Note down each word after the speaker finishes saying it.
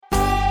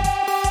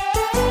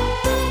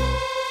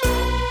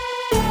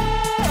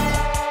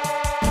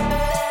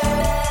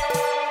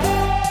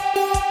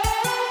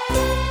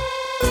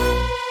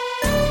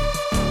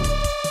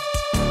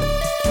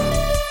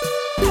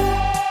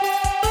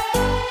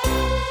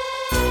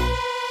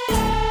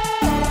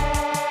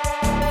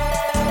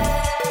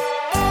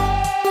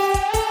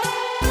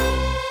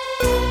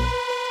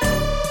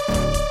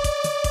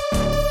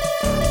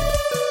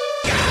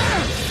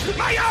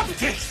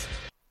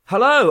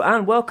Hello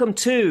and welcome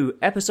to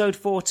episode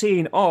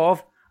 14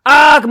 of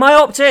AG My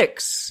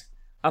Optics,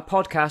 a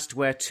podcast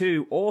where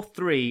 2 or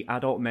 3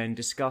 adult men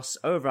discuss,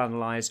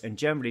 overanalyze and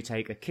generally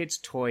take a kid's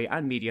toy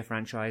and media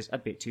franchise a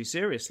bit too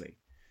seriously.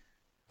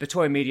 The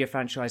toy media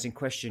franchise in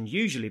question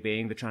usually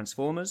being the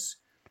Transformers,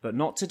 but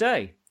not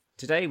today.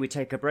 Today we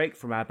take a break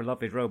from our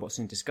beloved robots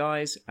in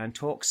disguise and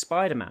talk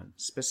Spider-Man,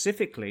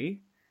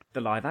 specifically the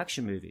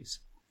live-action movies.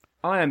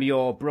 I am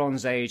your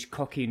Bronze Age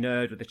cocky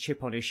nerd with a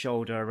chip on his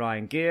shoulder,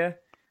 Ryan Gear,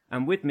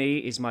 and with me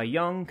is my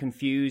young,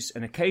 confused,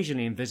 and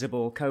occasionally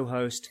invisible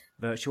co-host,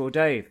 Virtual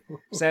Dave.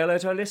 Say hello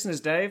to our listeners,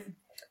 Dave.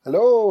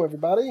 Hello,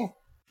 everybody.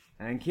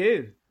 Thank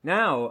you.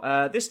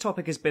 Now, this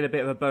topic has been a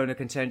bit of a bone of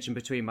contention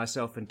between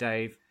myself and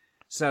Dave,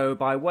 so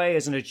by way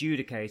as an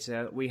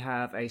adjudicator, we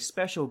have a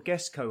special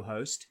guest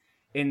co-host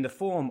in the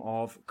form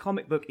of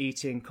comic book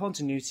eating,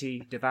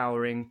 continuity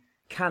devouring,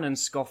 canon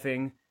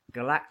scoffing,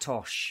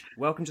 Galactosh.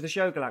 Welcome to the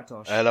show,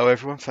 Galactosh. Hello,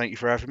 everyone. Thank you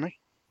for having me.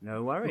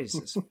 No worries.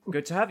 It's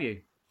good to have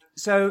you.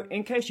 So,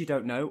 in case you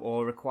don't know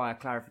or require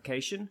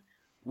clarification,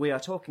 we are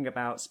talking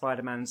about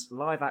Spider-Man's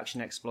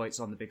live-action exploits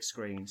on the big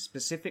screen,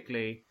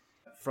 specifically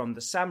from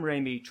the Sam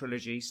Raimi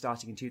trilogy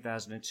starting in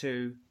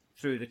 2002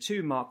 through the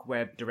 2 Mark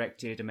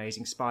Webb-directed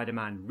Amazing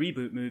Spider-Man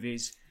reboot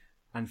movies,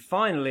 and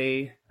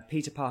finally,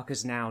 Peter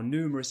Parker's now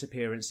numerous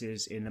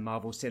appearances in the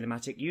Marvel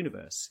Cinematic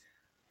Universe,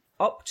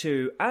 up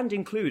to and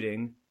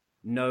including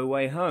No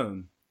Way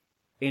Home,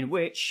 in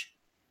which,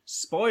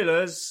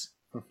 spoilers...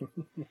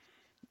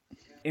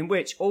 in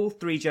which all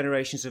 3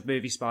 generations of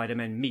movie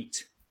Spider-Men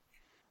meet.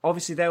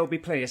 Obviously, there will be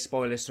plenty of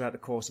spoilers throughout the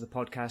course of the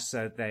podcast,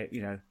 so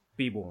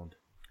be warned.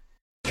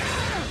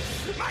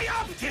 My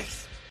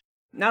optics!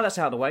 Now that's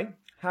out of the way,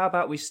 how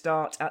about we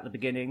start at the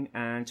beginning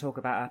and talk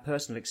about our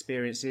personal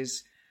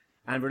experiences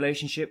and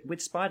relationship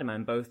with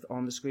Spider-Man, both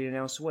on the screen and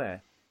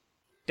elsewhere.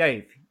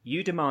 Dave,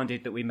 you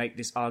demanded that we make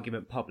this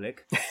argument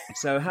public,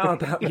 so how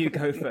about you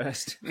go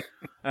first?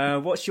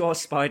 What's your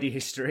Spidey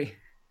history?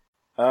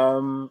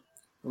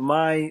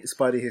 My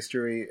Spidey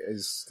history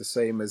is the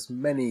same as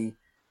many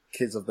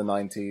kids of the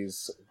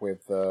 90s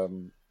with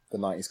the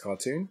 90s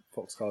cartoon,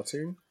 Fox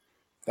cartoon.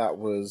 That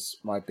was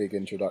my big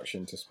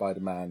introduction to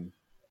Spider-Man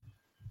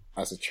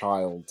as a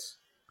child,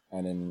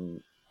 and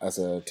then as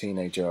a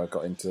teenager I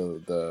got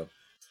into the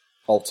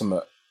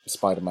Ultimate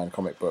Spider-Man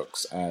comic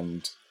books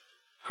and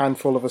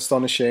Handful of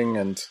Astonishing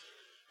and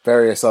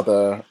various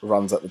other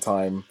runs at the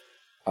time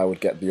I would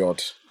get the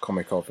odd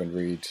comic of and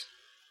read.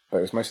 But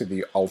it was mostly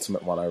the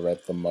Ultimate one I read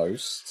the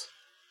most.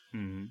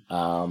 Mm-hmm.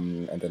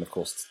 And then, of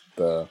course,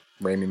 the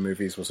Raimi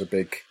movies was a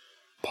big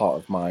part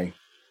of my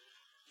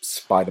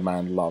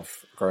Spider-Man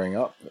love growing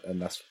up.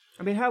 And that's...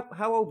 I mean, how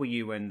old were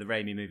you when the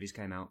Raimi movies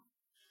came out?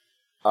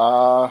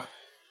 I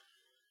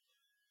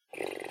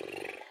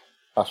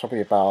was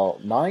probably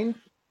about 9.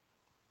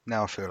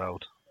 Now I feel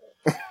old.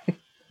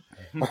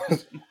 I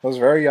was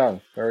very young,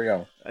 very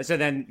young. So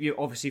then you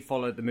obviously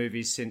followed the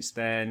movies since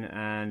then,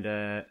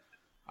 and...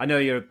 I know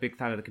you're a big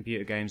fan of the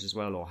computer games as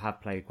well, or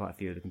have played quite a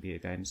few of the computer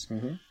games.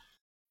 Mm-hmm.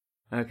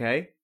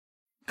 Okay,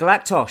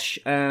 Galactosh.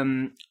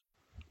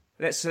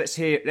 Let's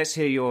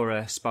hear your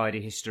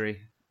Spidey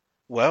history.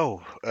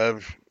 Well,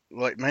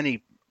 like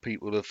many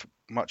people of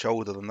much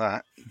older than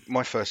that,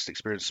 my first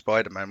experience of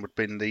Spider-Man would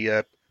have been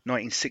the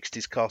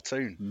 1960s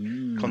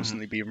cartoon,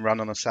 constantly being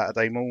run on a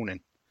Saturday morning.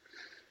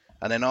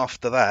 And then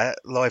after that,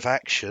 live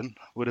action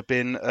would have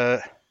been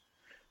the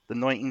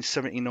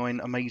 1979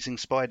 Amazing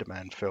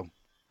Spider-Man film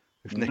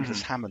with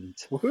Nicholas Hammond.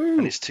 Woohoo!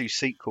 And his 2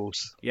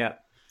 sequels. Yeah.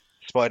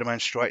 Spider-Man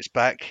Strikes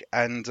Back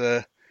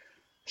and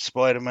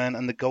Spider-Man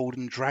and the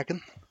Golden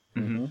Dragon.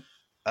 Mm-hmm.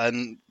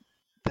 And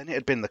then it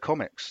had been the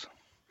comics.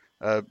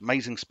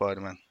 Amazing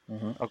Spider-Man.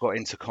 Mm-hmm. I got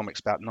into comics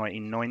about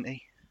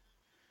 1990.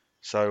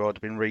 So I'd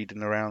been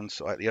reading around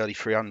like the early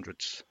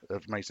 300s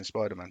of Amazing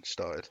Spider-Man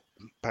started,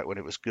 back when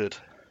it was good.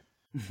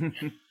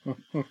 And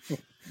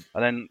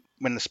then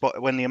when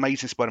the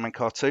Amazing Spider-Man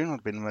cartoon,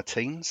 I'd been in my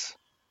teens.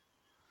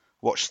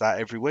 Watched that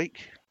every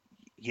week.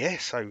 Yeah,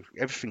 so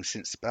everything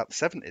since about the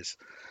 70s.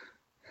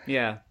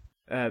 Yeah.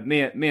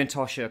 Me and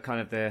Tosh are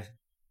kind of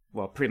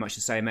pretty much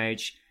the same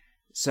age.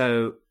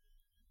 So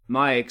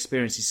my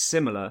experience is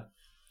similar.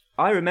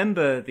 I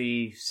remember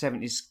the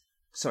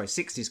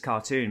 60s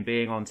cartoon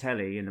being on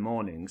telly in the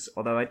mornings,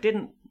 although I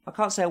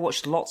can't say I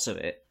watched lots of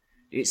it.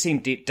 It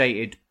seemed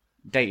dated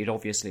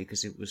obviously,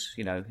 because it was,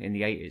 in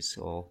the 80s,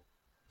 or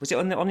was it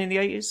on in the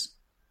 80s?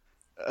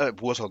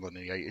 It was on in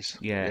the 80s.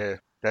 Yeah,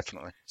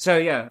 definitely. So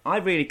yeah, I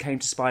really came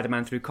to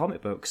Spider-Man through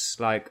comic books.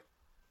 Like,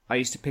 I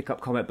used to pick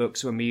up comic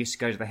books when we used to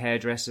go to the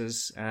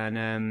hairdressers,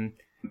 and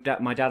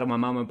my dad or my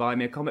mum would buy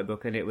me a comic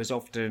book, and it was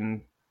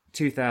often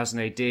 2000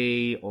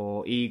 AD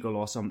or Eagle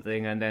or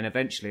something, and then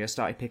eventually I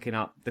started picking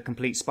up the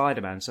complete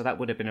Spider-Man, so that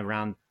would have been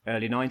around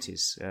early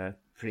 90s,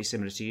 pretty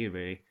similar to you,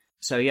 really.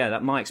 So yeah,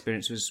 my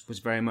experience was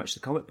very much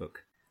the comic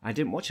book. I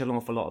didn't watch an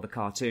awful lot of the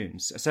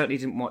cartoons. I certainly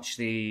didn't watch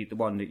the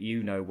one that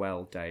you know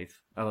well, Dave.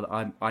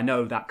 I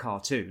know that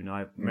cartoon.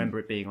 I remember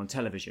it being on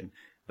television,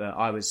 but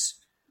by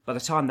the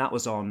time that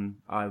was on,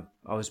 I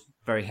was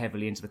very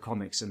heavily into the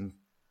comics and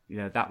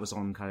that was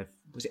on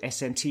was it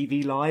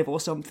SNTV Live or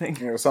something?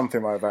 It was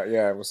something like that,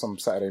 yeah. It was some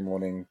Saturday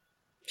morning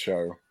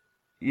show.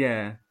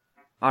 Yeah.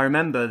 I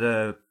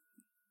remember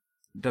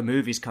the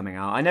movies coming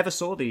out. I never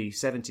saw the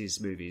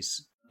 70s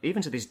movies.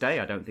 Even to this day,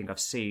 I don't think I've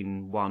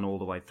seen one all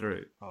the way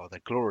through. Oh,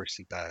 they're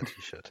gloriously bad.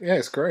 You should. Yeah,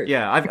 it's great.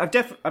 Yeah, I've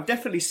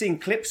definitely seen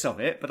clips of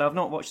it, but I've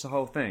not watched the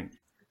whole thing.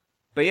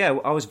 But yeah,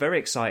 I was very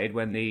excited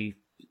when the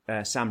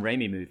Sam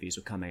Raimi movies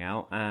were coming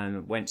out,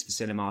 and went to the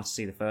cinema to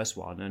see the first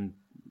one, and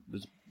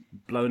was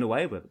blown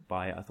away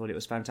by it. I thought it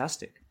was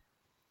fantastic.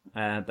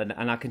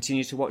 And I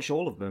continued to watch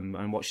all of them,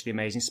 and watch the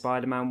Amazing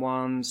Spider-Man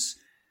ones.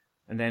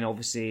 And then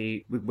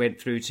obviously we went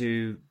through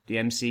to the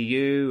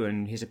MCU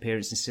and his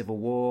appearance in Civil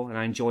War, and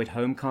I enjoyed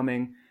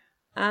Homecoming.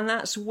 And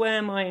that's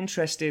where my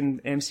interest in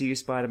MCU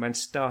Spider-Man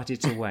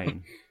started to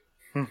wane.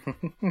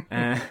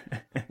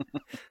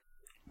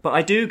 But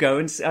I do go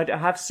and I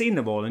have seen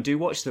them all and do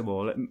watch them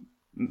all.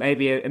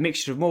 Maybe a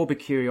mixture of morbid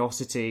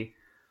curiosity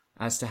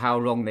as to how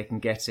wrong they can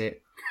get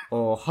it,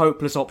 or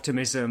hopeless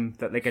optimism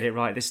that they get it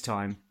right this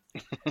time.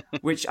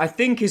 Which I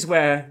think is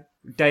where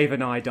Dave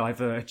and I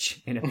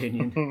diverge in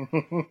opinion.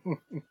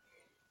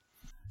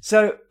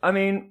 So, I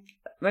mean,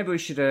 maybe we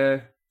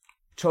should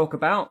talk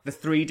about the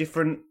three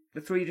different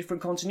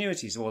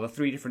continuities, or the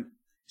three different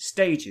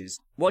stages.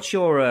 What's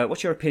your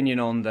opinion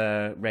on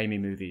the Raimi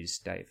movies,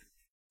 Dave?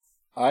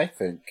 I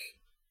think,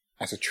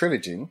 as a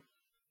trilogy,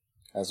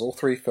 as all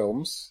three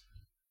films,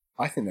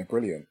 I think they're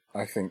brilliant.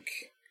 I think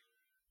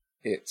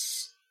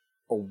it's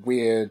a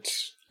weird...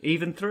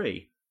 Even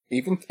three?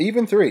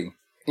 Even three.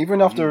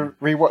 Even after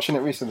rewatching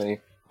it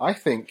recently, I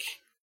think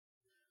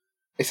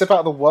it's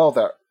about the world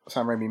that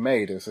Sam Raimi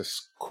made as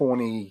this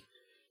corny,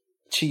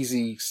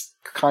 cheesy,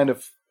 kind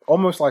of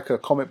almost like a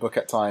comic book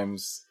at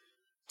times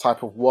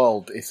type of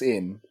world it's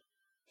in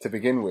to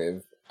begin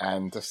with,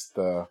 and just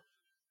the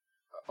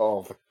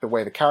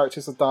way the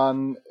characters are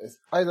done.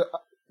 I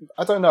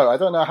don't know. I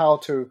don't know how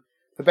to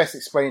best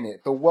explain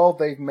it. The world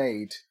they've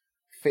made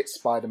fits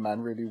Spider-Man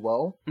really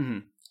well,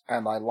 and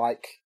I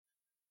like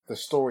the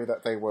story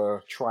that they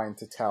were trying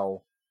to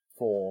tell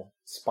for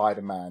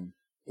Spider-Man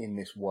in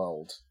this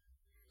world.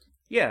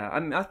 Yeah,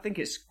 I think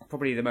it's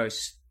probably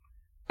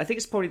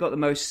got the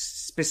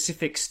most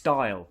specific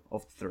style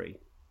of the three.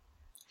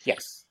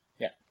 Yes.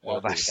 Yeah. Well,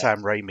 that's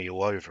Sam Raimi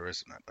all over,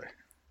 isn't it, though?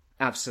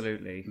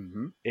 Absolutely.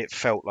 Mm-hmm. It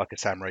felt like a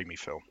Sam Raimi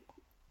film.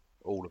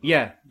 All of it.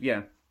 Yeah.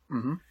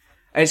 Mm-hmm.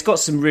 And it's got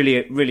some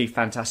really, really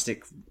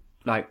fantastic,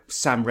 like,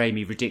 Sam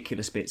Raimi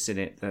ridiculous bits in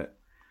it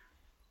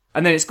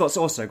and then it's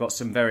also got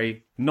some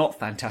very not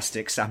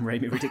fantastic Sam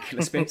Raimi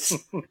ridiculous bits.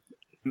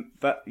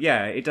 But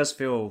yeah, it does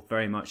feel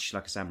very much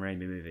like a Sam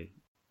Raimi movie.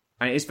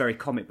 And it is very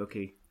comic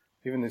booky.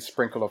 Even a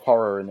sprinkle of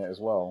horror in it as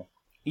well.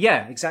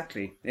 Yeah,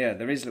 exactly. Yeah,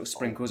 there is little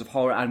sprinkles of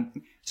horror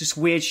and just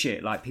weird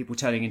shit like people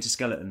turning into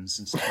skeletons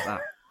and stuff like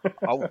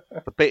that.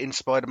 The bit in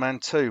Spider-Man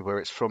 2 where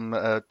it's from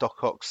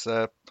Doc Ock's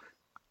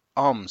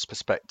arms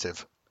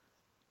perspective.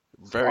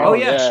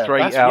 Very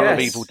straight out of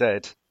Evil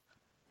Dead.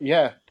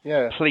 Yeah.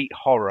 Complete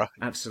horror.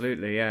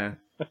 Absolutely, yeah.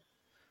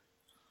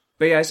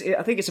 But yeah,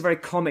 I think it's a very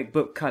comic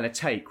book kind of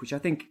take, which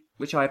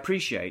I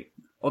appreciate.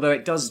 Although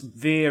it does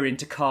veer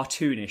into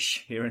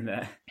cartoonish here and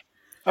there.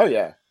 Oh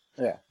yeah.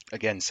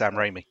 Again, Sam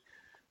Raimi.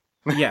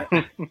 Yeah,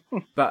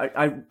 but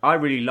I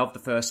really love the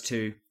first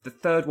two. The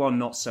third one,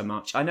 not so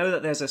much. I know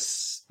that there's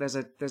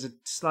a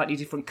slightly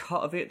different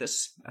cut of it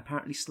that's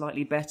apparently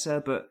slightly better,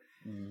 but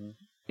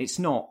it's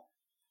not.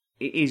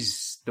 It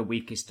is the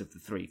weakest of the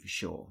three for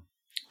sure.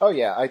 Oh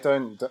yeah, I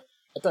don't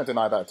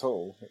deny that at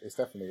all. It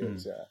definitely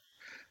is. Yeah.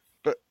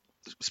 But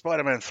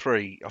Spider-Man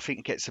 3, I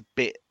think, gets a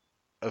bit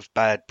of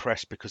bad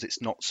press because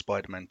it's not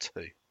Spider-Man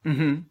 2.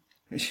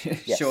 Mm-hmm.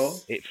 Sure.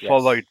 It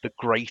followed the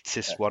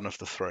greatest one of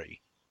the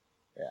three.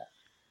 Yeah.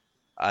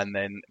 And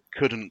then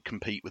couldn't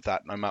compete with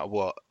that no matter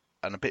what.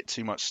 And a bit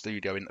too much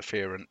studio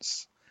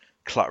interference,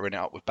 cluttering it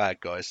up with bad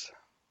guys.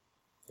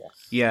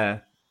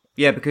 Yes.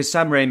 Yeah, because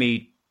Sam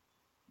Raimi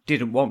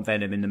didn't want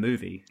Venom in the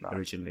movie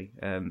originally.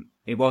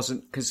 It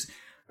wasn't, because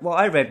what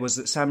I read was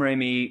that Sam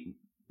Raimi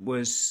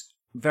was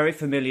very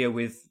familiar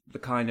with the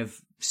kind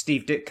of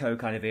Steve Ditko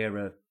kind of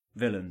era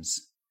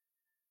villains,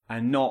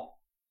 and not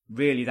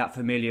really that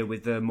familiar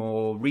with the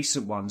more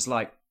recent ones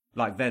like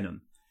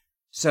Venom.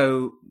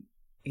 So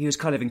he was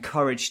kind of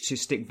encouraged to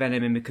stick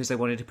Venom in because they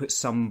wanted to put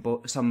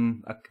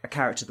a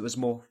character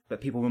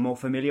that people were more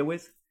familiar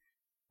with,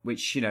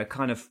 which, you know,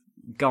 kind of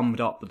gummed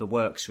up the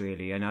works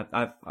really. And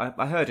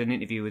I heard an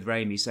interview with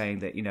Raimi saying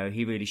that, you know,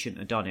 he really shouldn't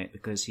have done it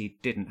because he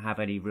didn't have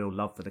any real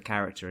love for the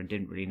character and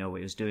didn't really know what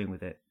he was doing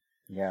with it.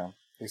 Yeah,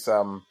 it's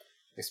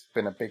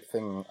been a big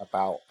thing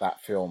about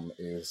that film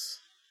is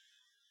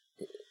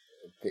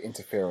the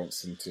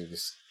interference into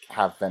this,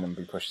 have Venom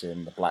be pushed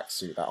in the black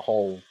suit. That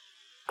whole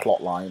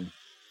plot line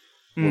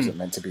wasn't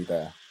meant to be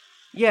there.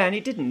 Yeah, and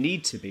it didn't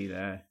need to be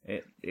there.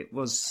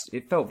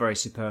 It felt very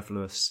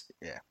superfluous.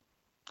 Yeah.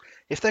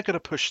 If they're going to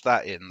push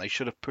that in, they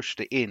should have pushed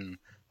it in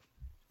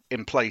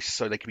place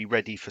so they could be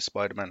ready for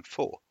Spider-Man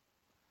 4.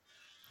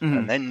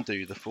 And then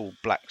do the full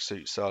black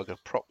suit saga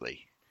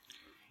properly.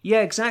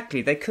 Yeah,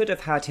 exactly. They could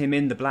have had him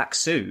in the black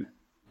suit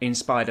in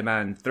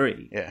Spider-Man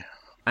 3. Yeah.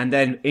 And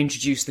then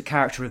introduce the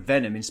character of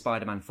Venom in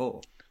Spider-Man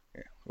 4.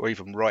 Yeah. Or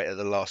even right at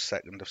the last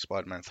second of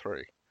Spider-Man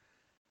 3.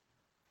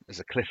 There's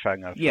a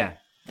cliffhanger. Yeah,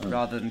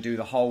 rather than do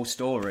the whole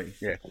story.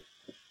 Yeah.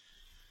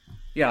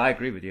 Yeah, I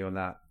agree with you on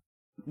that.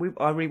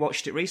 I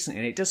rewatched it recently,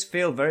 and it does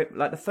feel very...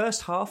 Like, the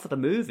first half of the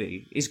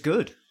movie is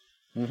good.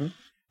 Mm-hmm.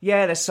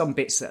 Yeah, there's some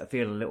bits that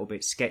feel a little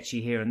bit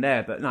sketchy here and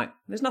there, but like,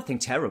 there's nothing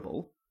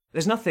terrible.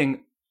 There's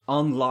nothing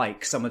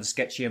unlike some of the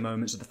sketchier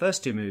moments of the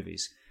first two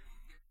movies.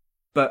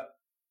 But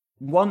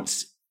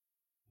once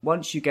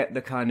you get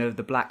the kind of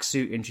the black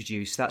suit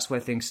introduced, that's where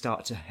things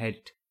start to head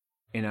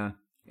in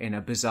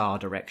a bizarre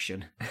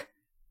direction.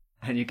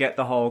 And you get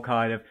the whole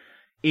kind of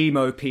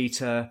emo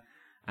Peter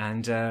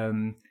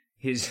and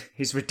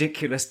his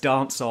ridiculous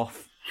dance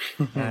off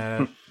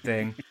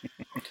thing.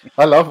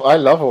 I love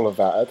all of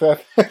that.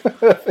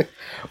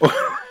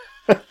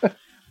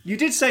 You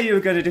did say you were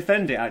going to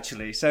defend it,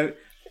 actually, so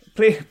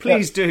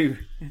please do.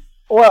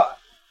 Well,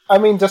 I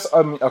mean,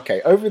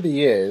 okay. Over the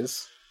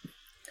years,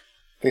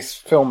 this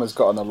film has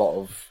gotten a lot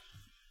of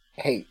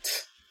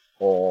hate,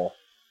 or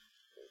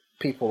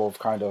people have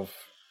kind of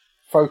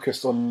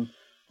focused on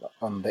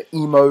the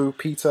emo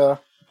Peter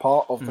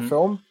part of the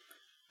film,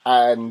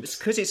 and it's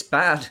because it's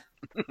bad.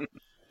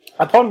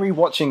 Upon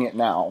rewatching it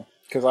now,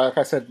 because like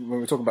I said when we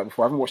were talking about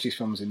before, I haven't watched these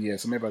films in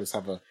years, so maybe I just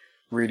have a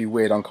really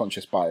weird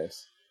unconscious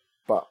bias.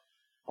 But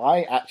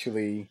I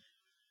actually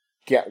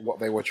get what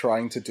they were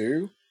trying to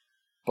do,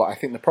 but I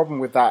think the problem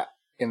with that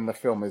in the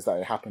film is that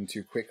it happened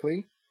too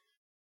quickly.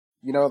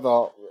 You know,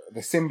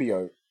 the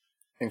symbiote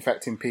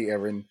infecting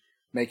Peter and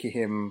making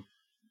him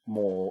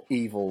more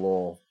evil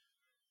or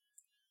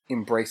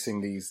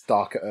embracing these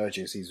darker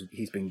urges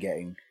he's been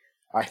getting.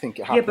 I think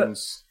it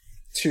happens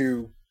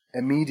too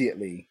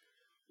immediately.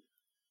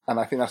 And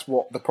I think that's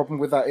what the problem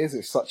with that is.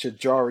 It's such a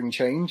jarring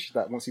change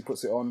that once he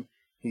puts it on,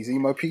 he's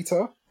emo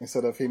Peter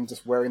instead of him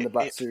just wearing the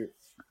black suit.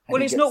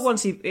 Well, it isn't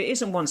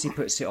once he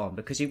puts it on,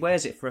 because he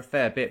wears it for a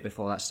fair bit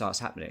before that starts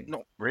happening.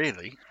 Not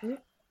really.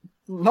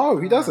 No,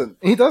 he doesn't.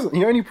 He doesn't.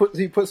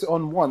 He puts it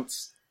on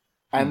once,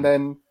 and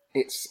then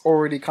it's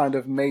already kind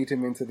of made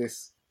him into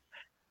this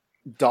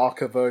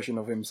darker version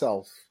of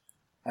himself.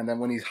 And then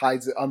when he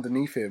hides it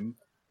underneath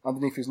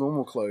his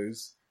normal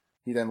clothes,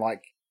 he then,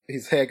 like,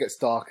 his hair gets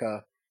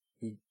darker,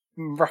 he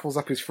ruffles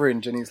up his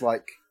fringe, and he's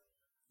like,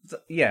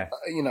 yeah,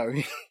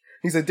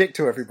 he's a dick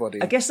to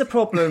everybody. I guess the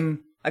problem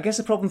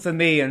for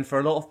me and for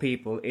a lot of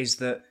people is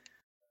that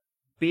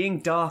being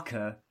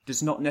darker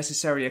does not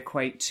necessarily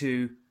equate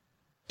to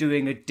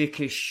doing a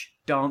dickish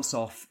dance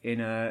off in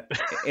a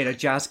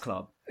jazz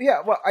club.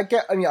 Yeah, well, I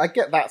get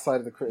that side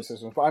of the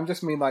criticism, but I'm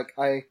just mean, like,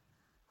 I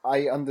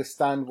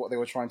understand what they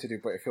were trying to do,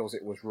 but it feels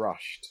it was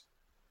rushed.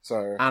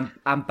 So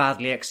and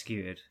badly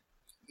executed.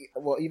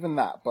 Well, even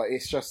that, but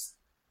it's just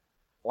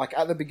like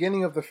at the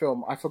beginning of the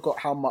film, I forgot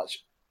how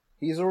much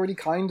he's already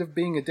kind of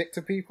being a dick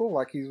to people.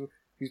 Like he's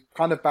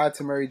kind of bad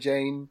to Mary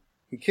Jane.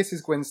 He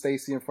kisses Gwen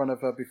Stacy in front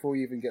of her before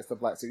he even gets the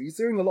black suit. He's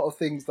doing a lot of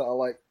things that are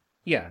like,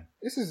 yeah,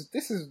 this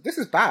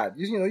is bad.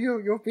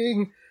 You're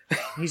being.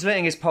 He's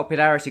letting his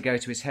popularity go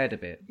to his head a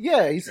bit.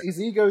 Yeah,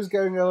 his ego's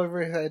going over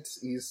his head.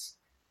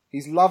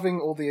 He's loving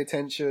all the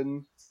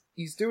attention.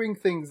 He's doing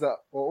things that are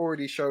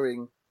already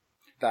showing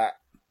that.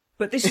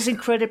 But this is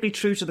incredibly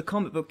true to the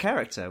comic book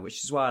character,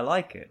 which is why I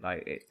like it.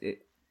 Like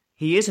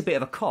he is a bit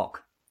of a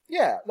cock.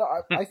 Yeah, no,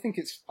 I think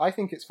it's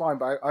fine,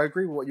 but I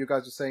agree with what you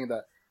guys were saying,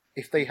 that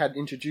if they had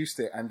introduced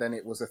it and then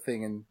it was a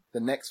thing in the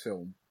next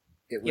film,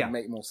 it would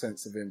make more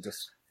sense of him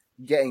just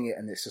getting it,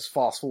 and it's just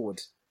fast forward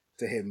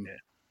to him.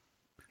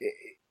 Yeah.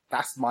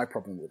 That's my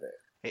problem with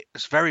it.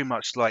 It's very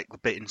much like the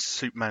bit in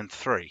Superman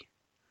 3.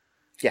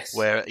 Yes,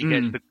 where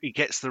he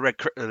gets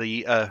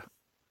the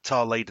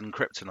tar-laden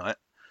kryptonite,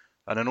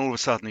 and then all of a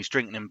sudden he's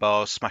drinking in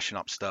bars, smashing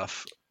up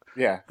stuff.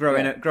 Yeah,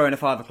 growing a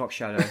 5 o'clock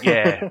shadow.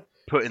 Yeah,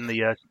 putting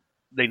the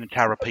leaning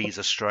Tower of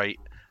Pisa straight.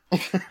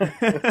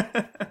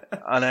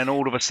 And then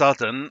all of a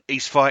sudden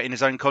he's fighting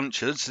his own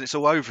conscience, and it's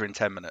all over in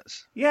 10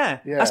 minutes. Yeah.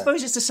 I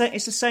suppose it's the same.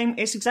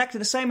 It's exactly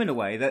the same in a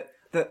way, that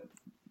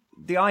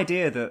the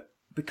idea that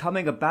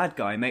becoming a bad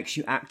guy makes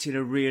you act in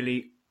a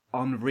really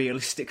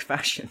unrealistic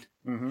fashion.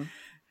 Mm-hmm.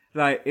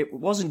 Like, it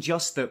wasn't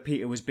just that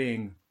Peter was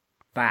being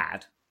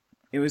bad.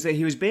 It was that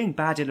he was being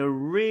bad in a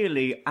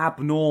really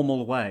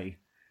abnormal way.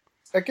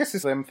 I guess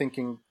it's them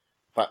thinking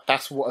that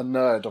that's what a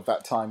nerd of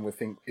that time would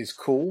think is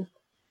cool.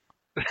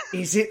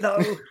 Is it,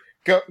 though?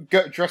 go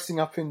dressing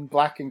up in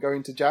black and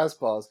going to jazz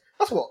bars.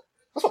 That's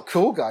what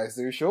cool guys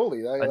do,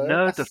 surely. A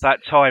nerd of that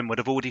time would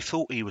have already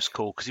thought he was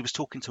cool because he was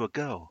talking to a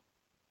girl.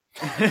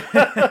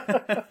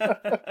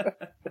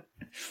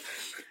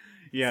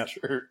 Yeah.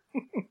 True.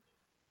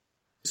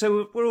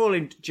 So we're all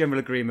in general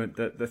agreement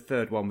that the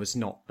third one was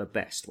not the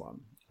best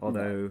one.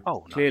 Although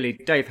clearly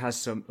Dave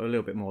has a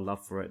little bit more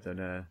love for it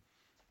than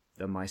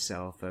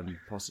myself and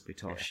possibly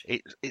Tosh.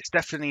 It's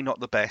definitely not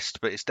the best,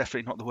 but it's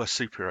definitely not the worst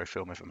superhero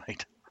film ever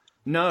made.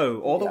 No,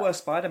 or the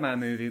worst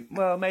Spider-Man movie.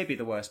 Well, maybe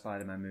the worst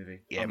Spider-Man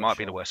movie. Yeah, it might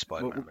be the worst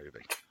Spider-Man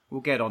movie.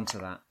 We'll get onto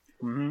that.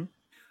 Mm-hmm.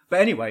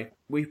 But anyway,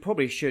 we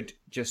probably should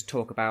just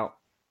talk about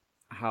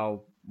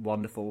how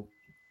wonderful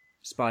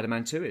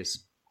Spider-Man 2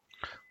 is.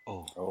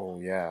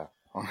 Oh yeah.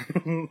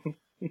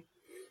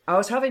 I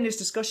was having this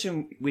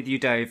discussion with you,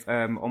 Dave,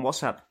 on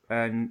WhatsApp,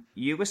 and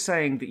you were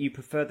saying that you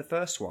prefer the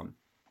first one.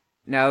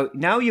 Now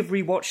you've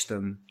rewatched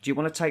them. Do you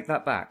want to take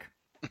that back?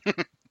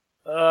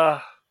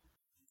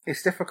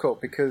 It's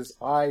difficult because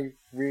I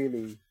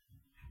really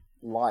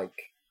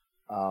like.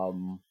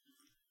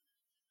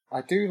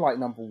 I do like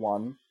number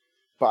one,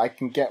 but I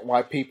can get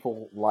why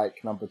people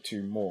like number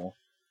two more.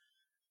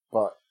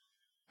 But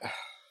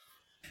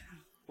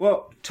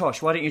well,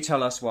 Tosh, why don't you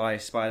tell us why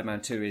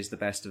Spider-Man 2 is the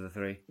best of the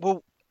three?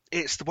 Well,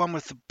 it's the one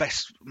with the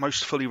best,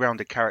 most fully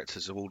rounded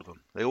characters of all of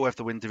them. They all have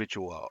their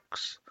individual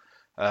arcs.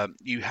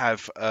 You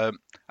have a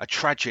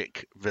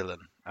tragic villain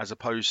as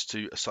opposed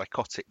to a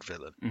psychotic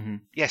villain. Mm-hmm.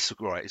 Yes,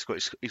 right, he's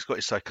got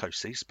his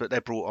psychoses, but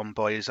they're brought on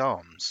by his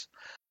arms.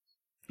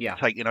 Yeah.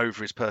 Taking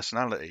over his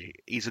personality.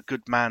 He's a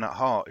good man at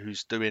heart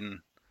who's doing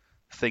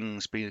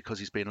things because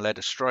he's being led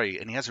astray,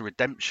 and he has a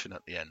redemption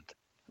at the end.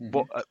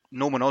 Mm-hmm.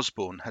 Norman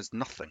Osborn has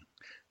nothing.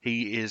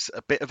 He is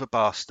a bit of a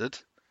bastard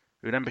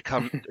who then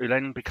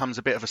becomes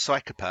a bit of a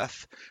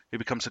psychopath, who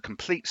becomes a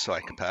complete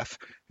psychopath,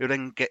 who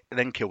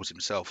then kills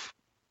himself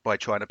by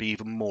trying to be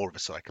even more of a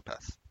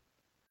psychopath.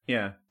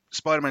 Yeah.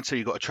 Spider-Man 2,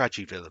 you've got a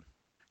tragedy villain.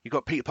 You've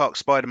got Peter Parker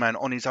Spider-Man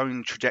on his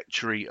own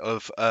trajectory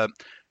of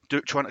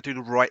trying to do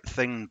the right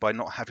thing by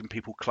not having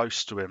people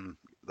close to him.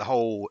 The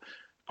whole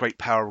great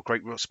power,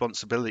 great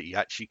responsibility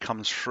actually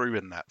comes through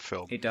in that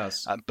film. It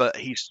does. But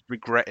he's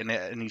regretting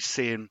it, and he's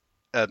seeing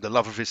the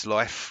love of his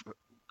life,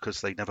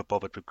 because they never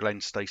bothered with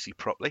Gwen Stacy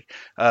properly,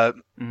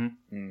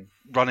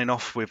 running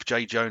off with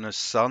J. Jonah's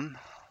son.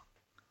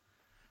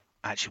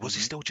 Actually, was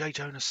he still J.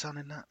 Jonah's son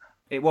in that?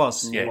 It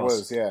was. Yeah, it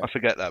was. Yeah, I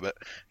forget that, but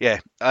yeah.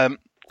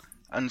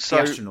 And so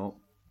the astronaut.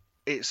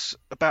 It's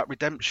about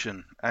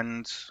redemption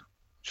and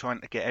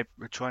trying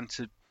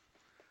to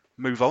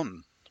move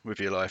on with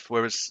your life.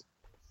 Whereas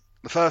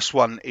the first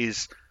one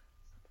is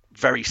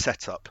very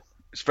set up.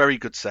 It's very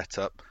good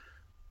setup.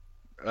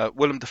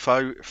 Willem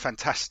Dafoe,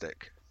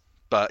 fantastic,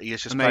 but he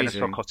is just playing a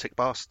psychotic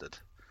bastard.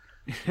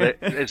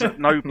 There's at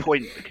no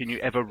point can you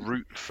ever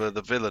root for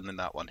the villain in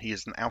that one. He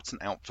is an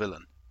out-and-out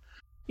villain.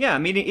 Yeah, I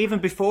mean, even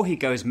before he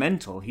goes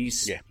mental,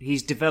 he's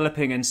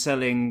developing and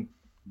selling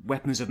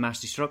weapons of mass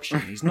destruction.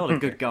 He's not a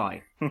good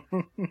guy.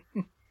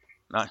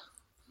 No.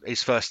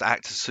 His first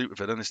act as a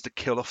supervillain is to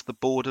kill off the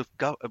board of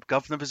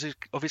governors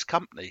of his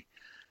company,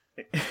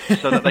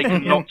 so that they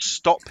can not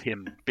stop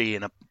him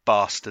being a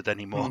bastard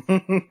anymore.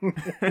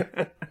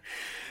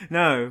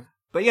 No,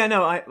 but yeah,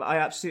 no, I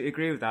absolutely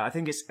agree with that. I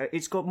think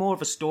it's got more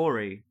of a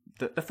story.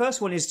 The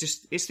first one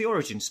is it's the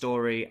origin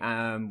story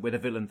with a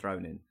villain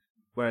thrown in,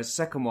 whereas the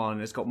second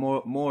one has got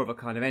more of a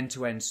kind of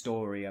end-to-end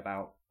story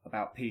about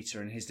Peter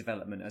and his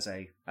development as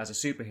a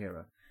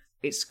superhero.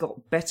 It's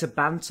got better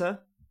banter.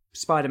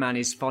 Spider-Man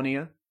is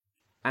funnier.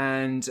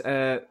 And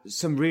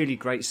some really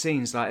great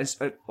scenes, like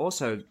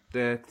also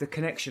the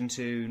connection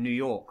to New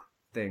York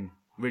thing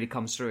really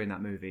comes through in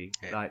that movie.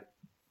 Yeah. Like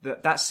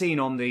that scene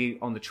on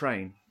the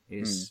train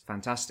is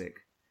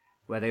fantastic,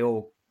 where they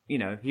all,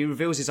 he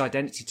reveals his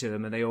identity to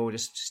them, and they all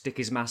just stick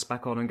his mask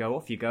back on and go,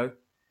 "Off you go.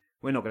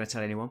 We're not going to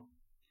tell anyone."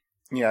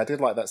 Yeah, I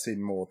did like that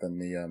scene more than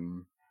the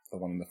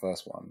one in the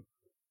first one,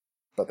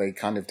 but they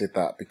kind of did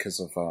that because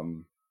of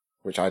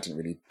which I didn't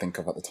really think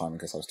of at the time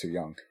because I was too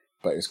young.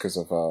 But it's because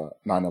of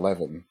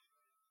 9/11,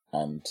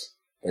 and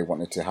they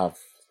wanted to have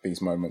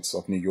these moments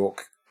of New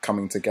York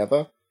coming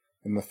together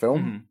in the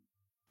film.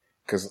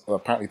 Because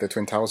apparently the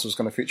Twin Towers was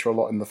going to feature a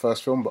lot in the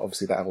first film, but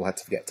obviously that all had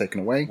to get taken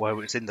away. Well, it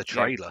was in the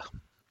trailer.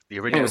 The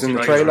original. It was in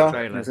the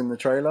trailer. It was in the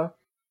trailer.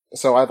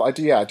 So I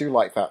do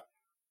like that.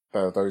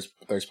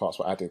 Those parts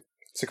were added.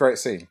 It's a great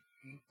scene.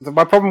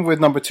 My problem with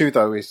number 2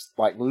 though is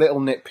like little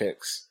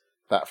nitpicks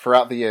that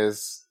throughout the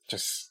years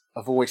just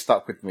have always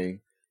stuck with me,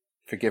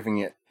 for giving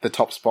it the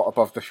top spot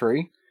above the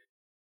 3.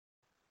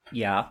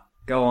 Yeah,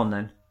 go on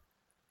then.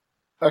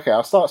 Okay,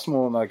 I'll start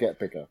small and I'll get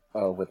bigger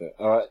with it.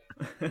 Alright.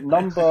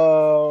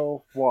 Number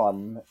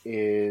 1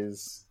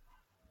 is...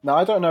 Now,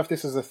 I don't know if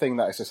this is a thing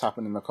that has just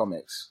happened in the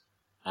comics,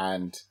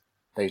 and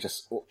they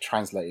just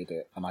translated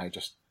it, and I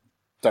just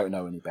don't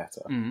know any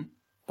better.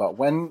 But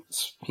when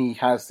he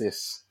has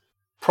this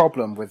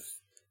problem with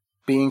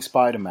being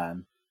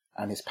Spider-Man,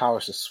 and his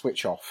powers just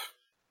switch off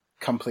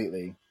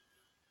completely,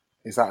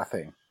 is that a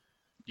thing?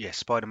 Yeah,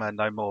 Spider-Man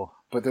no more.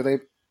 But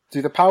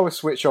do the powers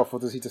switch off, or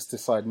does he just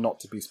decide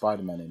not to be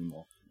Spider-Man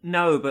anymore?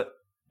 No, but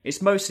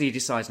it's mostly he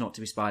decides not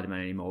to be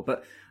Spider-Man anymore.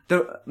 But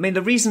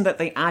the reason that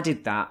they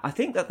added that, I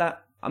think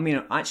that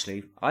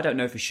actually, I don't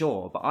know for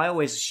sure, but I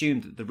always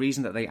assumed that the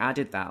reason that they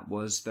added that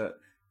was that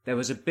there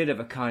was a bit of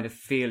a kind of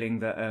feeling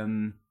that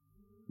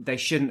they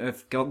shouldn't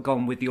have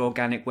gone with the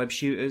organic web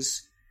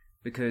shooters,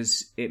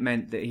 because it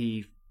meant that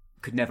he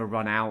could never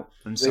run out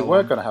and so on. They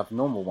were going to have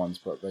normal ones,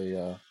 but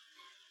they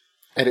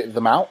edited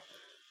them out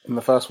in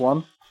the first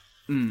one.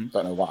 Don't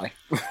know why.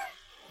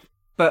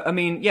 But I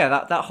mean,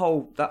 yeah, that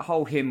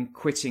whole him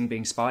quitting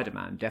being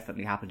Spider-Man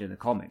definitely happened in the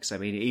comics. I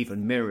mean, it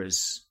even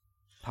mirrors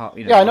part.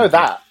 You know, Yeah, I know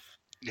that.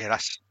 Yeah,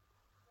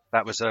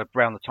 that was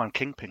around the time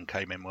Kingpin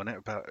came in, wasn't it?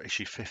 About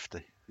issue 50,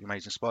 The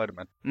Amazing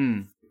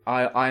Spider-Man.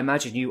 I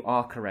imagine you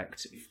are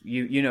correct.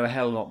 You know a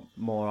hell lot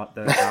more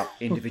about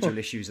individual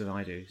issues than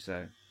I do.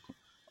 So,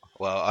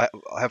 Well,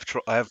 I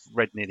have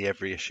read nearly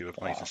every issue of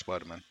Amazing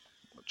Spider-Man.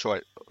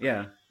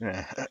 yeah,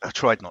 I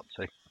tried not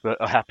to,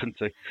 but I happened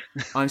to.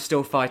 I'm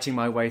still fighting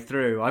my way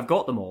through. I've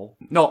got them all,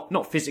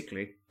 not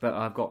physically, but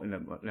I've got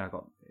I've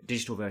got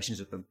digital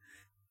versions of them.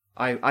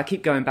 I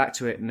keep going back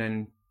to it and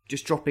then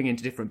just dropping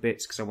into different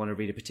bits because I want to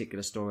read a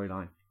particular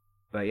storyline.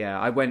 But yeah,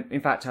 I went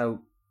back to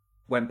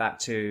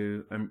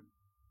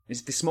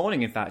this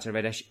morning. In fact, I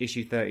read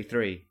issue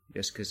 33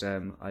 just because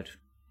I'd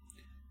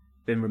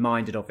been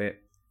reminded of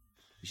it,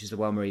 which is the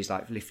one where he's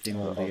like lifting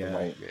all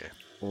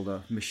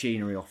the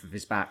machinery off of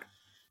his back.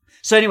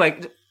 So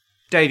anyway,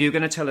 Dave, you're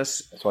going to tell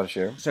us. That's one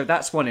issue. So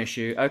that's one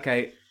issue.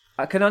 Okay,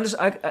 I can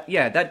understand.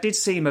 Yeah, that did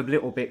seem a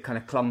little bit kind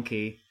of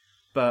clunky,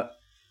 but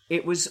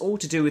it was all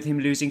to do with him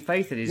losing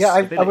faith in his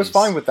abilities. I was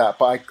fine with that,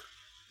 but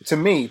to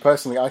me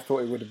personally, I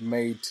thought it would have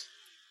made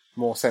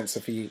more sense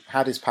if he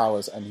had his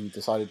powers and he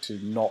decided to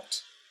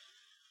not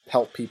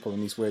help people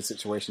in these weird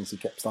situations he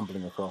kept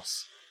stumbling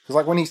across. Because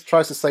like when he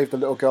tries to save the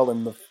little girl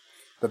in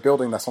the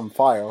building that's on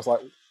fire, I was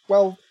like,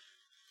 well,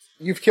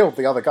 you've killed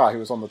the other guy who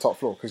was on the top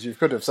floor because you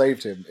could have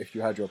saved him if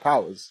you had your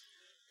powers,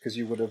 because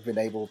you would have been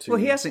able to. Well,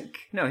 he hasn't.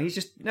 No, he's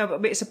just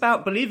But it's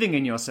about believing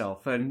in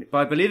yourself, and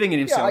by believing in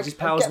himself, his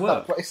powers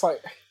work. But it's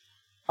like,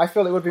 I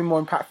feel it would be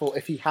more impactful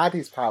if he had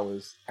his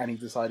powers and he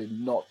decided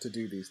not to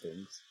do these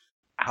things.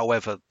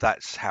 However,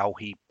 that's how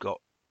he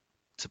got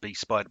to be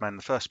Spider-Man in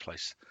the first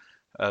place.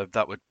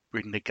 That would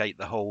negate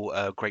the whole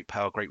great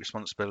power, great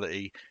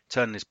responsibility,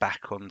 turning his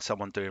back on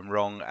someone doing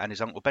wrong, and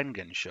his Uncle Ben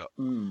getting shot.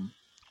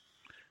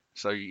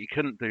 So you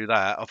couldn't do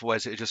that,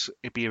 otherwise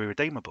it'd be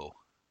irredeemable.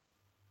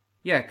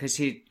 Yeah, because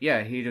he'd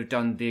have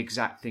done the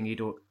exact thing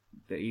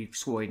that he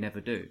swore he'd never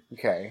do.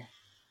 Okay.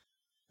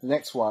 The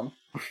next one.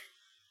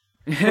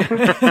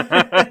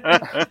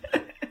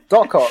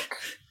 Doc Ock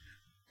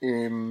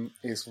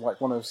is like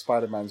one of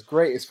Spider-Man's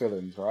greatest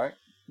villains, right?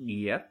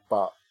 Yeah.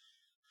 But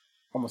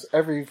almost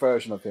every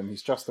version of him,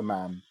 he's just a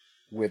man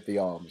with the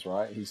arms,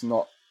 right? He's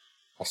not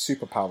a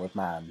superpowered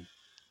man.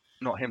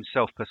 Not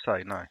himself per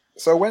se, no.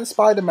 So when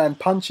Spider-Man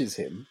punches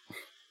him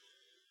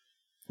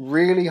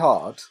really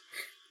hard,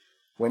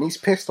 when he's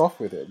pissed off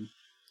with him,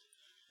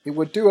 it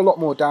would do a lot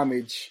more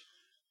damage.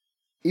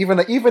 Even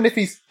if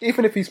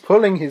he's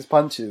pulling his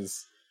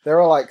punches,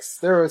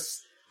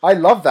 I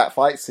love that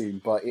fight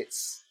scene, but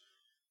it's.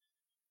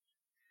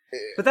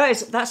 But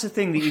that's a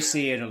thing that you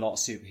see in a lot of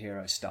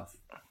superhero stuff,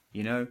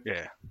 you know?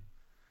 Yeah.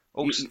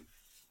 Also,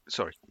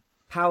 sorry.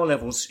 Power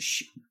levels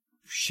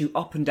shoot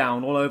up and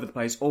down all over the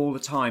place all the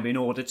time in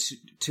order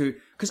to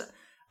because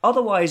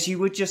otherwise you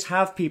would just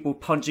have people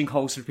punching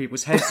holes through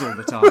people's heads all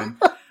the time,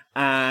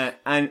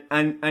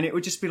 and it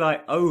would just be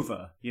like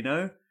over, you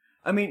know?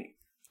 I mean,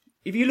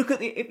 if you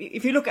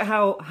look at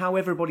how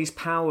everybody's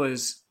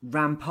powers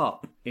ramp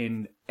up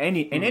in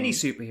any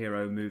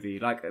superhero movie,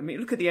 like, I mean,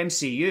 look at the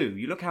MCU.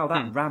 You look how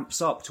that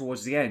ramps up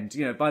towards the end.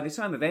 You know, by the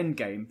time of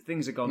Endgame,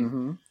 things have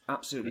gone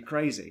absolutely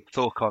crazy.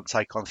 Thor can't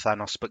take on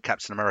Thanos, but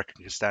Captain America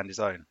can stand his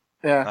own.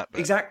 Yeah,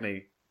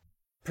 exactly,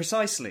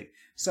 precisely.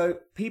 So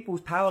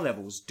people's power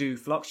levels do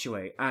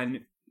fluctuate,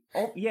 and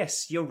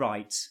yes, you're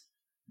right.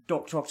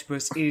 Dr.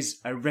 Octopus is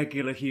a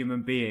regular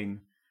human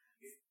being.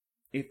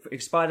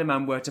 If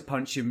Spider-Man were to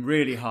punch him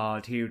really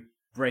hard, he would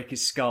break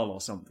his skull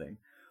or something.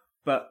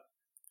 But,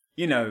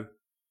 you know,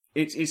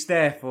 it's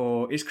there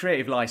for it's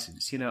creative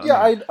license, you know what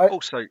I mean?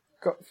 Also,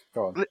 go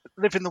on.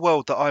 Live in the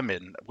world that I'm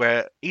in,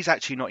 where he's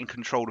actually not in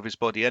control of his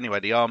body anyway,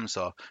 the arms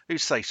are. Who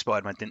say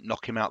Spider-Man didn't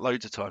knock him out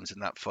loads of times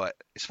in that fight?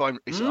 It's fine.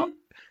 His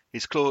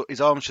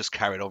arms just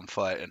carried on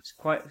fighting. It's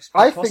quite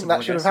I possible, think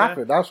that should have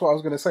happened. That's what I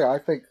was going to say. I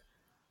think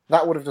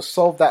that would have just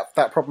solved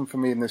that problem for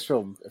me in this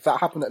film. If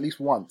that happened at least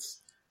once,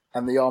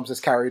 and the arms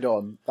just carried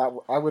on,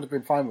 I would have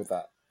been fine with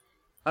that.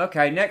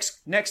 Okay, next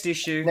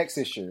issue. Next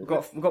issue.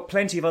 We've got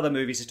plenty of other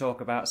movies to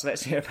talk about, so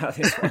let's hear about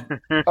this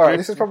one. All right,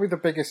 this is probably the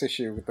biggest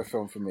issue with the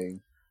film for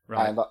me.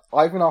 Right. And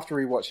even after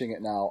rewatching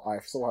it now, I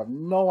still have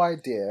no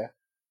idea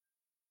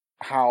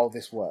how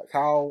this worked.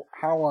 How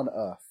on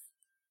earth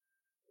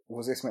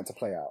was this meant to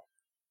play out?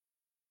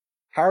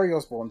 Harry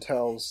Osborn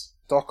tells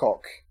Doc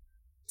Ock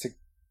to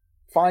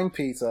find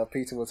Peter.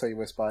 Peter will tell you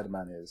where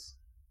Spider-Man is.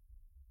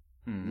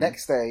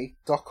 Next day,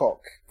 Doc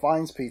Ock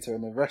finds Peter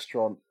in a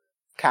restaurant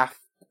cafe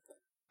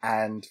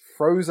and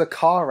throws a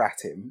car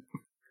at him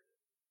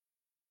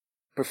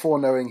before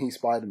knowing he's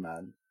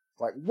Spider-Man.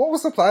 Like, what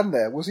was the plan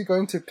there? Was he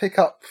going to pick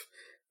up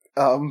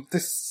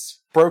this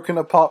broken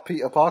apart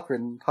Peter Parker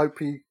and hope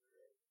he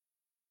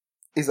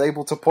is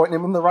able to point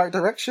him in the right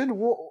direction?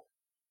 What?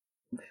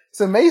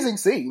 It's an amazing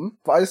scene,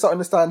 but I just don't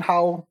understand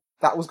how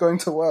that was going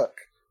to work.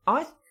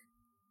 I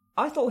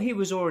thought he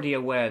was already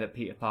aware that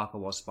Peter Parker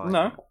was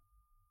Spider-Man. No.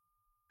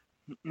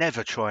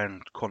 Never try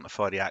and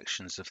quantify the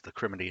actions of the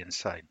criminally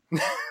insane.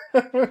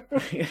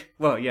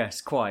 Well,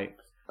 yes, quite.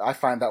 I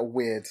find that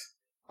weird.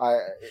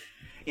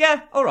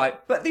 Yeah, all right,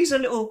 but these are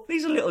little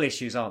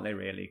issues, aren't they?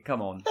 Really,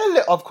 come on.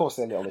 Of course,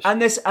 they're little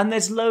issues. And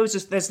there's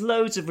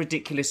loads of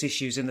ridiculous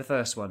issues in the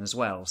first one as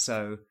well.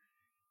 So,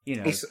 you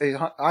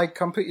know, I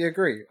completely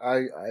agree.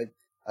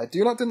 I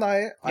do not deny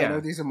it. I know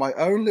these are my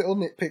own little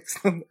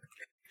nitpicks.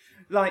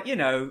 Like, you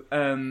know,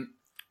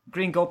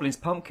 Green Goblin's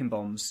pumpkin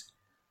bombs.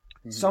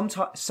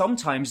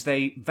 Sometimes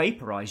they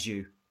vaporize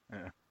you,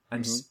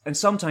 and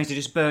sometimes they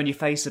just burn your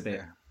face a bit.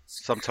 Yeah.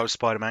 Sometimes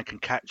Spider-Man can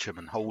catch them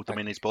and hold them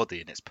in his body,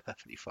 and it's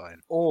perfectly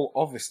fine. All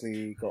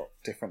obviously got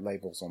different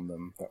labels on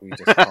them that we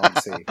just can't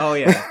see. Oh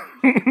yeah.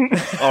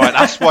 All right,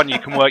 that's one you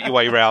can work your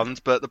way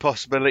around, but the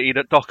possibility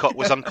that Doc Ock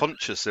was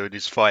unconscious when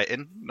he's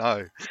fighting,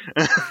 no.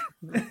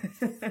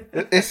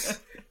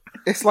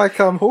 It's like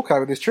Hawkeye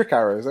with his trick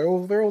arrows.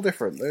 They're all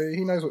different.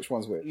 He knows which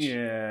one's which.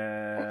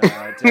 Yeah,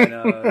 I don't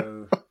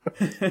know.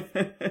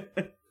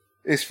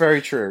 It's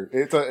very true.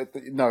 It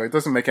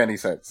doesn't make any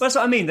sense. That's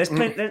what I mean. There's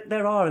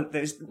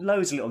there's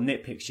loads of little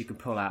nitpicks you can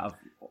pull out of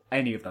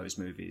any of those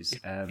movies.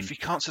 If you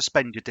can't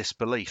suspend your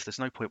disbelief, there's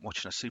no point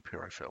watching a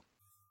superhero film.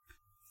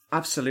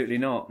 Absolutely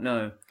not.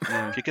 No.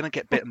 If you're going to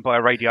get bitten by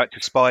a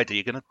radioactive spider,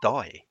 you're going to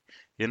die.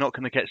 You're not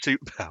going to get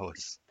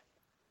superpowers.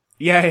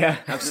 Yeah,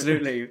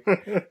 absolutely.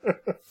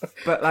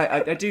 But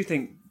like, I do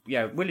think,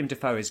 William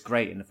Dafoe is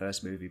great in the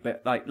first movie.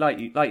 But like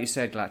you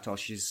said,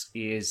 Galactosh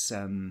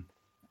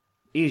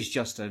he's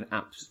just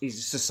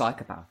a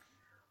psychopath.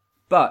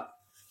 But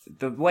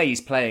the way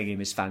he's playing him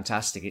is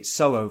fantastic. It's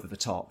so over the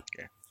top.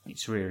 Yeah.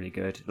 It's really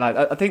good. Like,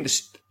 I think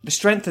the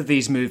strength of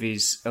these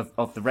movies,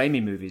 of the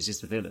Raimi movies,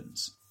 is the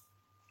villains.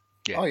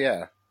 Yeah. Oh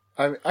yeah,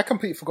 I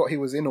completely forgot he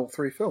was in all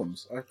three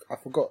films. I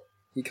forgot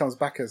he comes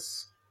back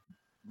as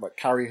like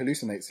Carrie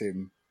hallucinates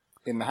him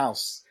in the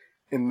house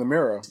in the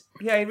mirror.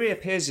 Yeah, he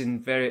reappears in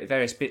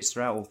various bits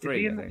throughout all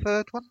three. Is he in the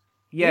third one?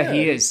 Yeah,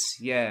 he is.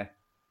 Yeah.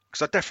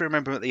 Because I definitely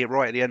remember him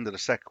right at the end of the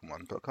second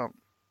one, but I can't.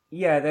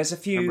 Yeah, there's a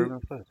few. Remember him in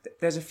the third.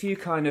 There's a few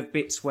kind of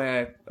bits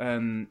where,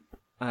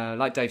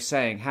 like Dave's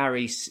saying,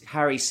 Harry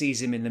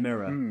sees him in the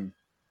mirror. Mm.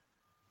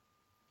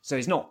 So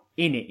he's not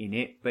in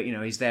it, but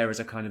he's there as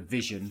a kind of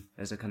vision,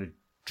 as a kind of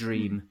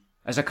dream,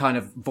 as a kind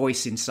of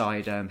voice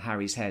inside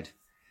Harry's head,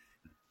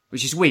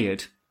 which is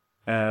weird,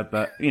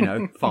 but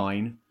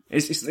fine.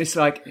 It's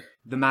like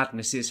the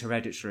madness is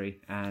hereditary,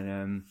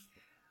 and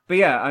but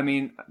yeah, I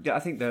mean, I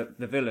think the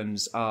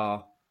villains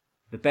are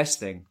the best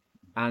thing,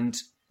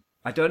 and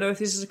I don't know if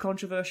this is a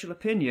controversial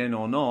opinion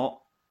or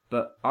not,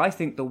 but I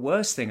think the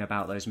worst thing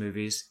about those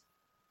movies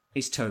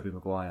is Tobey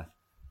Maguire.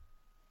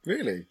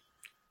 Really?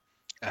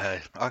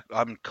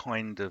 I'm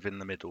kind of in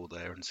the middle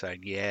there and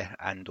saying yeah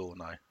and or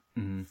no.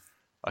 Mm-hmm.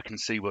 I can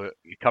see where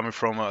you're coming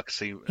from. I can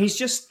see he's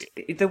just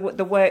the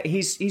way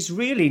he's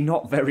really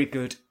not very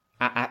good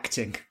at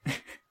acting,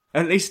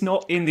 at least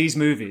not in these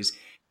movies.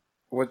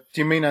 What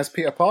do you mean, as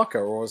Peter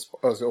Parker, or as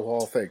the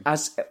whole thing?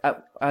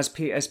 As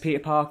Peter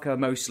Parker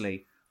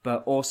mostly,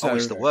 but also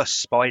he's the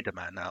worst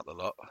Spider-Man out of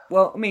the lot.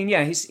 Well, I mean,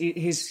 yeah,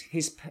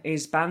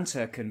 his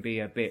banter can be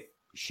a bit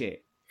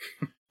shit,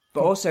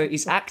 but also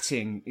his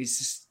acting is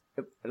just,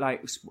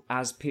 like,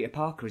 as Peter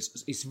Parker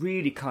is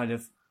really kind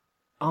of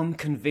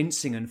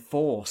unconvincing and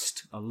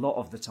forced a lot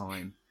of the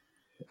time.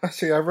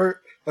 Actually,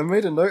 I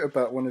made a note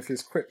about one of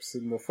his quips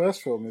in the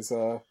first film is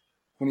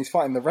when he's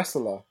fighting the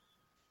wrestler.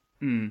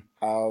 Mm.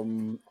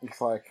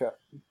 It's like,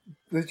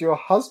 did your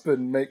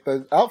husband make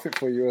the outfit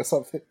for you or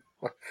something?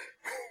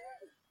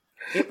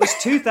 It was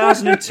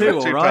 2002,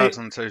 all right?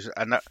 2002,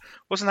 and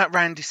wasn't that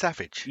Randy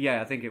Savage?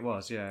 Yeah, I think it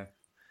was, yeah.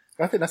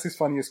 I think that's his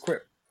funniest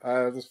quip.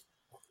 And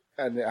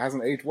it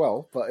hasn't aged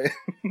well, but...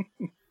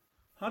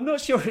 I'm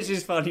not sure it's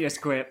his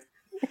funniest quip,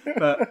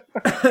 but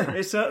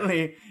it's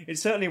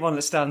certainly one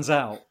that stands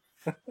out.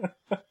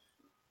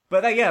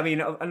 But yeah, I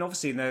mean, and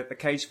obviously in the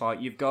cage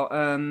fight, you've got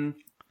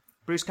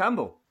Bruce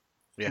Campbell.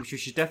 Yeah. Which we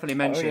should definitely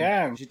mention. Oh,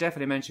 yeah. We should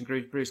definitely mention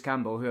Bruce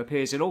Campbell, who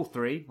appears in all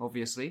three,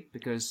 obviously,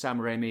 because Sam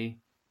Raimi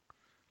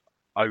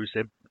owes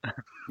him.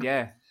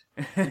 Yeah.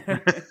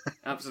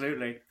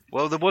 Absolutely.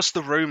 Well, there was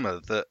the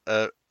rumour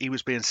that he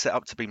was being set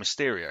up to be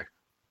Mysterio.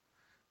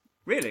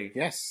 Really?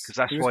 Yes. Because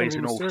that's why he's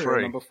in all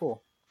three. Number 4.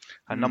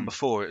 And number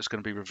 4, it was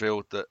going to be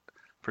revealed that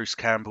Bruce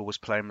Campbell was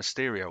playing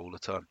Mysterio all the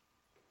time.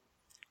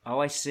 Oh,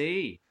 I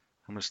see.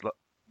 And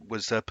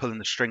was pulling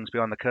the strings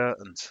behind the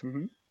curtains.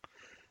 Mm-hmm.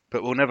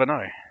 But we'll never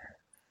know.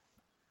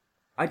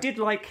 I did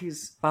like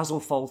his Basil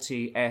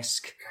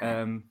Fawlty-esque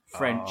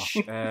French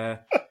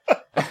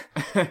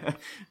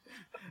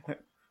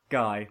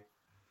guy.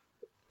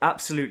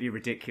 Absolutely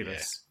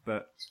ridiculous,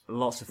 but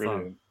lots of fun.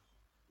 Brilliant.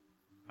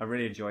 I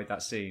really enjoyed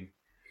that scene.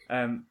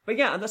 But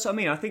yeah, and that's what I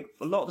mean. I think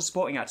a lot of the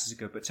supporting actors are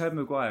good, but Tobey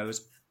Maguire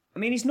was... I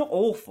mean, he's not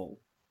awful,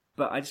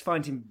 but I just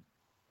find him...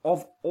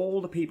 Of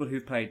all the people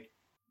who've played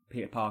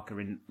Peter Parker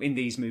in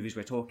these movies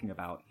we're talking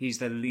about, he's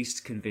the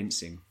least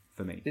convincing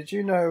for me. Did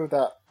you know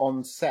that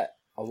on set,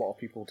 a lot of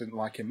people didn't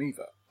like him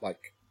either?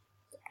 Like,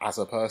 as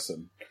a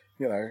person.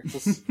 You know,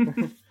 just...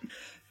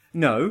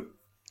 No.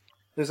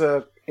 There's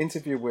a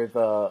interview with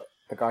the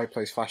guy who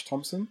plays Flash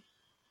Thompson.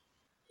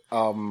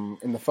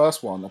 In the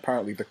first one,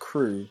 apparently the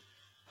crew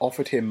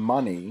offered him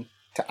money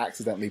to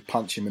accidentally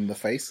punch him in the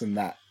face in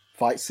that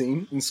fight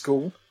scene in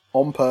school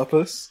on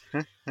purpose.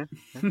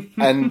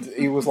 And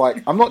he was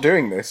like, I'm not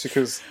doing this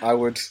because I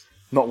would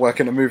not work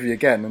in a movie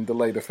again and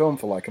delay the film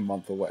for like a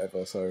month or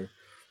whatever. So,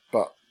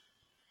 but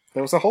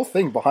there was a whole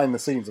thing behind the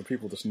scenes of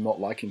people just not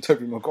liking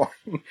Tobey Maguire.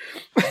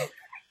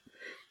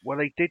 Well,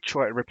 they did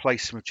try to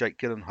replace him with Jake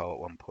Gyllenhaal at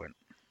one point.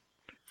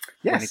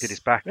 Yes. When he did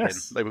his back in,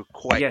 Yes. they were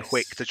quite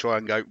quick to try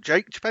and go,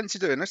 Jake, do you fancy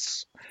doing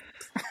this?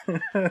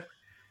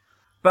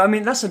 But I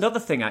mean, that's another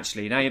thing,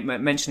 actually. Now you're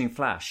mentioning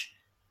Flash.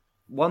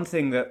 One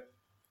thing that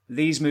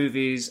these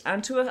movies,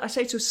 and I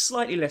say to a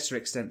slightly lesser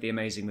extent the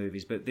Amazing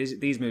movies, but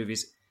these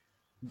movies,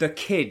 the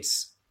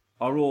kids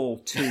are all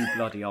too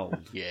bloody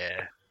old.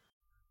 Yeah.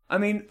 I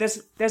mean,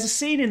 there's a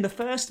scene in the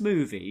first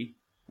movie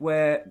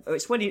where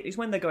it's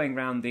when they're going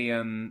around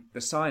the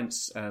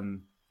science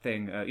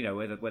thing,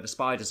 where the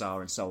spiders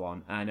are and so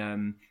on,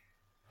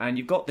 and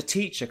you've got the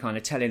teacher kind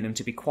of telling them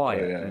to be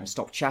quiet and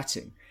stop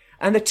chatting.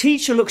 And the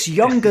teacher looks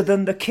younger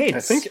than the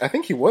kids. I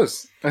think he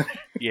was.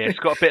 Yeah, it's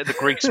got a bit of the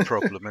Grease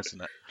problem,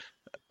 isn't it?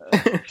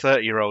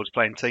 30-year-olds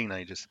playing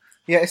teenagers.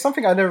 Yeah, it's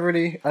something I never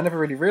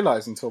really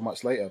realized until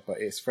much later. But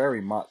it's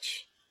very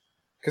much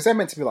because they're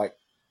meant to be like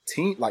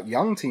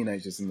young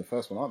teenagers in the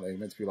first one, aren't they?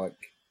 Meant to be like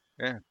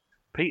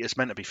Peter's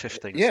meant to be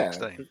 15, Yeah.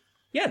 16.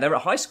 Yeah, they're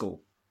at high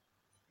school.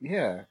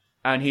 Yeah,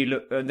 And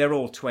they're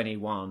all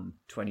 21,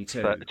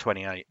 22.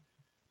 28.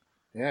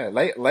 yeah,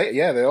 late.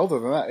 Yeah, they're older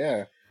than that.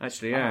 Yeah,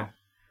 Actually, yeah.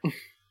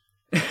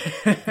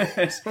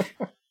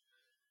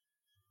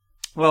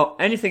 Well,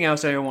 anything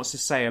else anyone wants to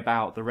say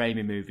about the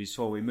Raimi movies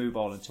before we move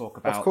on and talk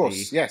about of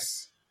course,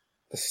 yes.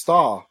 The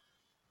star,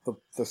 the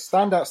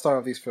standout star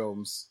of these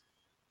films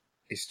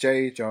is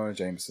J. Jonah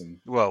Jameson.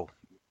 Well,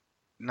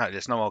 no,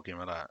 there's no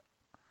argument with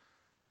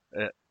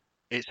that.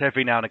 It's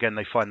every now and again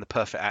they find the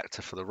perfect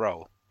actor for the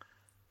role.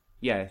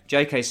 Yeah,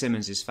 J.K.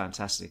 Simmons is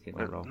fantastic in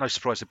that role. No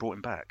surprise they brought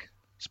him back.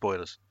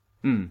 Spoilers.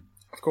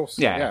 Of course,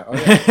 Yeah. Oh,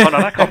 yeah. Oh no,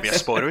 that can't be a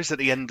spoiler. It's at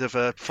the end of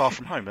Far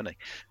From Home, isn't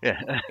he?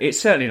 Yeah. It's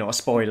certainly not a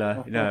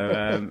spoiler.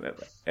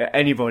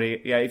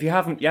 Anybody, if you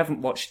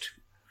haven't watched,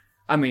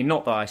 I mean,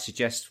 not that I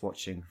suggest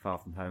watching Far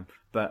From Home,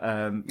 but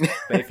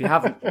if you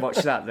haven't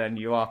watched that, then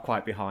you are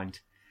quite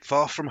behind.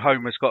 Far From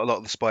Home has got a lot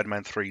of the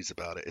Spider-Man 3s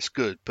about it. It's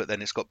good, but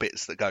then it's got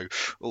bits that go,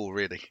 oh,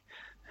 really?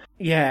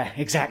 Yeah,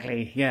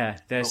 exactly. Yeah,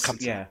 we'll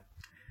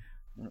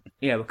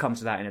come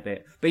to that in a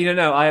bit. But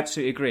I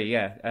absolutely agree.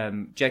 Yeah,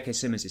 J.K.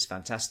 Simmons is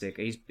fantastic.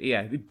 He's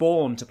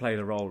born to play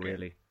the role,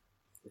 really.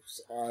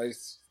 I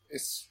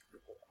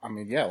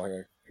mean, yeah, like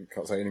I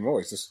can't say anymore.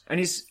 It's just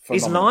his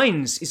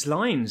phenomenal.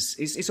 lines.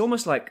 It's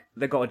almost like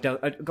they got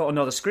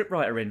another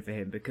scriptwriter in for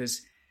him,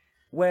 because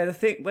where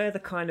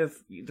the kind of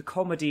the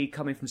comedy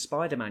coming from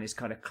Spider-Man is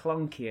kind of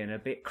clunky and a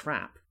bit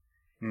crap,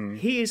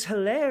 he is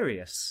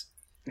hilarious.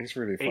 It's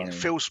really funny. It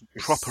feels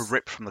proper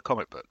ripped from the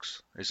comic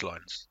books, his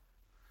lines.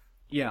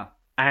 Yeah.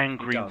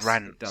 Angry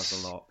rants. It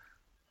does a lot.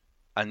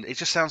 And it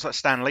just sounds like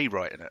Stan Lee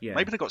writing it. Yeah.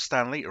 Maybe they got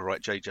Stan Lee to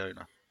write J.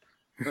 Jonah.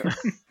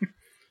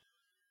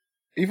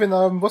 Even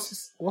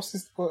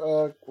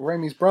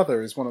Raimi's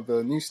brother is one of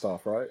the new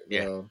staff, right?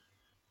 Yeah.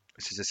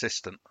 It's his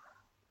assistant.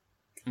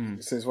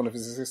 So he's one of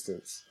his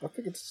assistants. I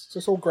think it's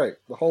just all great.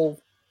 The whole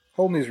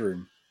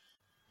newsroom.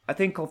 I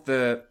think of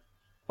the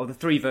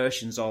three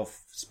versions of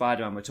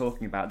Spider-Man we're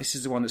talking about, this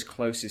is the one that's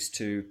closest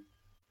to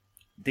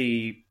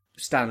the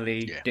Stan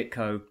Lee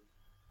Ditko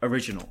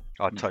original.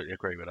 I totally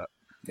agree with that.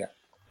 Yeah.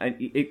 And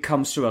it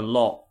comes through a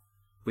lot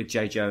with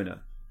J.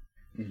 Jonah.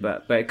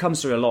 But it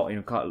comes through a lot.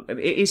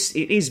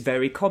 It is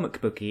very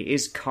comic booky. It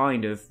is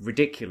kind of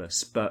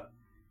ridiculous, but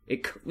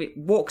it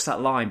walks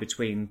that line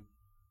between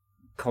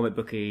comic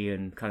booky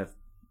and kind of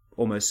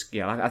almost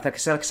like I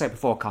said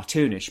before,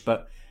 cartoonish.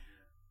 But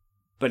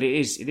it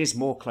is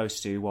more close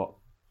to what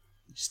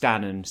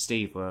Stan and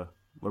Steve were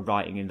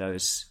writing in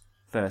those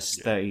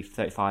first 30,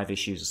 35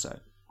 issues or so.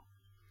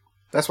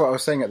 That's what I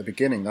was saying at the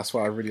beginning. That's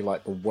why I really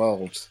like the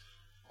world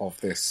of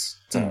this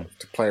to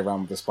play around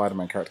with the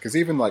Spider-Man character. Because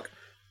even like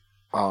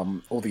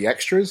all the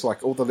extras,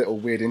 like all the little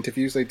weird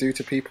interviews they do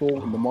to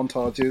people in the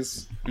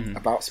montages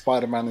about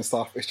Spider-Man and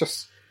stuff, it's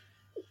just...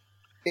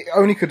 It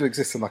only could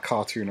exist in a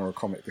cartoon or a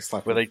comic, this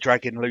type Where of... they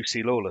drag in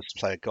Lucy Lawless to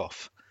play a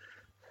goth.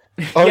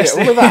 Oh yes,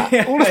 all of that.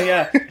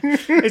 Yeah,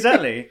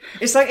 exactly.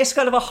 It's like it's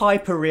kind of a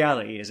hyper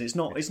reality. It's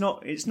not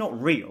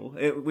real.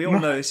 We all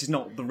know this is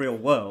not the real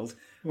world,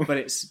 but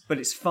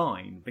it's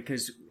fine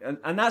because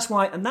and that's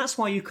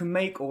why you can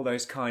make all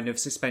those kind of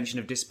suspension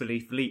of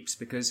disbelief leaps,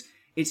 because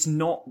it's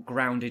not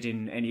grounded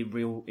in any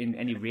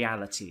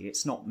reality.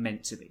 It's not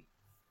meant to be.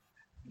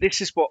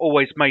 This is what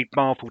always made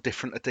Marvel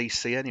different to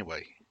DC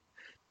anyway.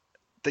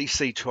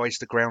 DC tries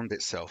to ground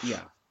itself.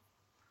 Yeah.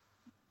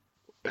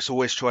 It's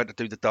always tried to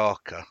do the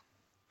darker.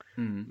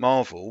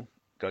 Marvel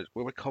goes,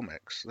 well, we're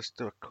comics. Let's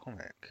do a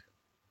comic.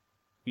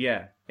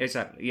 Yeah,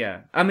 exactly.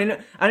 Yeah. I mean,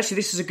 actually,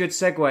 this is a good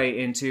segue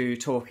into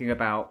talking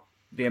about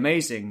the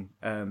Amazing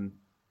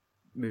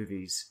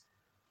movies.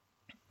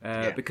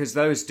 Because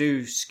those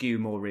do skew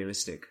more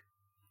realistic.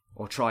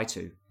 Or try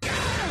to.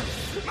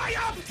 My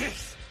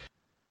optics!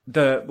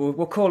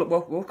 we'll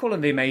call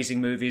them the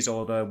Amazing movies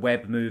or the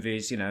Webb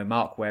movies.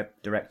 Mark Webb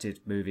directed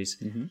movies.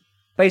 Mm-hmm.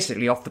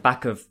 Basically, off the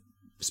back of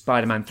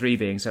Spider-Man 3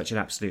 being such an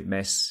absolute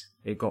mess,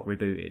 it got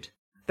rebooted.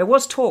 There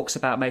was talks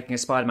about making a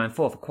Spider-Man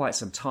 4 for quite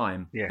some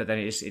time, but then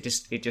it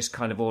just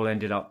kind of all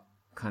ended up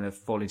kind of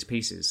falling to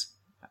pieces.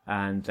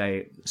 And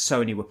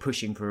Sony were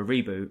pushing for a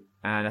reboot,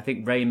 and I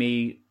think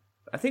Raimi,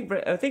 I think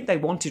they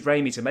wanted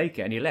Raimi to make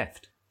it, and he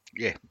left.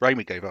 Yeah,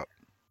 Raimi gave up.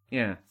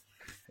 Yeah,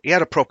 he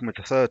had a problem with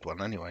the third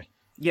one anyway.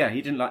 Yeah,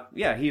 he didn't like.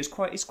 Yeah, he's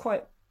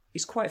quite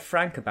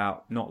frank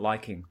about not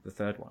liking the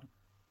third one.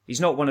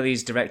 He's not one of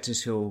these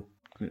directors who'll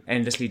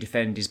endlessly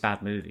defend his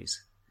bad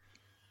movies.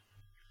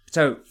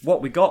 So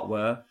what we got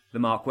were the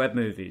Mark Webb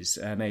movies,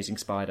 Amazing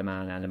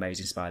Spider-Man and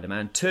Amazing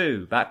Spider-Man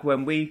 2, back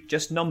when we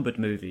just numbered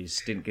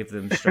movies, didn't give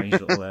them strange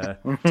little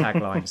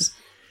taglines.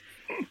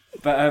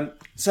 But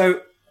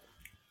so,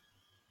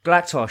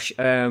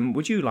 Galactosh,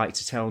 would you like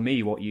to tell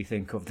me what you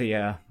think of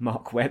the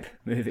Mark Webb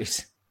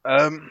movies?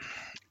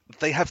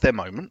 They have their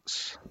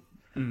moments.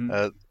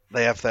 Mm-hmm.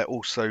 They have their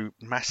also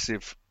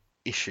massive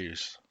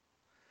issues,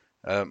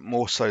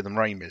 more so than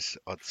Raimi's,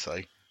 I'd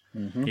say.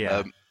 Mm-hmm.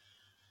 Yeah.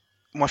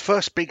 My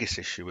first biggest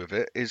issue with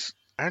it is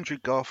Andrew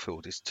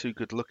Garfield is too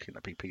good looking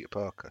to be Peter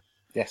Parker.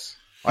 Yes.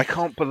 I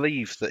can't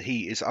believe that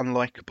he is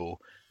unlikable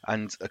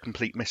and a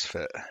complete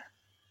misfit.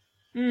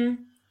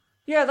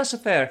 Yeah, that's a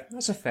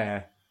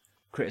fair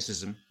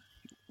criticism.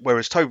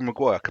 Whereas Tobey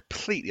Maguire,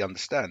 completely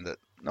understand that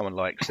no one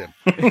likes him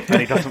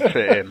and he doesn't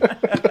fit in.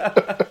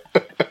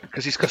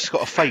 Because he's just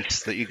got a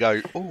face that you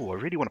go, oh, I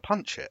really want to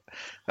punch it.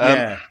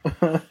 Yeah,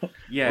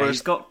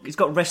 whereas, he's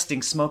got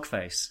resting smug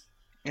face.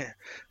 Yeah,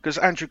 because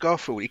Andrew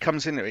Garfield, he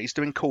comes in, he's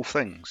doing cool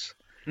things.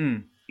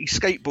 He's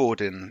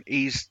skateboarding,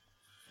 he's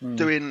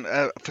doing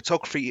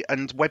photography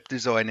and web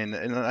design in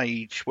an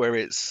age where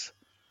it's,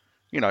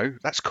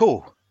 that's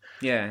cool.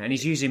 Yeah, and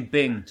he's using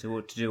Bing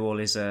to do all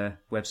his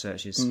web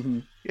searches. Mm-hmm.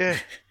 Yeah.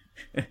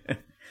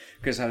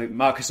 Because I think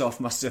Microsoft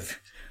must have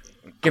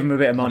given him a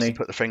bit of money.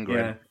 Put the finger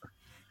in.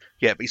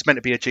 Yeah, but he's meant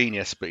to be a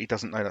genius, but he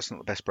doesn't know that's not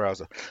the best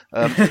browser.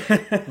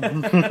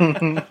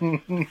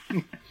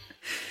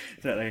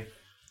 Exactly.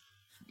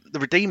 The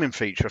redeeming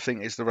feature, I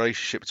think, is the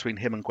relationship between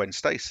him and Gwen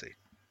Stacy.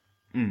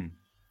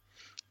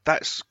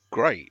 That's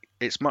great.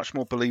 It's much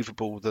more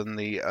believable than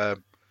the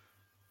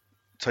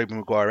Tobey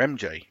Maguire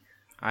MJ.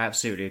 I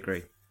absolutely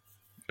agree.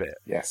 Bit.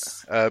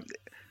 Yes.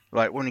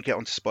 Like when you get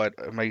onto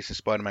Amazing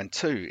Spider-Man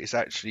 2, it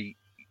actually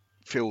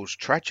feels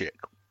tragic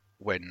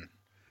when,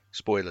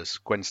 spoilers,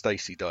 Gwen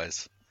Stacy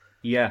dies.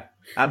 Yeah,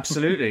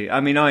 absolutely.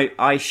 I mean,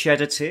 I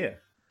shed a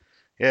tear.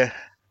 Yeah.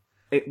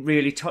 It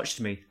really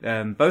touched me.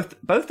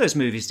 Both those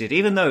movies did,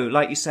 even though,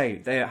 like you say,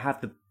 they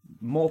have the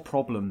more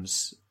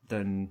problems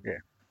than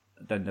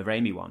the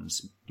Raimi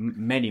ones.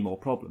 Many more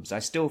problems. I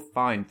still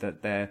find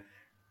that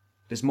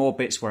there's more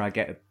bits where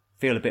I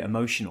feel a bit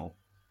emotional.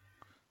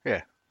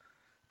 Yeah,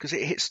 because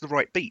it hits the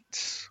right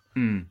beats.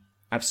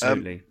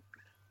 Absolutely.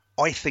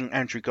 I think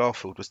Andrew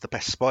Garfield was the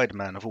best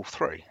Spider-Man of all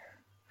three,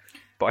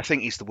 but I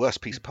think he's the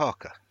worst Peter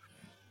Parker.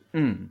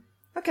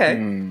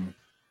 Okay.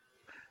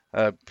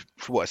 For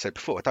what I said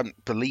before, I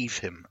don't believe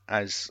him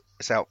as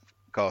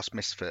outcast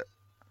misfit.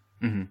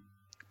 Mm-hmm.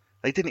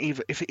 They didn't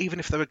even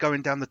if they were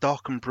going down the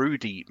dark and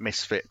broody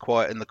misfit,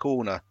 quiet in the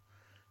corner,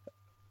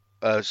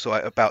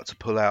 about to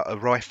pull out a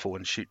rifle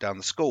and shoot down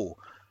the school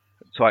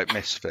type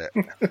misfit.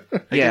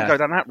 They didn't go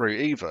down that route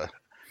either.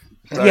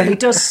 So, yeah,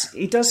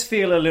 he does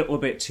feel a little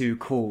bit too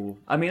cool.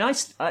 I mean, I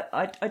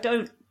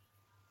don't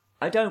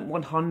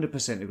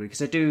 100% agree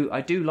because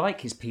I do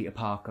like his Peter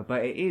Parker,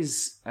 but it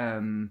is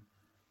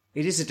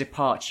a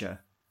departure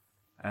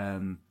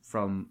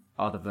from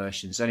other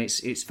versions, and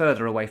it's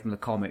further away from the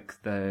comic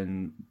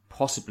than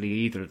possibly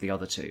either of the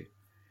other two.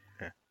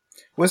 Yeah.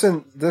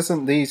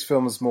 Doesn't these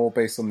films more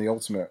based on the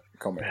Ultimate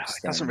comics? Yeah,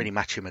 it doesn't really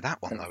match him with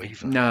that one though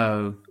either.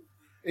 No.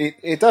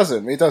 It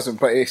doesn't,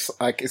 but it's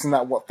like, isn't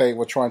that what they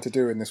were trying to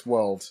do in this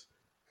world?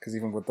 Because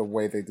even with the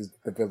way they did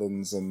the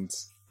villains and...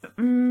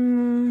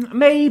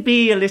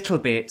 maybe a little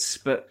bit,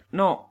 but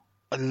not...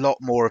 A lot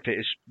more of it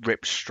is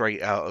ripped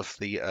straight out of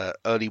the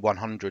early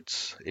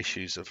 100s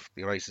issues of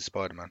The Amazing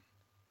Spider-Man.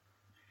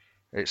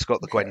 It's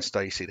got the Gwen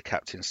Stacy, the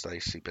Captain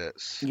Stacy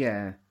bits.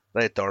 Yeah.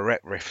 They're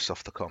direct riffs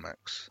off the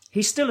comics.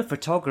 He's still a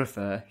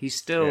photographer. He's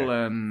still...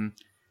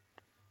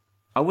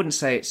 I wouldn't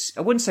say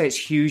it's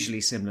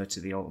hugely similar to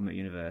the Ultimate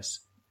Universe,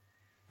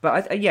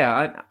 but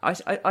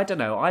I don't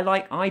know.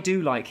 I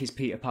do like his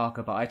Peter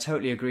Parker, but I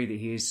totally agree that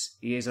he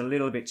is a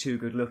little bit too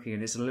good looking,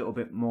 and it's a little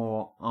bit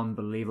more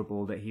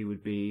unbelievable that he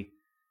would be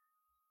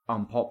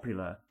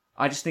unpopular.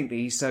 I just think that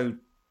he's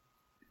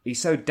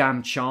so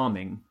damn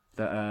charming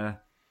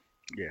that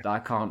I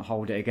can't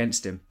hold it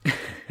against him.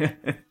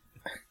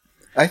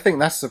 I think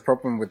that's the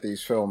problem with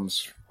these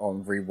films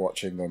on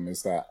rewatching them,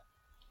 is that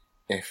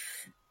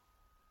if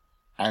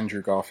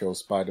Andrew Garfield's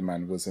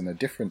Spider-Man was in a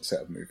different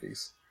set of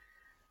movies,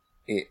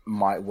 it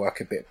might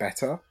work a bit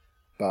better,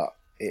 but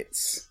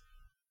it's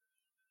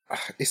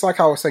like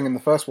I was saying in the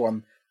first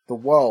one, the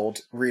world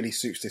really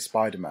suits this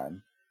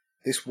Spider-Man.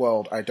 This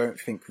world I don't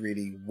think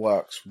really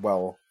works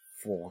well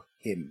for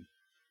him.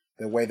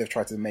 The way they've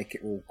tried to make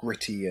it all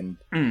gritty and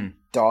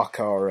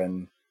darker,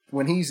 and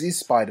when he's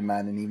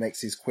Spider-Man and he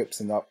makes his quips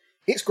and up,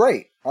 it's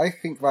great. I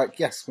think, like,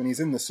 yes, when he's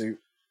in the suit,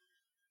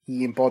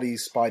 he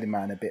embodies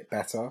Spider-Man a bit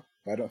better.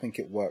 But I don't think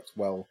it works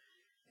well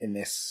in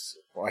this.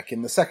 Like,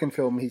 in the second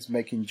film, he's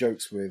making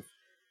jokes with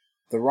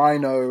the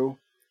Rhino,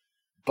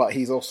 but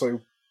he's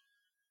also,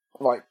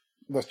 like,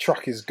 the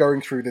truck is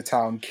going through the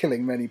town,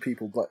 killing many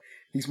people, but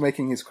he's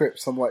making his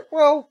quips. I'm like,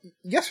 well,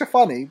 yes, you're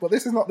funny, but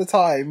this is not the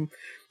time.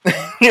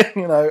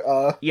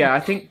 Yeah, I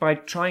think by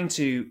trying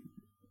to,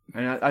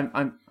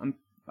 and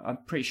I'm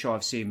pretty sure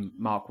I've seen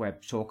Mark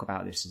Webb talk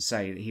about this and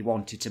say that he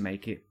wanted to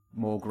make it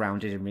more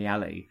grounded in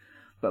reality,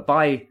 but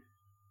by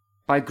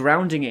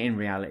grounding it in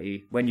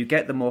reality, when you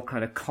get the more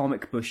kind of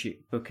comic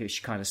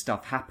bookish kind of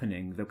stuff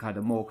happening, the kind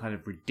of more kind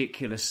of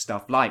ridiculous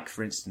stuff, like,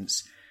 for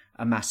instance,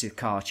 a massive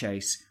car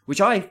chase,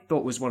 which I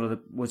thought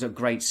was a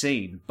great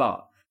scene,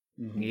 but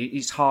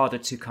it's harder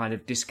to kind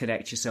of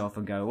disconnect yourself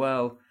and go,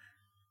 well,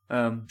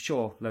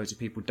 sure, loads of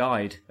people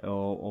died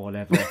or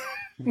whatever.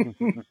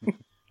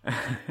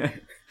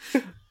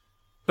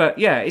 But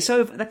yeah, it's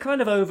over. They're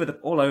kind of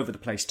all over the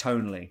place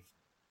tonally.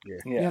 Yeah.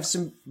 You have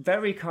some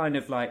very kind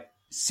of like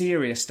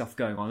serious stuff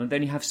going on, and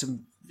then you have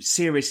some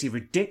seriously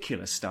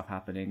ridiculous stuff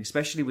happening,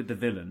 especially with the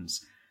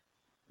villains.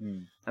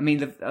 I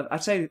mean,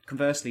 I'd say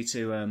conversely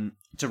to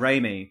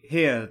Raimi,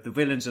 here the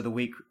villains are the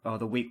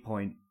weak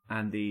point,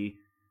 and the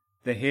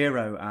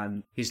hero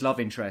and his love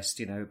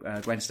interest,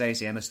 Gwen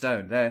Stacy, Emma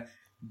Stone,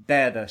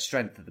 they're the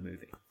strength of the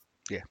movie.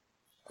 Yeah.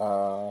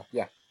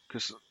 Yeah.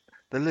 Because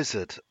the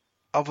Lizard,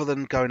 other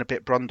than going a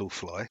bit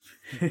Brundlefly,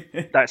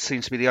 that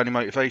seems to be the only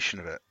motivation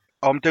of it.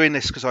 I'm doing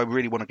this because I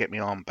really want to get my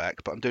arm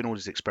back, but I'm doing all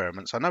these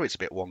experiments. I know it's a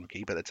bit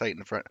wonky, but they're taking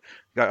the front.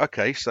 Go,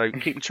 okay, so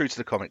keeping true to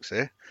the comics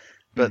here.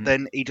 But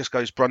then he just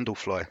goes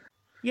Brundlefly.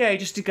 Yeah,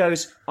 he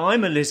goes,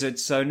 I'm a lizard,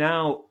 so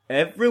now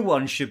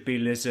everyone should be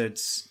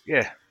lizards.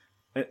 Yeah.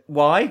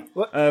 Why?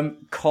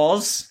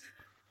 'Cause.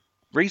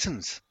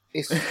 Reasons.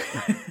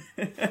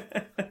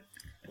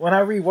 When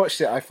I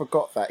rewatched it, I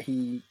forgot that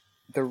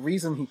the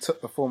reason he took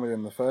the formula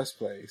in the first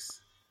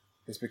place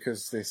is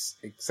because this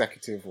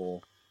executive or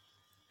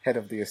head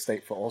of the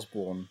estate for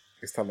Osborn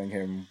is telling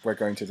him, we're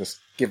going to just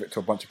give it to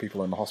a bunch of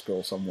people in the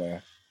hospital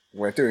somewhere.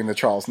 We're doing the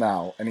trials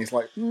now. And he's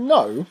like,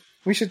 no,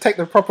 we should take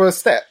the proper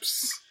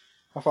steps.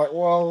 I was like,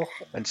 well...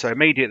 And so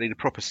immediately the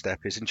proper step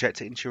is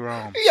inject it into your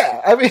arm.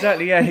 Yeah, I mean...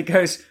 Exactly, yeah, he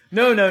goes,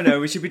 no,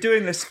 we should be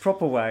doing this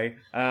proper way.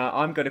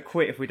 I'm going to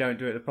quit if we don't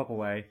do it the proper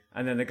way.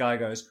 And then the guy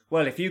goes,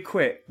 well, if you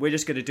quit, we're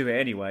just going to do it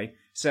anyway.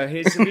 So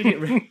his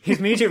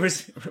immediate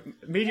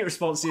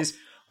response is,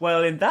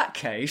 well, in that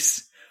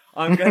case,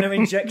 I'm going to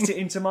inject it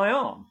into my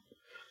arm.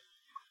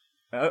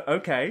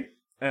 Okay.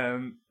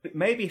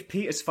 Maybe if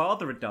Peter's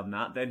father had done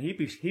that, then he'd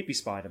be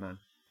Spider-Man.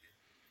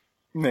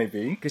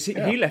 Maybe. Because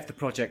he left the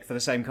project for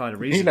the same kind of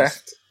reasons. He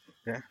left.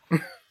 Yeah.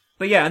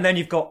 But yeah, and then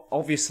you've got,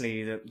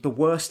 obviously, the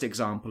worst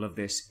example of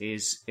this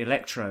is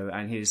Electro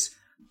and his,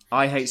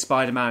 I hate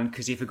Spider-Man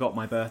because he forgot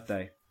my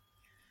birthday.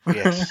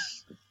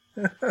 Yes.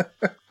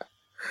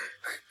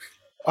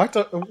 I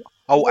don't know.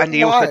 Oh, and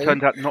he also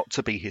turned out not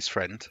to be his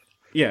friend.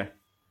 Yeah.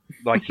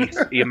 Like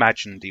he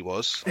imagined he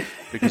was,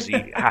 because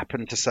he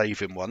happened to save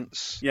him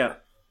once. Yeah.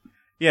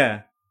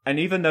 Yeah. And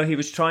even though he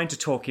was trying to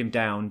talk him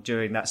down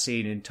during that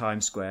scene in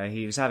Times Square,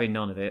 he was having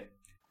none of it.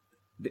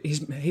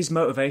 His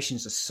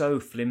motivations are so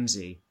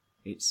flimsy.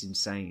 It's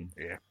insane.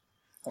 Yeah.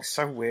 That's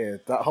so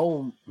weird. That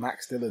whole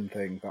Max Dillon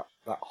thing,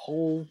 that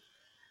whole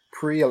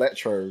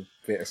pre-Electro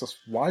bit, it's just,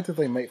 why did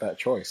they make that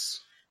choice?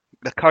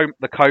 The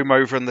comb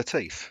over and the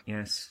teeth.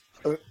 Yes.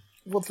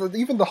 Well,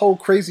 even the whole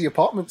crazy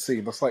apartment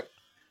scene, it's like,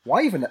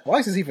 why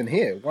is this even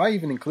here? Why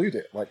even include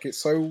it? Like, it's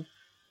so...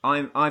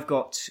 I've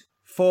got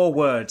 4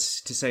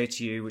 words to say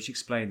to you which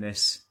explain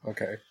this.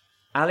 Okay.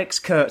 Alex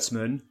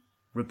Kurtzman,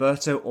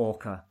 Roberto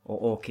Orci,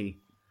 or Orci.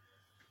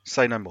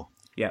 Say no more.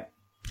 Yeah.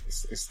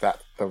 Is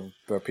that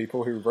the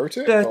people who wrote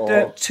it?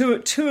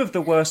 The two of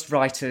the worst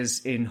writers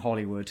in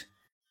Hollywood.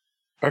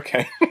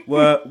 Okay.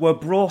 were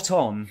brought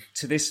on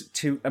to this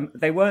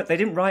they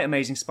didn't write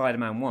Amazing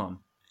Spider-Man 1.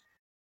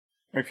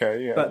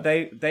 Okay, yeah. But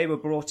they were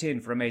brought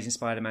in for Amazing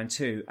Spider-Man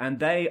 2, and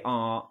they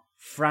are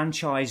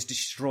franchise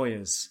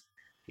destroyers.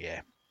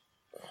 Yeah.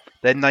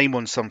 Their name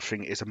on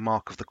something is a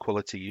mark of the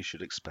quality you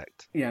should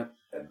expect. Yeah.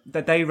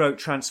 They wrote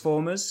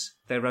Transformers.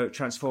 They wrote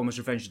Transformers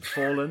Revenge of the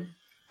Fallen.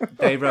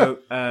 They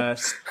wrote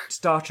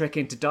Star Trek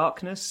Into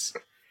Darkness.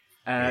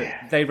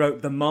 They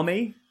wrote The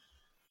Mummy.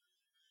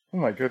 Oh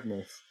my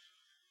goodness.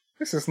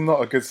 This is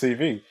not a good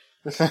CV.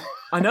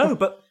 I know,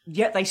 but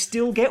yet they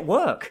still get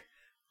work.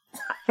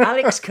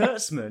 Alex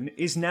Kurtzman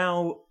is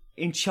now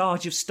in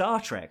charge of Star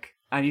Trek,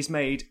 and he's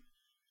made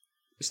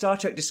Star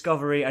Trek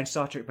Discovery and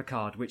Star Trek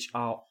Picard, which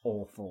are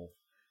awful.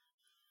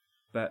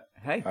 But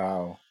hey,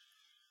 wow.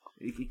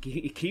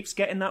 He keeps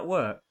getting that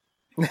work.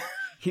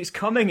 He's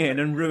coming in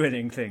and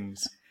ruining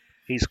things.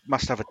 He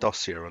must have a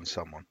dossier on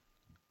someone.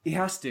 He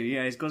has to,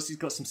 yeah. He's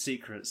got some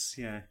secrets,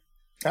 yeah.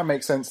 That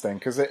makes sense then,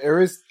 because there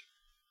is,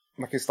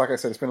 like I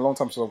said, it's been a long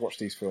time since I've watched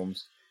these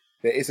films.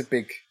 There is a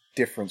big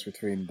difference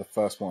between the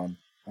first one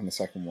and the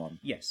second one.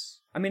 Yes.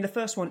 I mean, the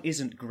first one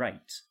isn't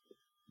great,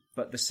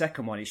 but the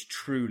second one is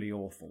truly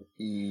awful.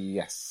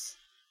 Yes.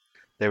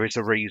 There is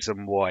a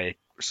reason why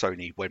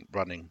Sony went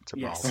running to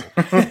Yes.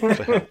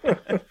 Marvel.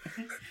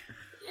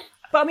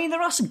 But I mean,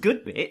 there are some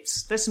good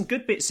bits. There's some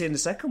good bits in the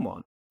second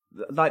one.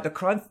 Like the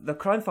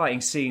crime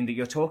fighting scene that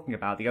you're talking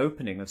about, the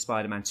opening of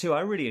Spider-Man 2,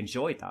 I really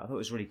enjoyed that. I thought it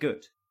was really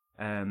good.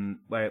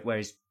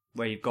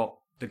 Where you've got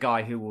the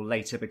guy who will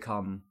later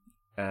become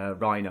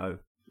Rhino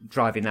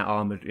driving that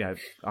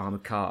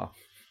armored car.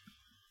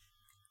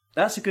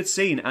 That's a good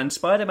scene, and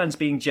Spider-Man's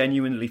being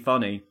genuinely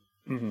funny.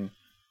 Mm-hmm.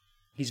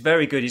 He's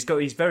very good. He's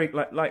very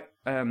like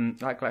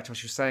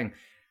Glatosh was saying.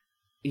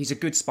 He's a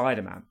good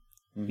Spider-Man.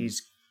 Mm-hmm.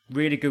 He's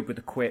really good with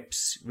the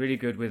quips. Really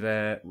good with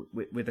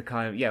the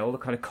kind of all the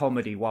kind of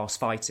comedy whilst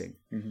fighting.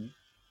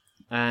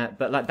 Mm-hmm.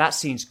 But like that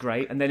scene's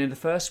great. And then in the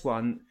first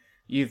one,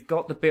 you've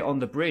got the bit on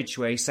the bridge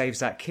where he saves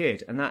that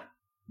kid, and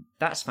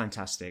that's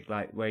fantastic.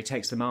 Like where he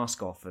takes the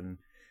mask off, and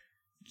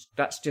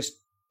that's just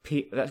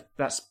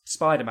that's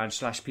Spider-Man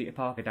 / Peter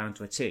Parker down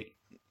to a T.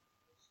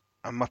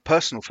 And my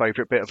personal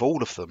favourite bit of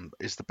all of them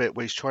is the bit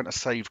where he's trying to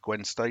save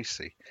Gwen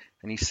Stacy,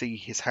 and you see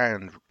his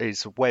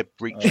web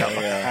reach out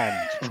like a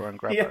hand to try and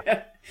grab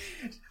her.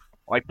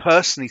 I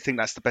personally think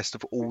that's the best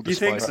of all the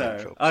Spider-Man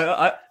films.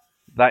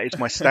 That is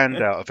my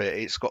standout of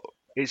it.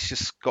 It's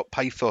just got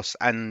pathos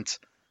and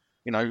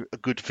a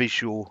good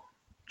visual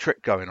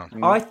trick going on.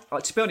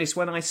 To be honest,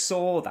 when I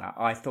saw that,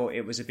 I thought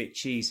it was a bit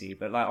cheesy,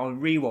 but like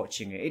on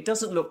rewatching it, it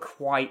doesn't look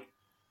quite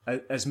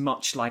as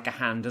much like a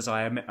hand as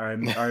I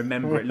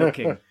remember it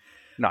looking.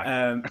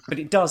 No, but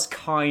it does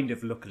kind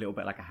of look a little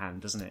bit like a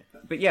hand, doesn't it?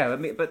 But yeah, I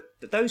mean, but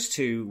those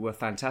two were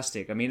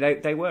fantastic. I mean,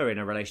 they were in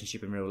a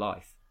relationship in real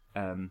life,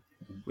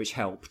 which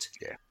helped.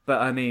 Yeah.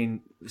 But I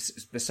mean,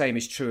 the same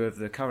is true of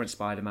the current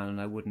Spider-Man, and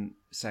I wouldn't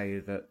say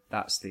that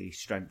that's the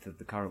strength of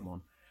the current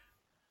one.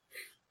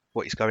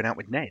 What, he's going out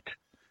with Ned?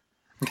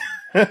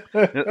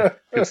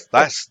 Because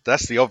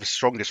that's the obvious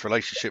strongest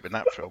relationship in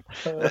that film.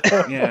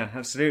 Yeah,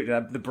 absolutely,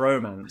 the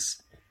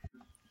bromance.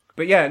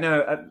 But yeah,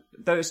 no,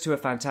 those two are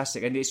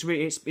fantastic, and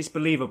it's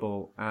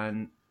believable,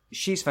 and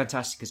she's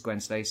fantastic as Gwen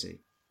Stacy,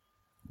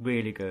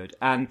 really good.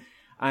 And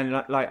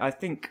like I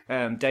think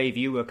Dave,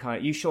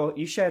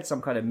 you shared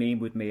some kind of meme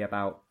with me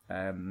about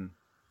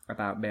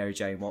Mary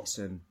Jane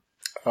Watson.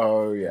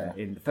 Oh yeah,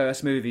 in the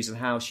first movies, and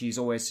how she's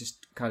always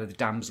just kind of the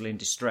damsel in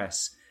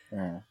distress.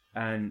 Yeah.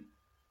 And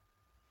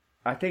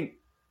I think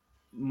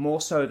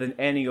more so than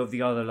any of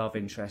the other love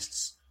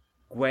interests,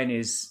 Gwen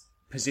is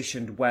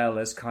positioned well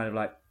as kind of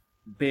like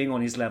being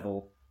on his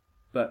level,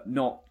 but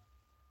not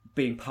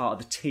being part of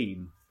the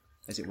team,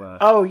 as it were.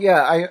 Oh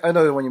yeah, I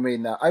know the one you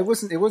mean now. It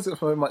wasn't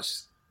so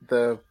much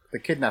the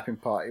kidnapping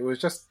part. It was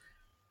just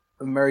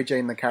Mary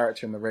Jane, the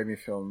character in the Raimi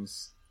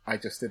films. I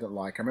just didn't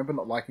like. I remember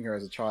not liking her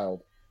as a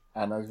child,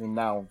 and even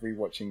now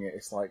rewatching it,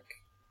 it's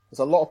like there's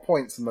a lot of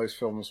points in those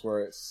films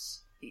where it's.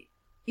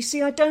 You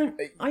see, I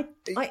don't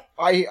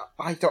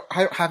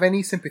have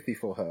any sympathy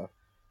for her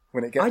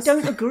when it gets. I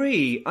don't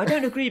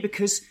agree.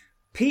 Because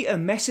Peter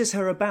messes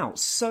her about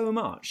so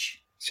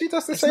much. She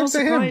does the same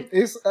to him.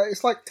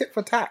 It's like tit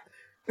for tat.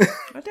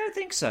 I don't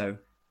think so.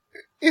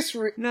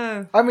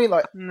 No. I mean,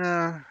 like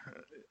no.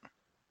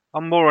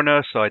 I'm more on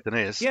her side than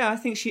his. Yeah, I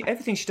think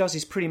everything she does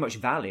is pretty much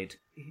valid.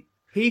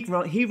 He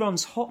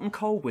runs hot and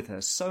cold with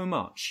her so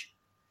much.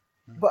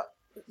 But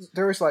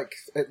there is like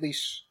at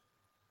least.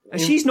 And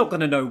she's not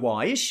going to know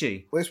why, is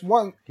she? There's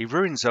one. He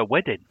ruins her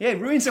wedding. Yeah,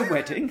 ruins her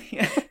wedding.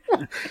 Yeah.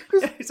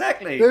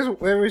 Exactly.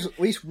 There is at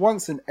least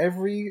once in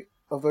every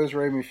of those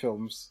Raimi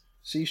films,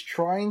 she's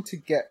trying to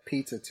get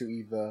Peter to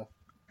either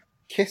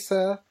kiss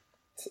her,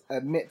 to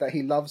admit that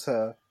he loves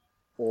her,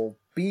 or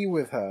be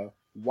with her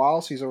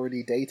while she's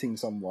already dating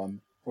someone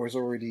or is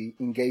already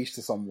engaged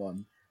to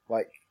someone.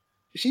 Like,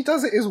 she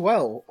does it as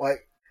well.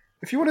 Like,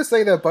 if you want to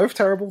say they're both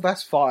terrible,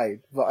 that's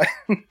fine. But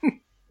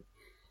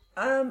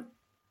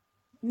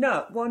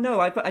No, well, no,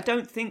 I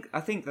don't think. I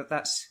think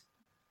that's.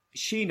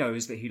 She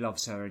knows that he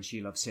loves her and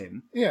she loves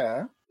him.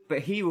 Yeah. But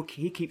he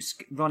keeps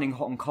running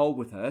hot and cold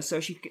with her, so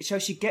she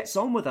gets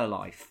on with her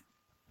life.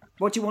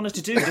 What do you want her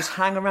to do? Just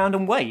hang around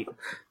and wait?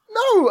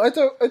 No, I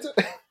don't.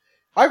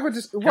 I would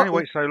just. Why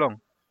wait so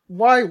long?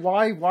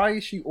 Why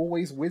is she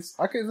always with?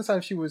 I could understand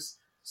if she was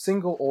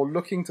single or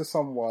looking to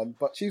someone,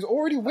 but she's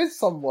already with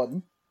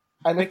someone,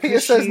 and if Peter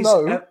says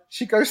no,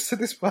 she goes to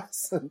this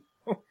person.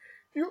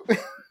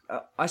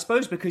 I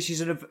suppose because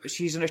she's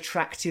an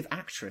attractive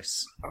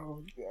actress.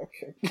 Oh,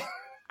 okay.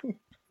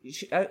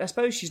 I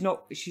suppose she's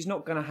not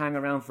going to hang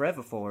around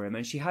forever for him,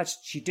 and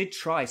she did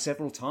try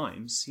several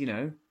times.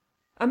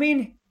 I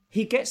mean,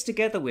 he gets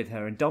together with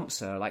her and dumps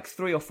her like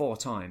 3 or 4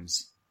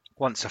 times.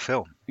 Once a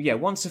film. Yeah,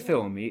 once a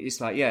film. It's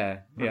like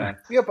yeah. Yeah,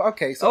 but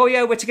okay. So... Oh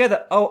yeah, we're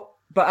together. Oh,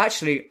 but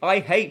actually, I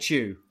hate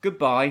you.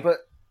 Goodbye. But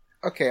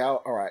okay,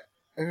 all right.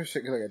 I'm going to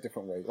look at it a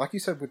different way. Like you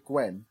said with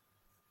Gwen,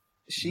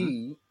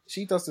 she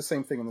does the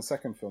same thing in the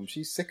second film.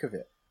 She's sick of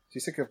it.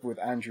 She's sick of with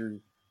Andrew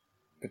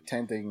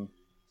pretending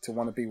to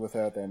want to be with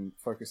her, then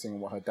focusing on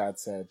what her dad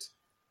said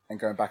and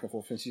going back and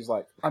forth. And she's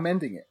like, I'm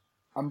ending it.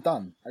 I'm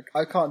done.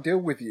 I can't deal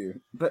with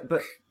you.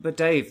 But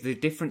Dave, the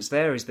difference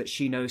there is that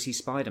she knows he's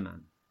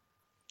Spider-Man.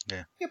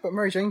 Yeah. Yeah, but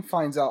Mary Jane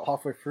finds out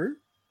halfway through.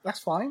 That's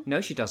fine.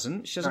 No, she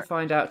doesn't. She doesn't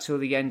find out till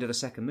the end of the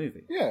second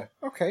movie. Yeah,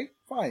 okay,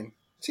 fine.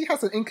 She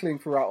has an inkling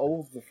throughout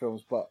all of the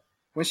films, but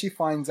when she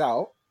finds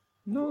out,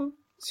 No.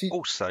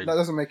 Also, that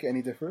doesn't make it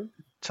any different.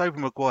 Tobey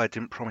Maguire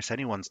didn't promise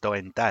anyone's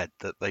dying dad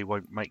that they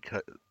won't make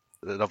her,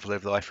 the love of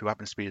their life, who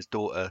happens to be his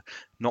daughter,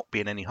 not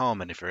be in any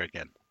harm ever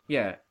again.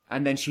 Yeah,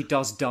 and then she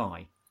does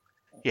die.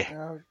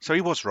 Yeah, so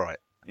he was right.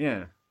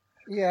 Yeah.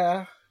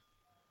 Yeah.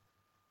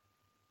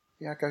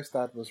 Yeah, Ghost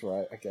Dad was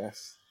right, I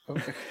guess.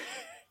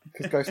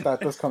 Because Ghost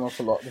Dad does come off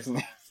a lot, doesn't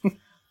he?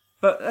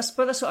 But that's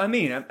what I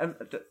mean.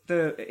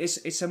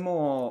 It's a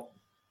more,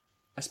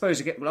 I suppose,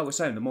 again, like we're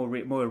saying, the more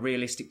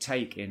realistic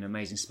take in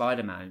Amazing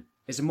Spider-Man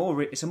is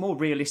it's a more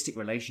realistic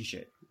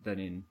relationship than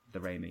in the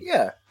Raimi.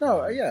 Yeah,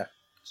 no, yeah,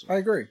 I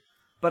agree.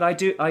 But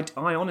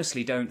I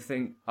honestly don't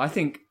think. I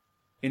think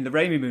in the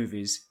Raimi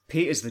movies,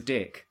 Peter's the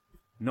dick,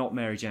 not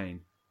Mary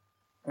Jane.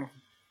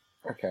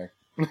 Okay.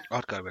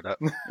 I'd go with that.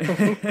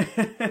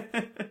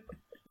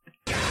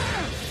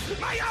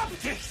 My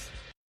optics!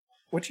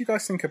 What do you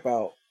guys think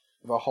about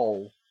the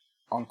whole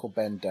Uncle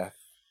Ben death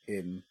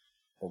in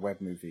the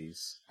Webb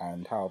movies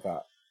and how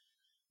that,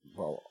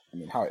 well, I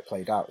mean, how it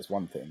played out is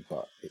one thing,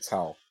 but it's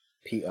how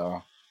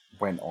Peter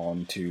went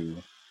on to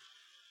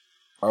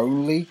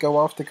only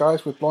go after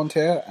guys with blonde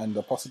hair and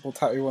a possible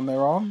tattoo on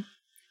their arm?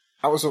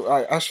 That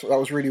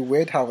was really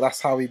weird how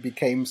that's how he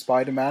became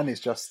Spider-Man, is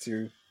just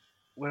to...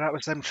 Well, that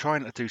was them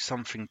trying to do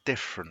something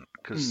different,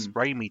 because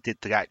Raimi did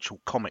the actual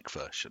comic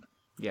version.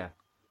 Yeah.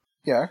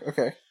 Yeah,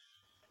 okay.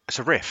 It's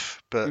a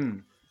riff, but...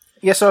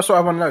 Yeah, so that's what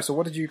I want to know. So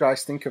what did you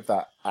guys think of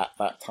that at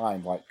that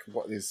time? Like,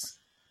 what is...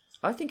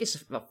 I think it's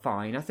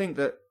fine. I think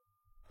that,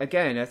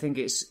 again,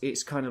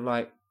 it's kind of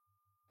like,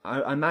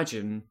 I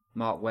imagine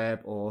Mark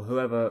Webb or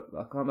whoever,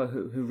 I can't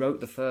remember who wrote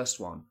the first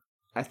one.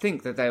 I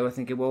think that they were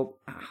thinking, well,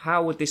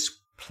 how would this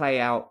play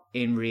out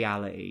in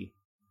reality?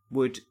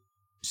 Would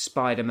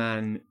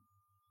Spider-Man,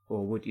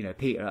 or would,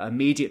 Peter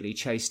immediately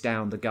chase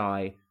down the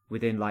guy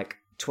within like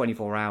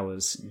 24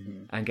 hours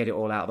and get it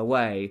all out of the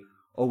way?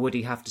 Or would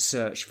he have to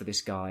search for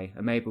this guy?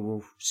 And maybe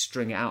we'll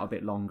string it out a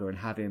bit longer and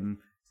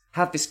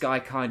have this guy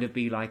kind of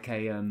be like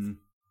a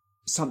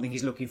something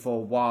he's looking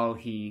for while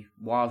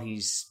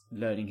he's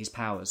learning his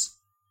powers.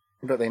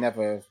 But he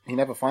never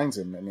finds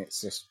him, and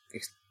it's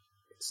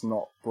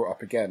not brought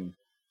up again.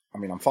 I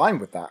mean, I'm fine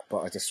with that, but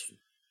I just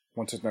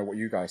wanted to know what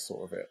you guys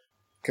thought of it,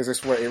 because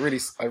it's where it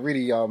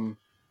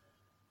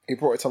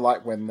brought it to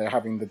light when they're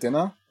having the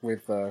dinner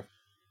with the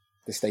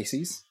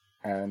Stacys,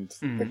 and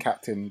the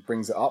captain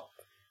brings it up,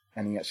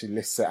 and he actually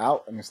lists it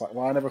out, and it's like,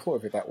 well, I never thought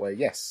of it that way.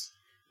 Yes,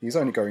 he's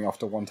only going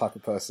after one type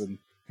of person.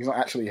 He's not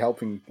actually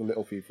helping the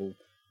little people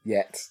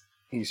yet.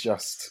 He's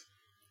just...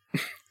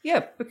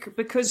 Yeah,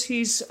 because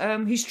he's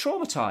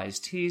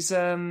traumatized.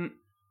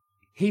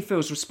 He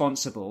feels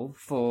responsible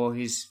for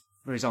his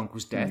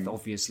uncle's death,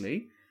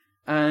 obviously,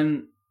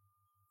 and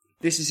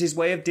this is his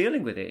way of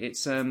dealing with it.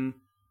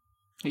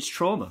 It's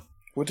trauma.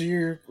 What do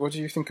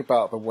you think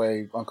about the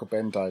way Uncle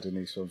Ben died in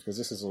these films? Because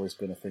this has always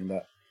been a thing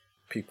that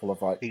people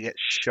have like... He gets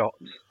shot.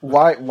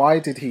 Why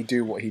did he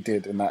do what he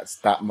did in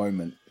that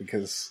moment?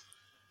 Because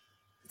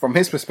from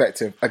his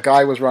perspective, a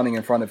guy was running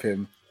in front of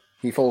him,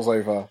 he falls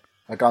over,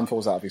 a gun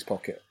falls out of his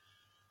pocket.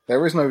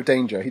 There is no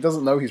danger. He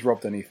doesn't know he's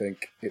robbed anything.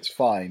 It's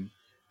fine.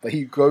 But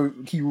he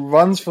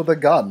runs for the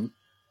gun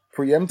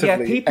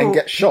preemptively and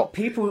gets shot.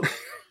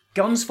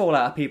 Guns fall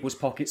out of people's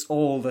pockets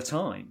all the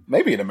time.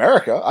 Maybe in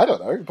America, I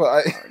don't know, but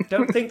I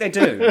don't think they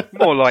do.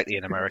 More likely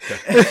in America.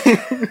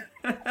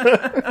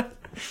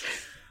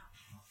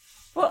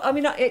 Well, I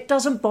mean, it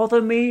doesn't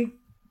bother me,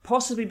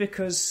 possibly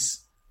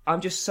because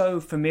I'm just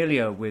so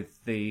familiar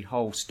with the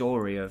whole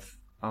story of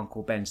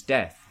Uncle Ben's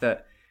death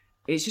that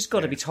it's just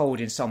got to be told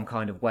in some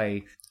kind of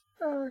way.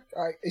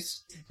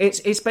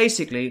 It's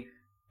basically,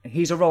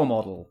 he's a role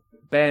model.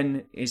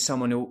 Ben is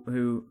someone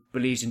who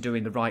believes in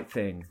doing the right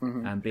thing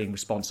and being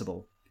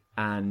responsible,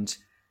 and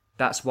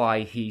that's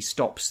why he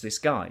stops this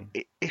guy.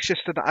 It's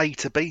just an A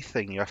to B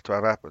thing you have to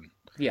have happen.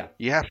 Yeah.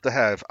 You have to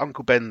have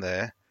Uncle Ben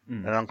there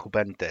and Uncle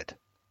Ben dead.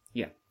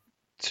 Yeah.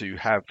 To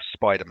have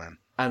Spider-Man.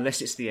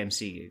 Unless it's the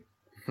MCU.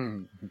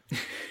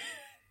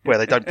 Where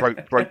they don't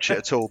broach it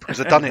at all, because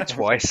they've done it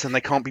twice and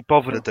they can't be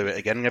bothered to do it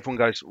again. And everyone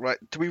goes, right,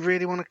 do we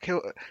really want to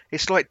kill...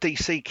 It's like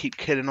DC keep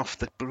killing off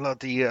the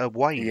bloody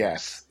Waynes.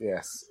 Yes,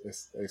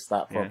 it's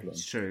that problem. Yeah,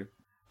 it's true.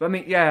 But I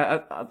mean,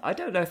 yeah, I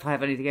don't know if I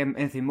have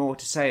anything more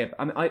to say.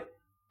 I mean,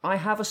 I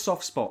have a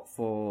soft spot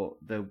for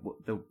the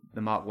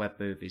Mark Webb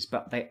movies,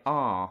 but they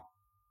are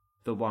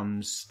the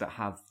ones that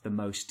have the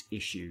most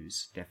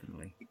issues,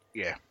 definitely.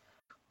 Yeah,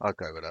 I'll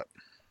go with that.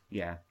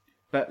 Yeah.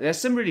 But there's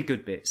some really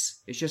good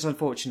bits. It's just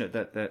unfortunate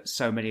that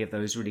so many of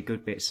those really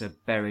good bits are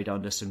buried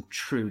under some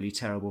truly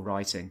terrible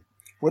writing.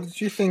 What did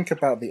you think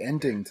about the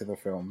ending to the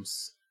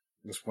films?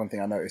 Just one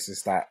thing I noticed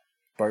is that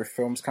both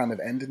films kind of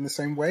end in the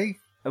same way.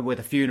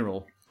 With a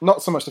funeral.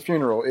 Not so much the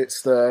funeral,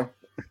 it's the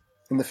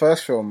in the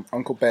first film,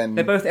 Uncle Ben.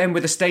 They both end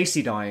with a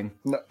Stacy dying.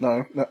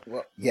 No.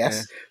 Well,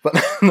 yes, but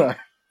no.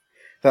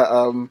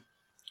 That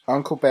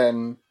Uncle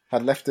Ben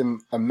had left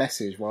him a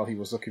message while he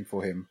was looking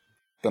for him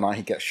the night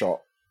he gets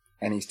shot,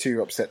 and he's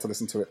too upset to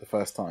listen to it the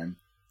first time,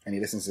 and he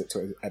listens to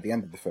it at the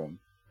end of the film.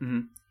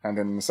 Mm-hmm. And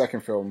then in the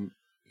second film,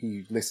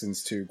 he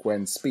listens to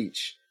Gwen's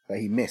speech that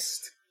he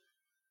missed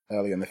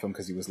earlier in the film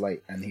because he was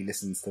late, and he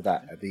listens to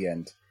that at the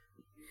end.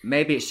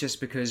 Maybe it's just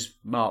because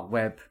Mark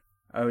Webb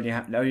only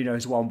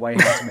knows one way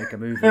how to make a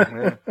movie.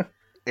 Yeah.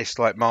 It's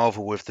like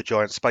Marvel with the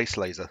giant space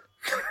laser.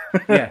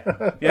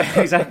 Yeah,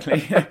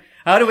 exactly.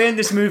 How do we end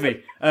this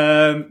movie?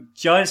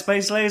 Giant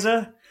space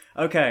laser?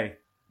 Okay,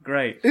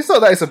 great. It's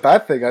not that it's a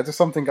bad thing. It's just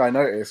something I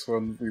noticed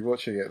when we were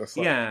watching it. That's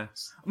like, Yeah.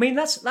 I mean,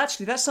 that's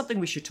something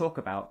we should talk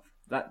about.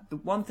 That the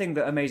one thing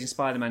that Amazing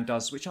Spider-Man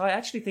does, which I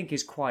actually think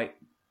is quite...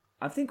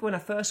 I think when I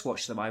first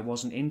watched them, I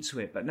wasn't into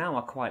it, but now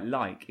I quite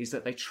like, is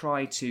that they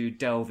try to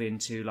delve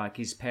into like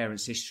his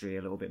parents' history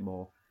a little bit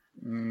more.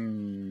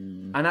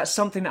 And that's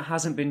something that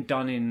hasn't been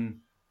done in...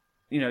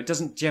 it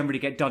doesn't generally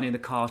get done in the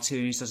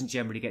cartoons, doesn't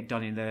generally get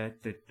done in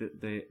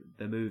the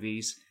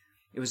movies.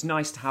 It was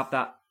nice to have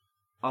that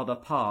other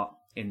part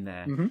in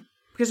there. Mm-hmm.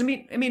 Because I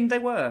mean they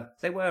were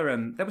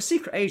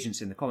secret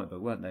agents in the comic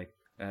book, weren't they,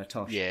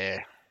 Tosh? Yeah.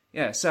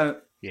 Yeah, so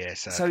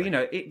sadly.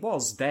 it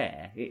was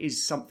there. It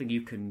is something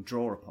you can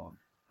draw upon.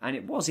 And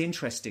it was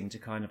interesting to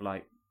kind of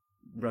like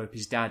rope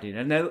his dad in.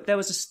 And there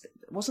was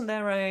wasn't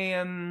there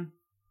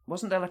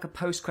like a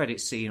post-credit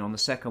scene on the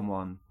second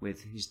one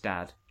with his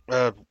dad?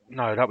 No,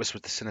 that was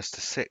with the Sinister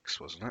Six,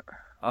 wasn't it?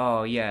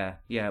 Oh yeah,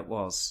 it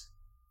was.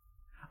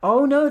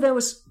 Oh no, there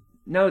was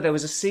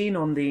a scene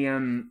on the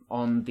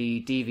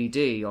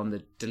DVD, on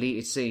the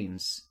deleted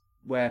scenes,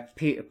 where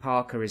Peter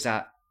Parker is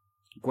at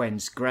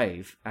Gwen's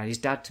grave and his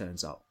dad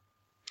turns up,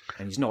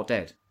 and he's not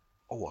dead.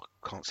 Oh,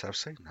 I can't say I've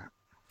seen that.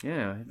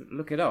 Yeah,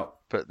 look it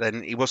up. But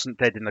then he wasn't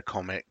dead in the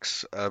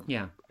comics.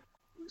 Yeah,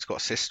 he's got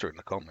a sister in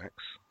the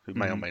comics who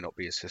may or may not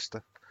be his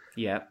sister.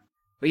 Yeah.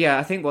 But yeah,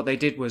 I think what they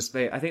did was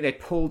I think they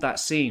pulled that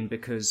scene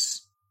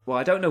because, well,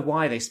 I don't know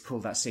why they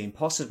pulled that scene.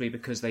 Possibly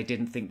because they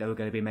didn't think they were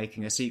going to be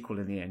making a sequel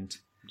in the end.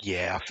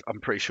 Yeah, I'm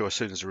pretty sure as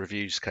soon as the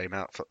reviews came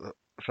out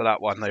for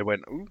that one, they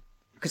went, ooh.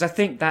 Because I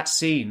think that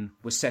scene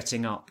was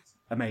setting up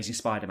Amazing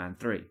Spider-Man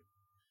 3.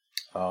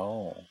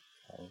 Oh.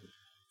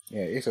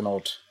 Yeah, it's an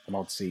odd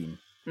scene.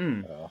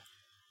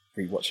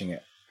 Rewatching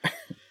it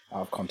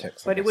out of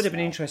context. But it would have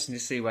been interesting to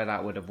see where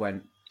that would have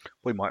went.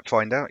 We might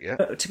find out, yeah.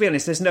 To be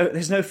honest, there's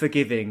no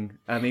forgiving.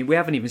 I mean, we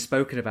haven't even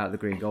spoken about the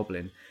Green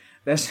Goblin.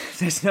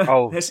 There's no.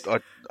 Oh,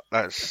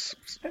 that's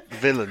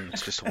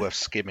villains just worth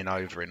skimming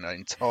over in the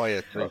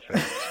entire two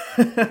films.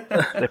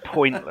 They're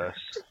pointless.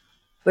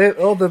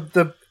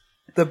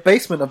 The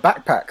basement of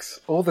backpacks,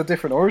 all the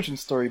different origin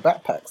story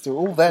backpacks, they're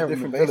all there in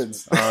different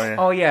villains.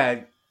 Oh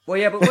yeah. Well,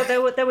 yeah, but they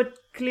were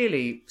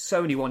clearly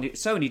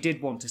Sony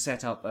did want to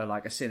set up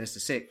like a Sinister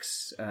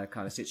Six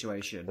kind of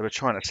situation. They were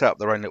trying to set up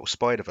their own little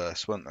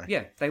Spider-Verse, weren't they?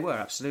 Yeah, they were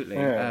absolutely.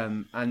 Yeah.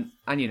 And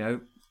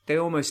they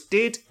almost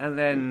did, and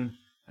then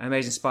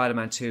Amazing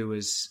Spider-Man 2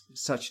 was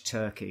such a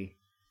turkey.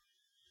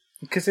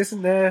 Because there's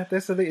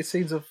deleted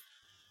scenes of,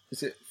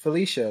 is it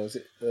Felicia? Is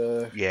it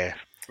Yeah.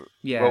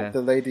 Yeah.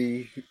 The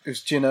lady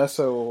who's Jyn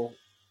Erso,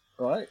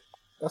 right?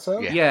 That's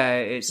her? Yeah,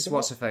 it's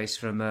what's her face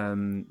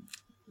from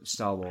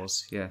Star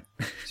Wars. Yeah.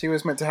 She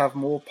was meant to have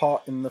more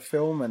part in the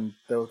film, and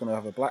they were going to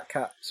have a Black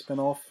Cat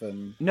spin-off.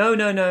 And No.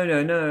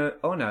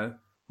 Oh no.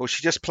 Well,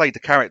 she just played the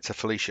character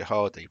Felicia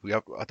Hardy.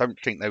 I don't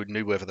think they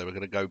knew whether they were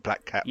going to go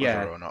Black Cat with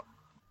her or not.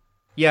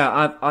 Yeah,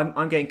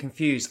 I'm getting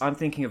confused. I'm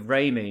thinking of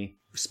Raimi.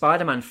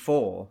 Spider-Man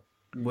 4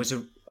 was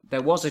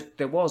there was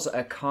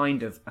a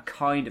kind of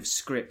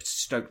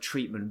script /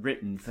 treatment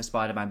written for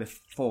Spider-Man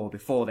before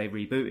they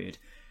rebooted,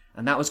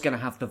 and that was going to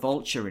have the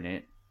Vulture in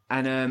it,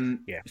 and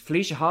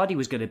Felicia Hardy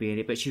was going to be in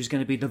it, but she was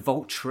going to be the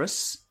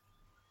Vultress.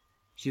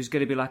 She was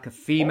going to be like a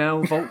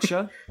female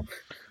Vulture.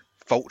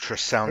 Vultress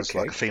sounds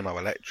like a female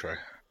Electro.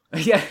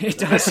 Yeah, it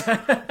does.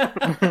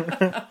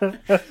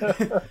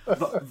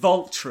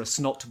 Vultress,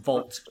 not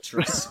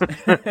Vultress.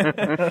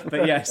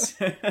 But yes,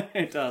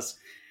 it does.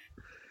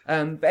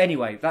 But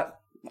anyway, that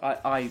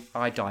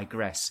I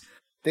digress.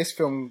 This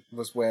film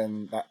was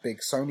when that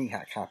big Sony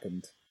hack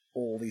happened.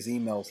 All these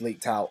emails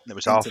leaked out. It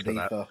was after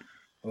that.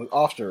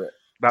 After it.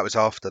 That was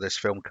after this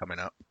film coming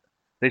up.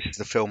 This is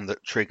the film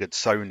that triggered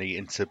Sony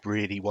into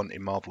really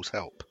wanting Marvel's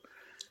help.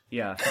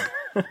 Yeah.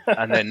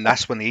 And then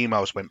that's when the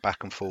emails went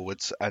back and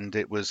forwards, and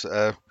it was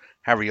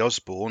Harry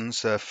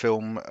Osborn's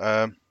film,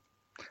 The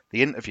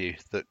Interview,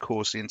 that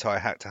caused the entire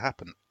hack to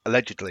happen,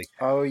 allegedly.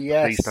 Oh,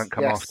 yes. Please don't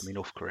come after me,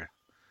 North Korea.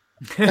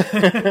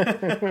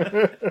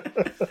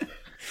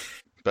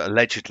 But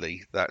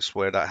allegedly, that's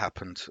where that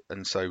happened,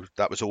 and so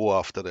that was all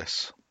after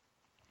this.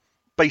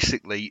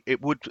 Basically,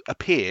 it would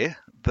appear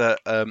that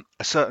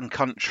a certain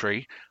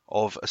country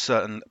of a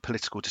certain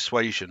political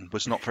dissuasion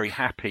was not very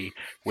happy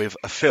with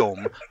a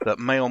film that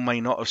may or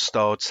may not have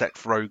starred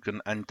Seth Rogen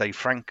and Dave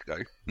Franco.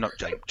 Not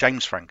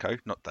James Franco,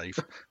 not Dave.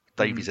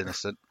 Dave is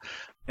innocent.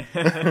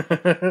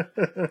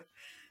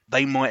 They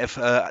they might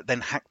have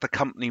then hacked the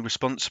company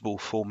responsible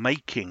for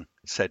making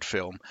said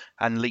film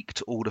and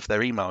leaked all of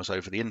their emails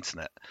over the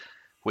internet,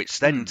 which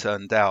then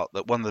turned out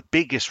that one of the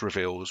biggest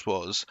reveals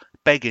was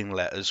begging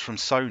letters from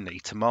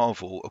Sony to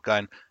Marvel of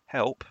going,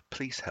 help,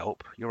 please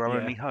help, you're our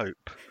only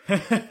hope.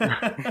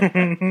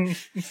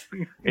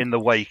 In the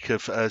wake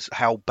of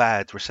how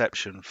bad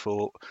reception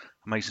for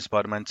Amazing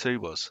Spider-Man 2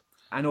 was.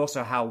 And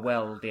also how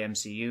well the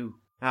MCU,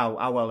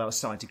 how well that was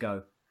starting to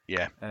go.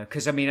 Yeah.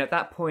 Because, I mean, at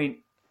that point,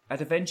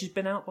 had Avengers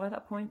been out by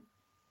that point?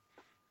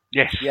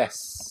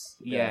 Yes.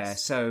 Yeah,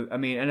 so, I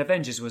mean, and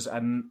Avengers was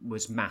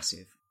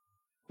massive.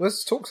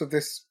 There's talks of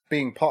this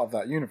being part of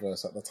that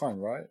universe at the time,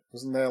 right?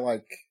 Wasn't there,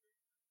 like,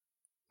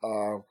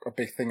 a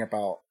big thing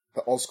about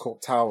the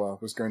Oscorp Tower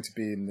was going to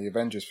be in the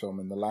Avengers film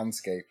in the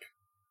landscape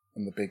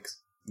in the big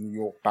New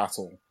York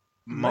battle?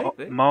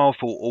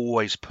 Marvel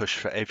always pushed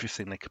for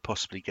everything they could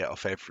possibly get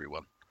off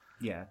everyone.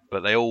 Yeah.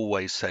 But they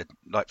always said,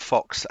 like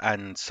Fox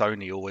and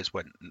Sony always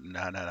went,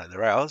 no,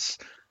 they're ours.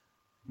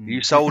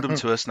 You sold them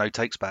to us, no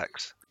takes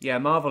backs. Yeah,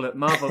 Marvel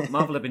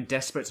have been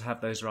desperate to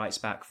have those rights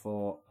back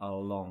for a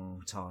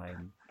long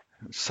time.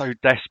 So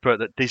desperate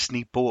that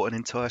Disney bought an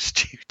entire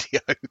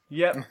studio.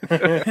 Yep.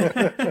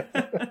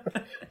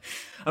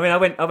 I mean,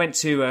 I went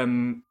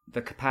to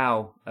the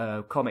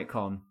Kapow Comic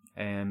Con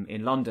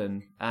in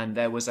London, and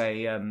there was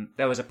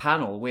a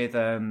panel with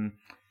I'm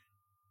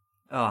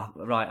not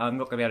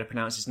going to be able to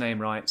pronounce his name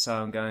right,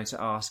 so I'm going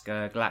to ask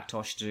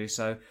Galactosh to do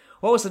so.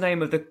 What was the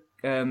name of the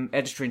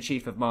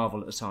editor-in-chief of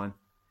Marvel at the time?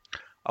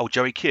 Oh,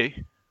 Joey Q?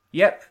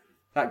 Yep,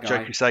 that guy.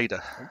 Joe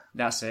Crusader.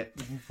 That's it.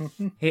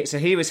 So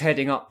he was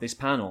heading up this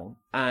panel,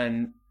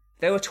 and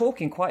they were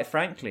talking quite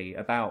frankly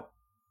about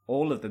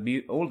all of the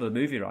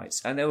movie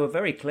rights, and they were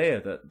very clear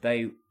that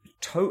they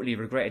totally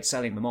regretted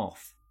selling them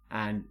off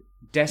and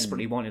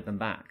desperately wanted them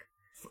back.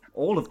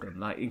 All of them,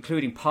 like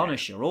including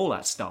Punisher, all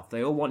that stuff.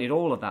 They all wanted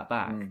all of that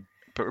back.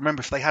 But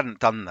remember, if they hadn't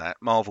done that,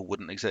 Marvel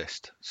wouldn't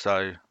exist.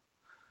 So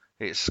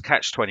it's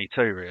catch-22,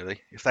 really.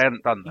 If they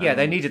hadn't done that... Yeah,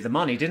 they needed the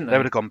money, didn't they? They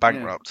would have gone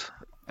bankrupt. Yeah.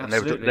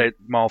 And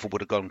Marvel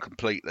would have gone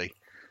completely.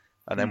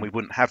 And then we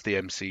wouldn't have the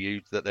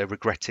MCU that they're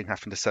regretting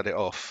having to set it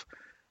off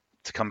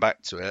to come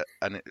back to it.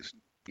 And it's...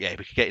 Yeah,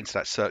 we could get into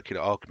that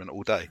circular argument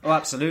all day. Oh,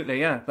 absolutely,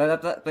 yeah.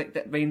 But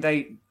I mean,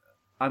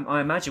 I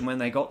imagine when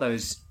they got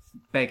those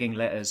begging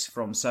letters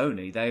from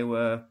Sony, they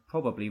were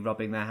probably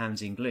rubbing their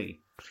hands in glee.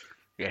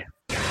 Yeah.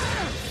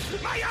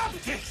 My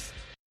optics!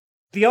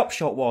 The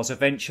upshot was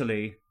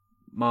eventually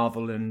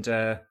Marvel and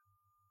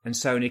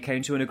Sony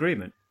came to an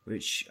agreement,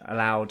 which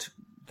allowed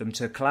them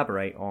to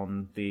collaborate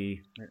on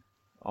the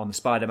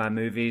Spider-Man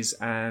movies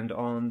and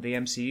on the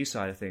MCU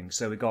side of things.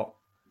 So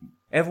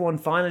everyone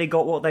finally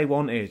got what they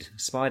wanted: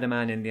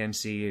 Spider-Man in the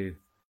MCU.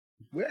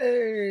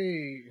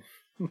 Way!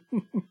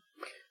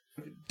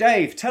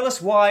 Dave, tell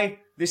us why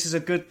this is a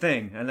good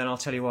thing, and then I'll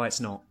tell you why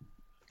it's not.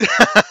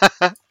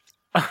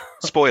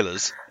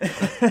 Spoilers.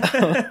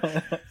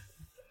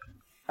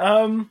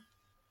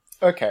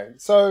 Okay,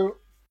 so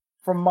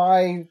from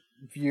my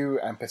view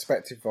and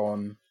perspective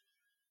on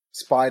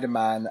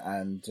Spider-Man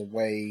and the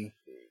way,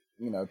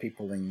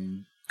 people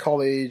in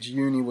college,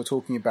 uni were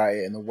talking about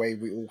it, and the way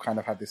we all kind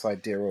of had this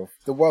idea of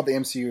the world the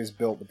MCU has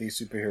built with these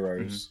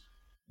superheroes,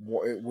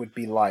 what it would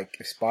be like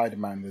if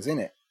Spider-Man was in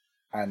it.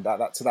 And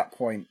to that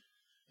point,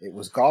 it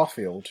was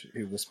Garfield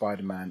who was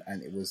Spider-Man,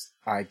 and it was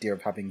the idea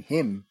of having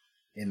him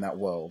in that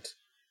world.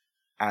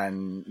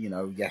 And,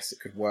 yes, it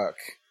could work.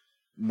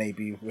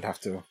 Maybe we'd have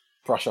to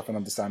brush up and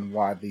understand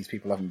why these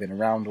people haven't been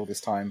around all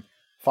this time.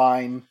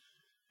 Fine.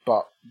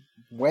 But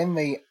when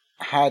they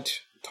had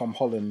Tom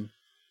Holland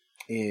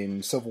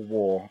in Civil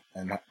War,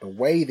 and the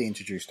way they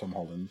introduced Tom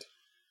Holland,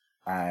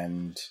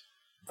 and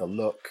the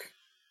look,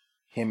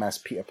 him as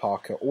Peter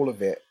Parker, all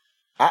of it,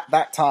 at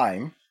that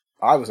time,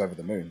 I was over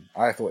the moon.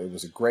 I thought it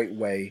was a great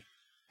way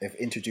of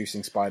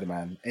introducing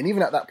Spider-Man. And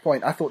even at that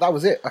point, I thought that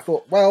was it. I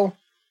thought, well,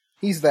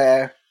 he's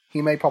there.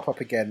 He may pop up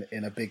again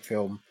in a big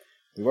film.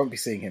 We won't be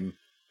seeing him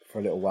for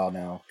a little while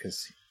now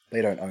because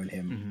they don't own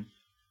him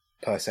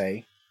per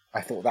se.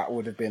 I thought that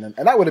would have been... and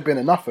that would have been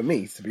enough for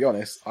me, to be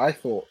honest. I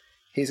thought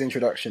his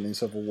introduction in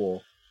Civil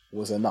War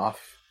was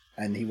enough,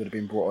 and he would have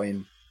been brought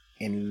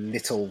in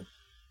little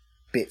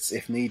bits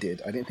if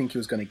needed. I didn't think he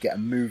was going to get a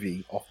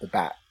movie off the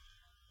bat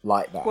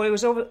like that. Well,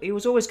 he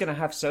was always going to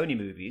have Sony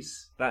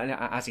movies,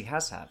 as he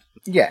has had.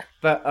 Yeah.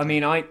 But, I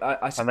mean, I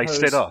suppose... And they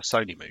still are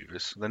Sony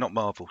movies. They're not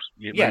Marvel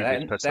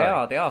movies per se.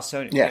 They are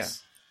Sony.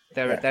 Yes.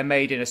 Yeah. They're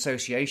made in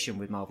association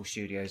with Marvel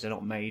Studios. They're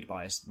not made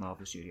by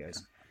Marvel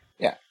Studios.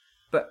 Yeah.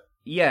 But,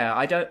 yeah,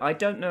 I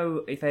don't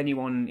know if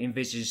anyone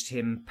envisaged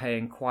him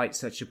playing quite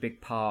such a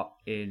big part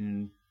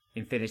in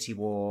Infinity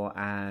War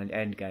and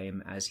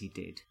Endgame as he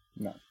did.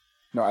 No.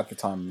 Not at the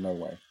time, no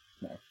way.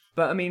 No.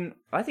 But, I mean,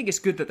 I think it's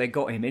good that they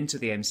got him into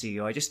the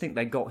MCU. I just think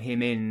they got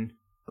him in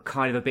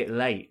kind of a bit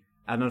late.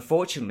 And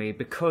unfortunately,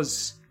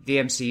 because the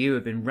MCU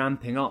had been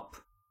ramping up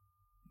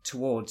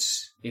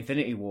towards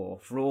Infinity War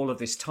for all of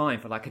this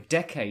time, for like a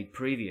decade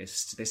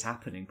previous to this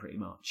happening, pretty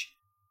much,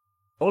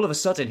 all of a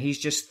sudden he's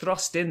just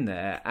thrust in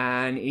there,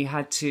 and he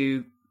had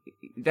to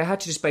they had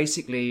to just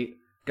basically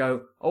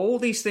go, all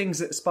these things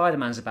that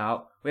Spider-Man's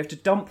about, we have to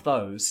dump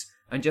those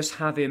and just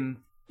have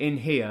him in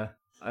here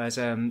as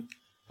Iron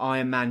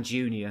Man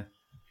Jr.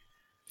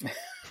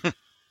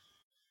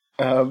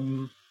 I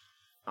mean,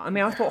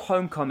 I thought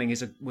Homecoming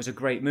was a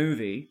great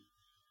movie,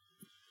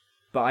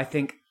 but I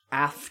think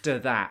after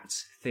that,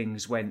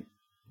 things went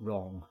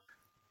wrong.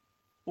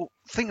 Well,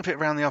 think of it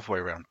around the other way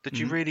around. Did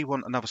you really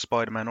want another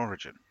Spider-Man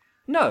origin?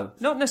 No,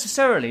 not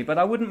necessarily, but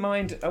I wouldn't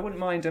mind a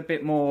little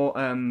bit more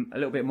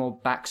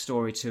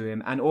backstory to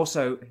him, and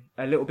also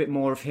a little bit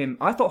more of him.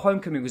 I thought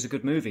Homecoming was a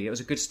good movie. It was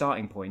a good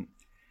starting point,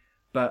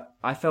 but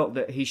I felt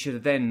that we should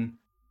have then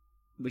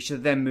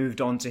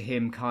moved on to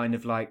him kind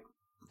of like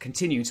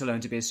continuing to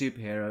learn to be a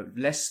superhero,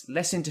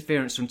 less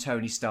interference from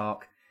Tony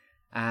Stark,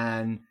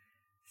 and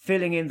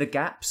filling in the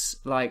gaps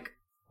like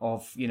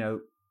of, you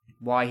know,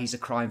 why he's a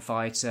crime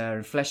fighter,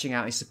 and fleshing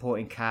out his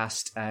supporting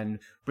cast and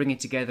bringing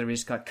together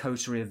his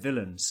coterie of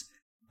villains.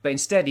 But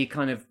instead, they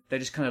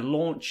just kind of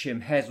launch him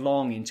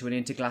headlong into an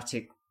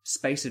intergalactic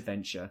space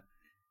adventure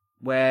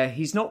where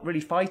he's not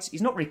really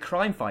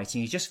crime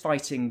fighting, he's just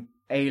fighting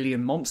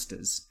alien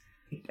monsters.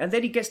 And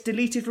then he gets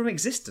deleted from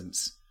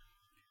existence.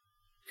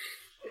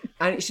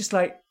 And it's just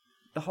like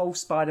the whole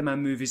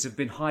Spider-Man movies have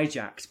been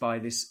hijacked by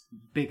this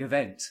big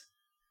event.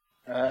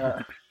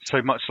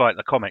 So much like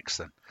the comics,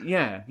 then.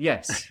 Yeah,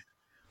 yes.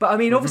 But I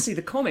mean, obviously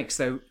the comics,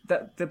 though,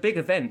 the big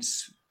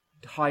events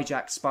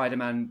hijacked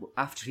Spider-Man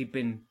after he'd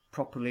been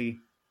properly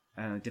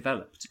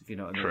developed, if you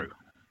know what I mean. True.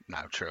 No,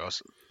 true. I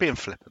was being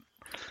flippant.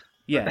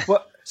 Yeah.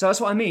 So that's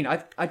what I mean.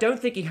 I don't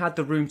think he had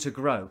the room to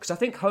grow, because I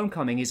think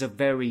Homecoming is a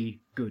very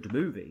good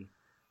movie,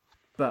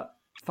 but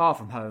Far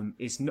From Home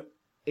is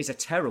a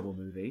terrible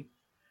movie,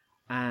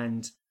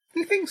 and...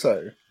 You think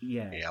so?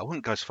 Yeah. Yeah, I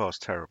wouldn't go as far as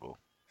terrible.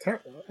 I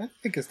don't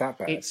think it's that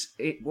bad.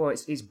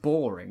 It's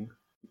boring.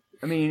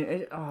 I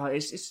mean, I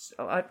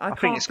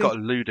think it's got a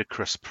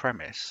ludicrous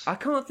premise. I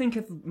can't think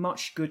of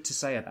much good to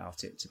say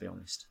about it, to be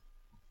honest.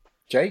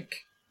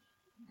 Jake?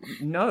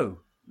 No.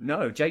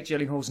 Jake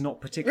Gyllenhaal's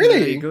not particularly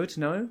Really? good.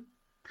 No.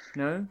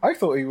 I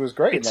thought he was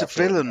great. It's a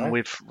villain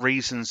with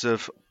reasons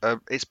of.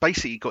 It's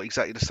basically got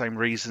exactly the same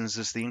reasons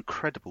as the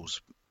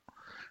Incredibles.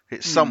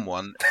 It's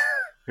someone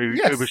who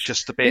was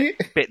just a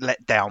bit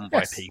let down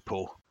by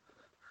people,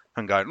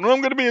 and going, "No, I'm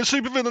going to be a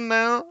supervillain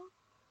now."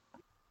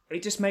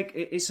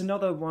 It's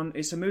another one.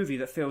 It's a movie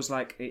that feels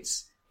like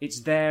it's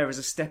there as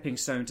a stepping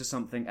stone to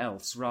something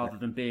else, rather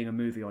than being a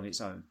movie on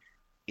its own.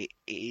 It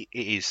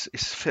is.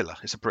 It's a filler.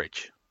 It's a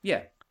bridge.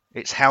 Yeah.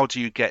 It's how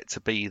do you get to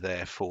be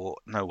there for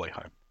No Way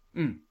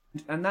Home?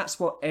 And that's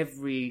what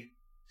every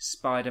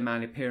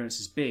Spider-Man appearance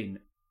has been,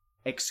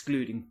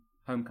 excluding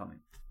Homecoming.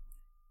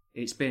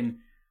 It's been,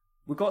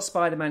 we've got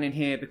Spider-Man in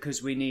here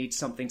because we need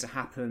something to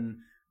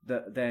happen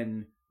that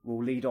then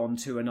will lead on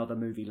to another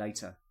movie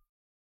later.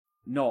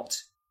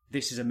 Not,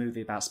 this is a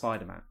movie about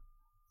Spider-Man.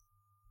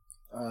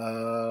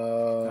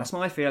 That's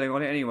my feeling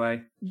on it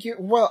anyway. Yeah,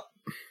 well,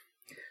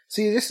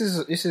 see, this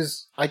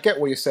is. I get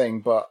what you're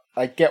saying, but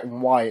I get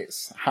why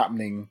it's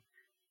happening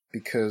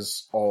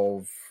because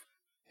of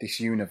this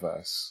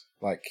universe.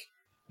 Like,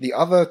 the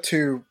other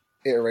two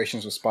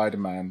iterations of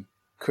Spider-Man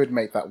could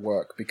make that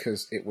work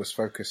because it was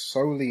focused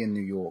solely in New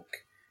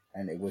York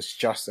and it was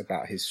just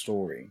about his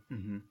story.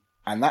 Mm-hmm.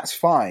 And that's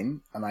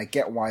fine, and I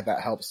get why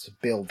that helps to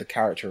build the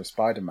character of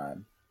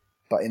Spider-Man.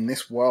 But in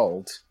this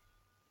world,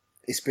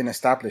 it's been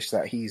established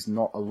that he's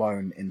not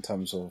alone in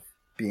terms of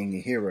being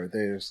a hero.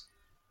 There's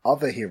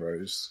other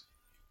heroes,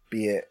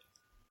 be it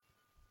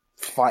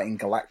fighting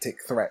galactic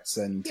threats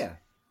and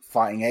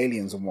fighting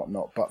aliens and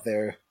whatnot, but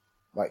they're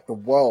like, the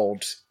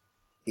world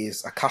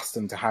is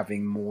accustomed to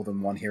having more than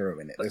one hero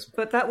in it.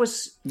 But that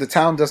was... The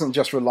town doesn't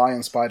just rely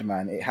on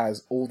Spider-Man, it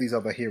has all these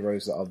other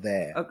heroes that are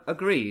there.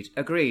 Agreed.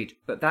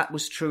 But that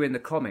was true in the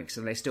comics,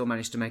 and they still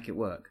managed to make it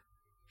work.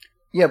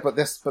 Yeah, but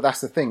that's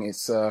the thing.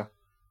 It's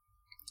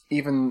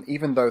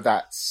even though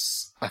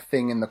that's a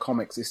thing in the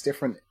comics, it's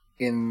different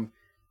in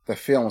the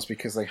films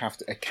because they have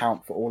to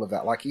account for all of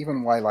that. Like,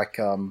 even why, like,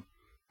 what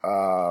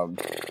are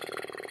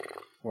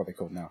they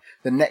called now?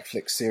 The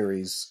Netflix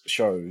series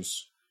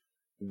shows,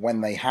 when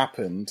they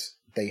happened,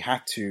 they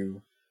had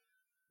to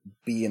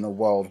be in a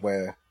world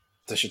where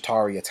the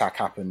Chitauri attack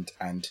happened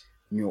and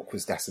New York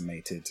was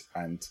decimated,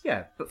 and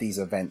these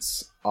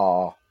events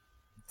are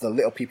the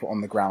little people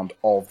on the ground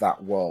of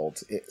that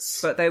world.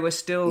 But they were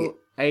still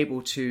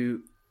able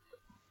to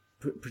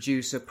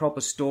produce a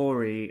proper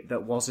story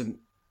that wasn't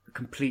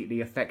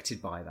completely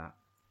affected by that.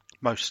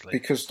 Mostly.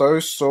 Because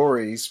those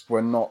stories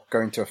were not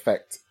going to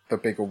affect the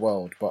bigger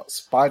world, but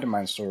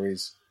Spider-Man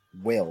stories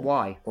will.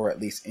 Why? Or at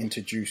least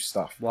introduce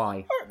stuff.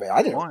 Why?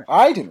 I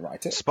didn't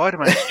write it.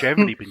 Spider-Man's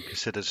generally been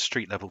considered a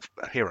street-level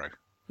hero.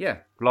 Yeah.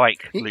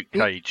 Like Luke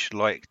Cage,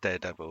 like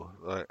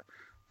Daredevil.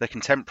 They're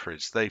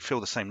contemporaries. They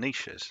fill the same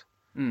niches.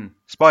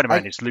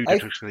 Spider-Man is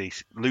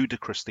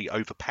ludicrously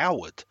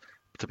overpowered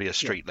to be a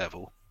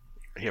street-level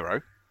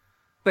hero.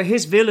 But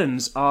his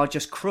villains are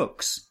just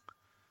crooks.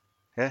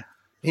 Yeah.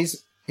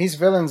 His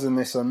villains in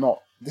this are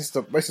not... This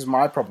is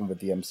my problem with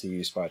the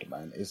MCU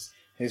Spider-Man, is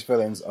his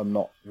villains are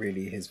not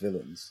really his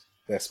villains.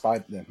 They're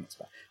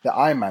they're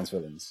Iron Man's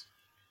villains.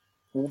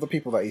 All the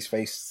people that he's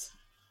faced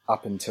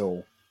up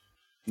until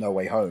No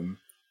Way Home,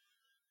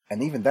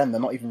 and even then,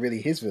 they're not even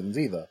really his villains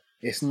either.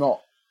 It's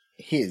not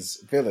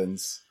his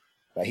villains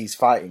that he's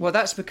fighting. Well,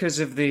 that's because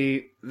of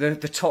the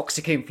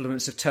toxic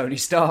influence of Tony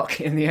Stark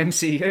in the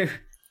MCU.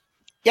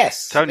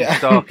 Yes, Tony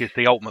Stark is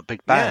the ultimate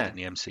big bad in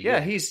the MCU.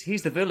 Yeah,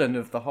 he's the villain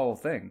of the whole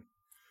thing.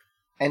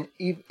 And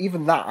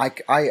even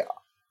that,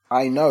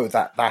 I know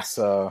that's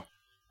a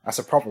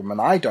problem,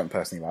 and I don't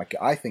personally like it.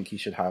 I think he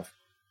should have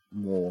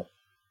more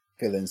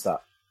villains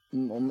that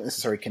not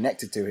necessarily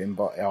connected to him,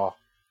 but are,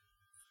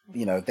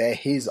 they're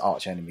his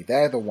arch enemy.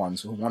 They're the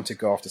ones who want to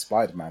go after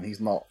Spider-Man. He's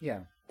not.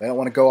 Yeah. They don't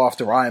want to go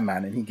after Iron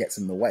Man, and he gets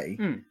in the way.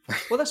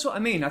 Well, that's what I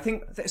mean. I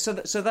think so.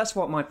 That's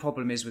what my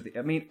problem is with it.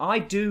 I mean, I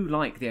do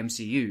like the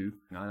MCU,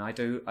 and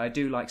I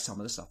do like some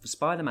of the stuff with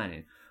Spider-Man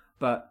in,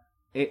 but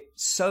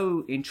it's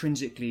so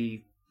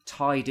intrinsically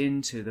tied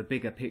into the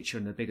bigger picture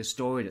and the bigger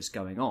story that's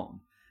going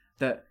on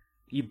that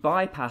you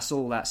bypass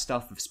all that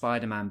stuff of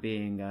Spider-Man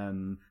being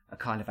a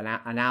kind of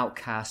an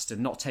outcast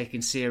and not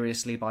taken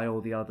seriously by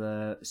all the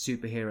other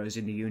superheroes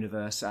in the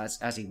universe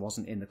as he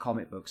wasn't in the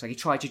comic books. Like, he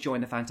tried to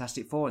join the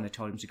Fantastic Four and they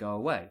told him to go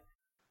away.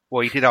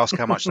 Well, he did ask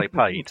how much they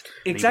paid.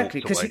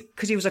 Exactly,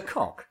 because he was a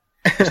cock.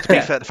 To be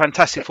fair, the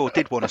Fantastic Four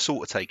did want to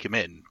sort of take him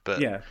in, but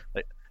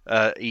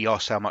he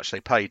asked how much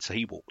they paid, so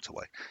he walked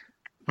away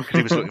because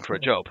he was looking for a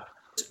job.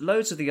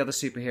 Loads of the other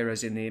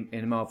superheroes in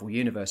the Marvel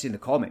universe, in the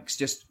comics,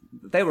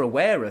 they were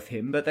aware of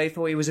him, but they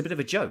thought he was a bit of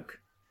a joke.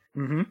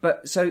 Mm-hmm.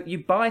 But so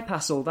you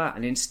bypass all that,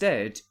 and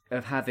instead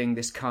of having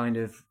this kind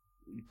of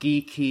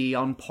geeky,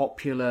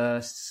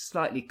 unpopular,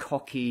 slightly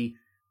cocky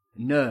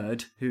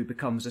nerd who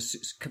becomes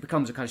a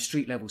kind of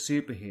street level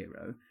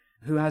superhero,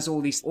 who has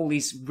all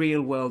these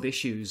real world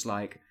issues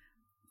like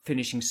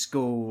finishing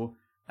school,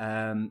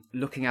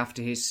 looking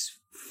after his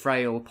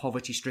frail,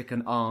 poverty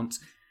stricken aunt,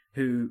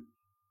 who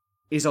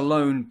is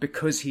alone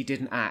because he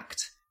didn't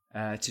act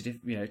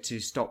to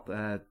stop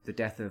the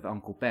death of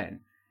Uncle Ben.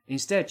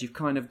 Instead, you've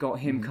kind of got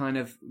him kind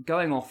of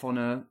going off on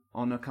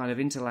a kind of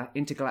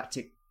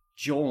intergalactic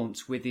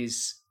jaunt with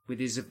his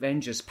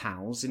Avengers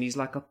pals, and he's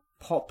like a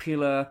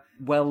popular,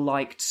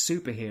 well-liked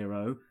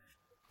superhero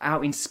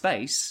out in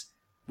space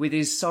with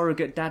his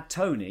surrogate dad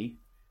Tony,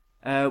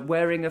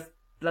 wearing a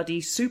bloody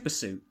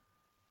supersuit.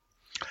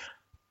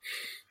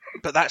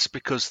 But that's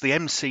because the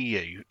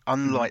MCU,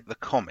 unlike the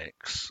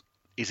comics,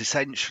 is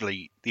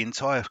essentially the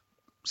entire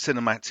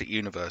cinematic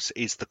universe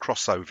is the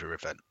crossover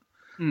event,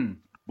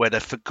 where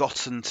they've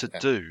forgotten to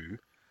do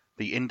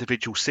the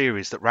individual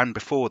series that ran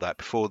before that,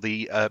 before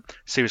the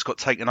series got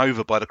taken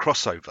over by the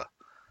crossover.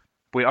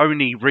 We're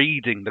only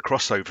reading the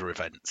crossover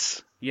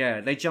events.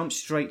 Yeah, they jumped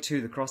straight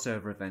to the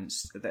crossover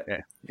events.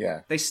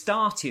 Yeah. They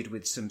started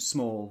with some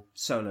small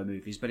solo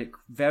movies, but it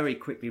very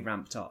quickly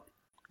ramped up.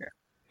 Yeah.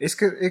 It's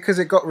because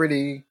it got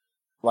really,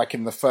 like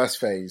in the first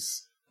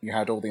phase, you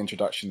had all the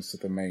introductions to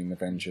the main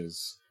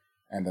Avengers,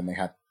 and then they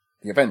had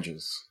the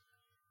Avengers.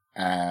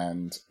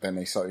 And then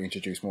they started to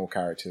introduce more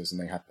characters, and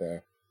they had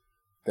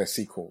their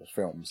sequel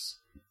films.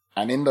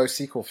 And in those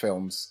sequel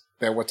films,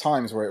 there were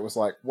times where it was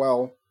like,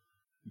 well,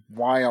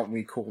 why aren't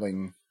we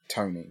calling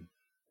Tony?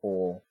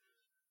 Or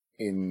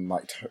in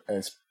like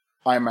as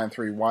Iron Man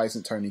 3, why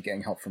isn't Tony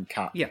getting help from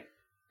Cap? Yeah.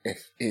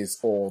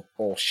 Or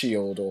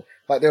Shield, or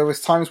like there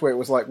was times where it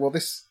was like, well,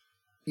 this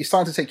you're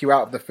starting to take you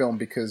out of the film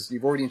because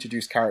you've already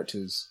introduced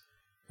characters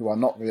who are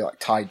not really like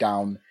tied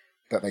down,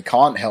 that they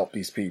can't help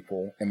these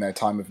people in their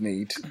time of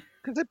need.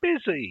 Because they're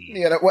busy.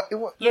 Yeah,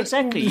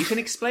 exactly. You can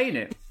explain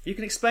it. You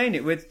can explain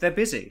it with they're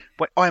busy.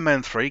 Wait, Iron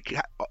Man 3,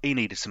 he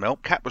needed some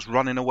help. Cap was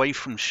running away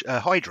from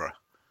Hydra.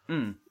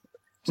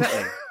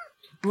 Exactly.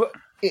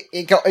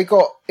 It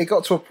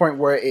got to a point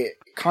where it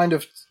kind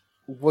of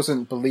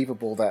wasn't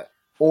believable that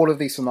all of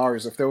these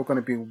scenarios, if they were going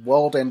to be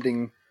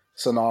world-ending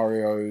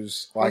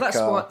scenarios, like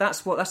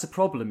that's the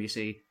problem. You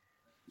see,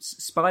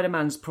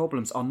 Spider-Man's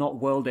problems are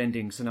not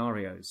world-ending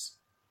scenarios.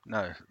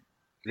 No,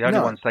 the only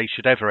ones they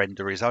should ever end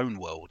are his own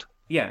world.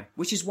 Yeah,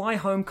 which is why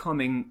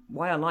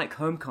I like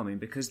Homecoming,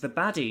 because the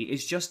baddie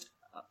is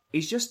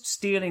just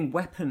stealing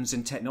weapons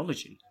and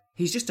technology.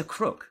 He's just a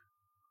crook.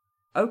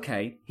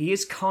 Okay, he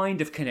is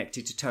kind of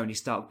connected to Tony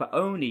Stark, but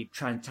only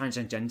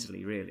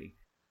tangentially, really.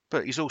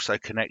 But he's also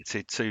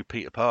connected to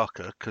Peter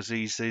Parker because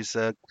he's his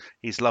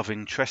love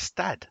interest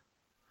dad.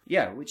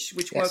 Yeah, which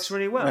works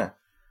really well. Yeah.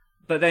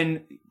 But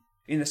then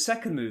in the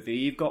second movie,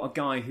 you've got a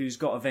guy who's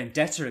got a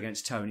vendetta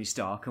against Tony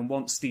Stark and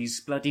wants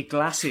these bloody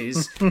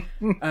glasses.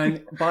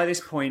 And by this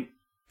point,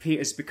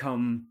 Peter's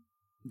become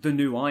the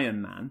new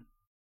Iron Man.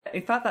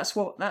 In fact, that's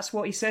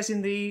what he says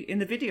in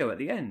the video at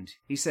the end.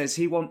 He says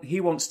he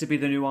wants to be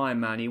the new Iron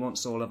Man. He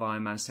wants all of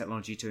Iron Man's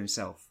technology to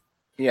himself.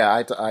 Yeah,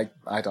 I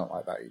don't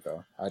like that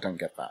either. I don't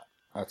get that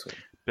at all.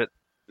 But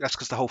that's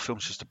because the whole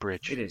film's just a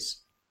bridge. It is.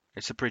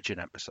 It's a bridging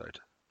episode.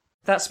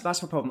 That's my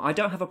problem. I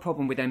don't have a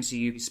problem with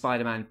MCU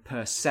Spider-Man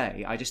per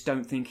se. I just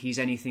don't think he's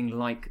anything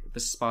like the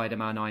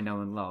Spider-Man I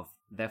know and love.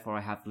 Therefore,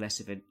 I have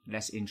less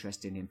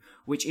interest in him.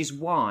 Which is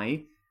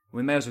why,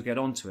 we may as well get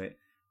onto it,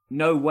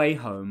 No Way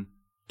Home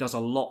does a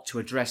lot to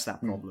address that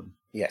problem.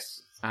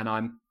 Yes. And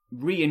I'm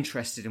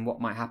re-interested in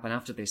what might happen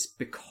after this,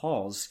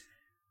 because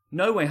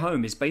No Way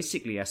Home is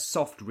basically a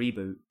soft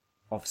reboot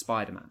of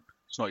Spider-Man.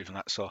 It's not even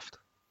that soft.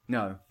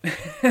 No.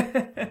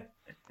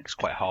 It's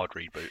quite a hard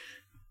reboot.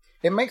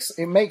 It makes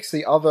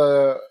the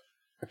other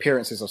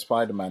appearances of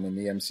Spider-Man in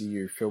the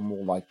MCU feel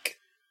more like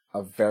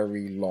a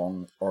very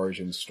long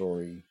origin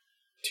story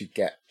to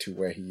get to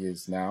where he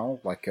is now.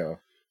 Like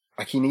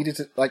he needed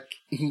to,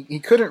 he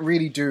couldn't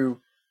really do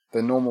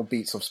the normal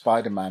beats of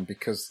Spider-Man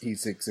because he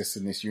exists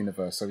in this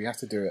universe, so he has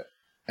to do it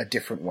a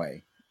different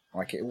way.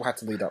 Like, it all had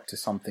to lead up to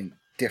something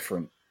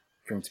different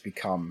for him to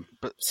become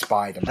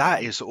Spider-Man.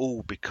 That is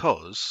all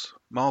because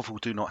Marvel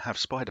do not have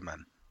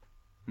Spider-Man.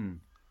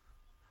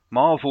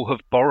 Marvel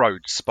have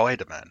borrowed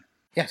Spider-Man.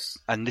 Yes.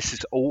 And this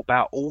is all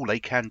about all they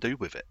can do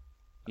with it.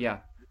 Yeah.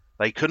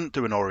 They couldn't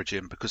do an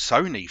origin because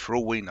Sony, for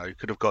all we know,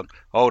 could have gone,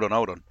 hold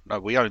on. No,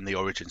 we own the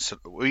origins.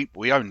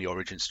 We own the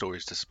origin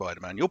stories to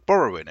Spider-Man. You're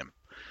borrowing him.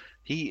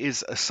 He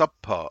is a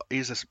subpart.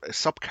 He's a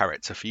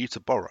sub-character for you to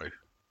borrow.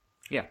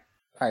 Yeah.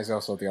 That is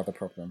also the other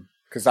problem.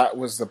 Because that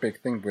was the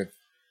big thing with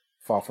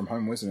Far From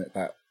Home, wasn't it?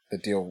 That the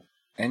deal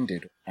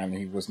ended and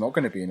he was not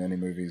going to be in any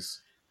movies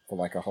for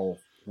like a whole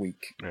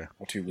week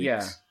or 2 weeks.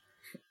 Yeah.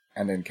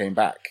 And then came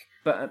back.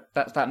 But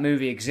that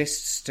movie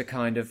exists to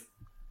kind of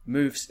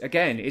move...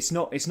 Again, it's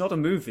not a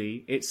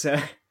movie. It's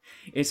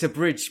a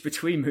bridge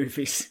between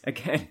movies,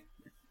 again.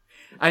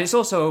 And it's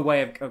also a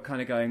way of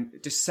kind of going,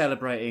 just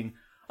celebrating,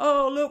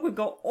 oh, look, we've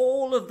got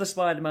all of the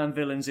Spider-Man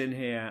villains in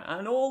here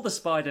and all the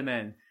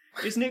Spider-Men.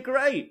 Isn't it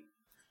great?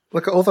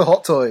 Look at all the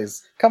Hot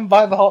Toys. Come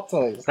buy the Hot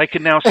Toys. They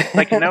can now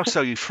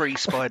sell you 3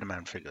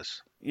 Spider-Man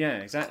figures. Yeah,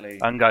 exactly.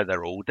 And go,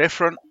 they're all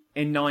different.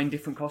 In 9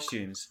 different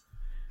costumes.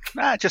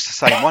 Nah, just the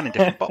same one in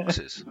different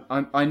boxes.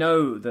 I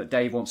know that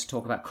Dave wants to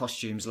talk about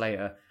costumes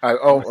later.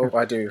 Oh,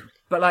 I do.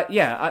 But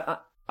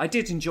I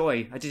did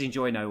enjoy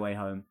No Way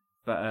Home,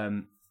 but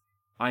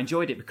I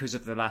enjoyed it because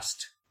of the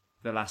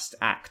last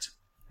act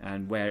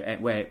and where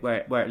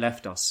it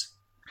left us.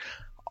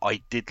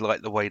 I did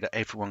like the way that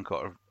everyone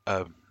got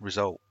a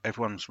result,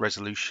 everyone's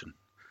resolution.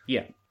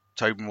 Yeah.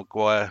 Tobey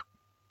Maguire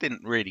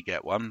didn't really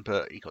get one,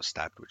 but he got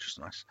stabbed, which was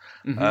nice.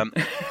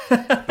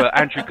 Mm-hmm. But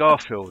Andrew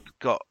Garfield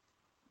got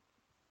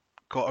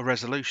a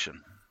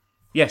resolution.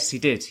 Yes, he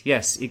did.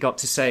 Yes, he got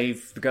to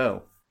save the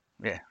girl.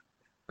 Yeah.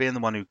 Being the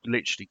one who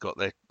literally got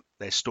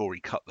their story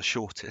cut the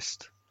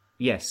shortest.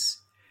 Yes.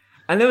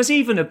 And there was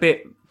even a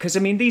bit... Because, I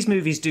mean, these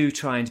movies do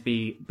try and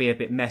be a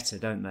bit meta,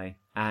 don't they?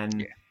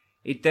 And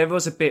there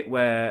was a bit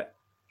where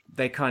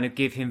they kind of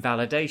give him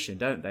validation,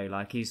 don't they?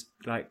 Like, he's...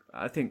 like,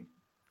 I think...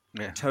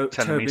 Yeah, telling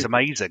him he's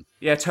amazing.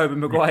 Yeah, Tobey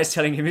Maguire's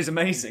telling him he's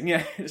amazing.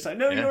 Yeah, it's like,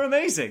 no, you're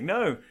amazing.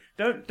 No,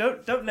 don't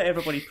let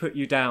everybody put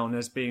you down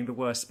as being the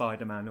worst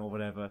Spider-Man or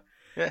whatever.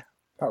 Yeah,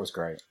 that was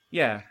great.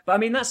 Yeah, but I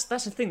mean that's the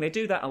thing. They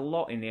do that a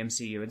lot in the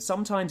MCU, and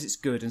sometimes it's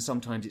good, and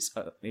sometimes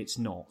it's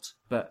not.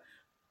 But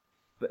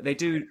they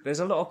do. There's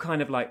a lot of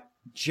kind of like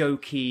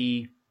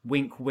jokey,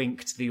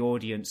 wink to the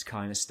audience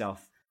kind of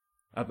stuff.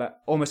 About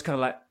almost kind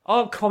of like,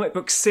 aren't comic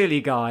books silly,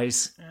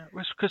 guys? Yeah,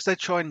 it's because they're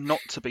trying not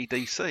to be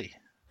DC.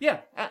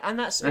 Yeah, and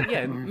that's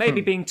maybe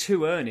being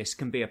too earnest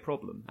can be a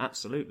problem.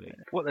 Absolutely.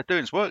 What they're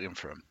doing is working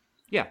for them.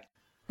 Yeah,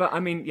 but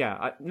I mean,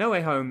 No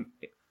Way Home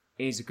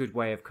is a good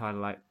way of kind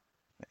of like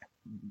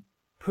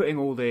putting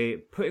all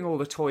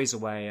the toys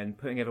away and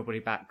putting everybody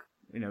back.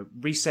 You know,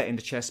 resetting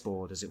the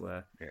chessboard, as it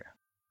were. Yeah,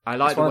 I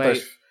like the way.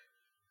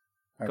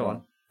 Go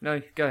on. No,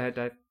 go ahead,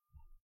 Dave.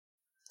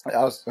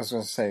 I was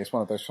going to say it's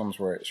one of those films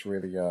where it's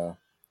really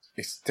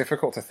it's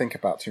difficult to think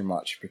about too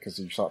much because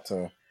you start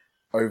to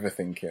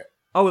overthink it.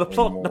 Oh, the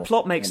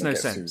plot makes no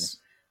sense.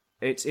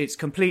 It's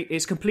complete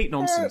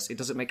nonsense. It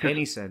doesn't make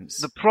any sense.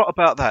 The plot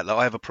about that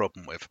I have a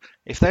problem with.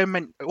 If they're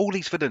meant, all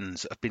these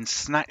villains have been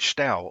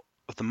snatched out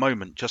of the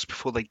moment just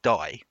before they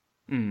die.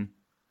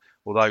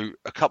 Although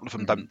a couple of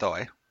them don't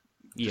die.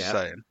 Just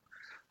saying.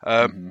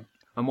 And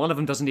one of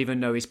them doesn't even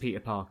know he's Peter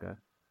Parker.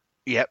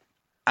 Yep.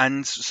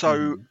 And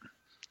so,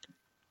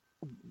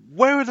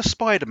 where are the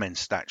Spider-Men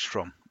snatched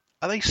from?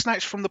 Are they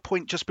snatched from the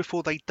point just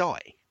before they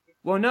die?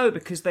 Well, no,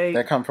 because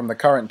they come from the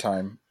current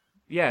time.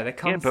 Yeah, they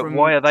come from... but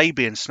why are they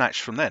being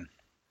snatched from then?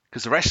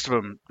 Because the rest of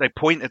them, they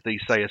pointedly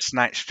say, are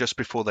snatched just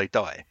before they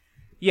die.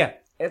 Yeah,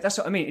 that's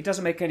what I mean. It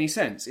doesn't make any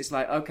sense. It's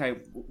like, okay,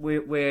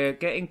 we're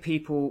getting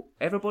people...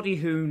 Everybody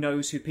who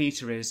knows who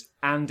Peter is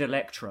and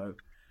Electro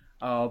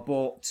are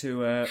brought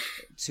to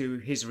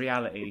his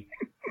reality.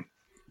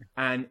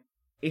 And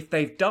if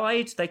they've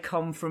died, they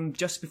come from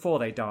just before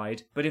they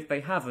died. But if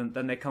they haven't,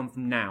 then they come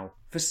from now.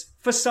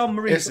 For some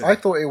reason. I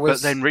thought it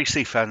was... But then Reese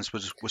Ifans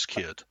was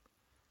cured.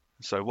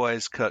 So why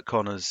is Kurt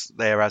Connors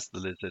there as the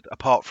Lizard,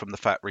 apart from the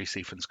fact Reese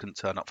Ifans couldn't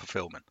turn up for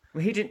filming?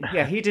 Well, he didn't.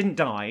 Yeah, he didn't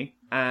die,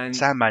 and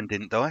Sandman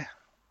didn't die.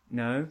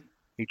 No,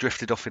 he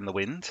drifted off in the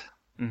wind.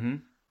 Mm-hmm.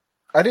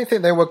 I didn't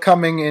think they were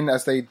coming in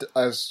as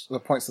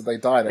the points that they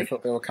died. I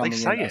thought they were coming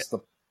in as the...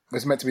 It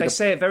was meant to be. They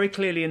say it very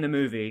clearly in the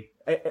movie.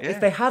 If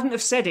they hadn't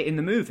have said it in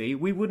the movie,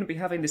 we wouldn't be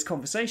having this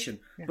conversation.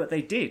 Yeah. But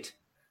they did.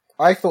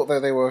 I thought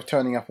that they were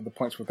turning up at the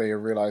points where they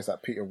realised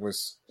that Peter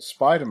was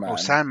Spider-Man, Or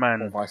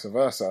Sandman or vice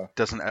versa.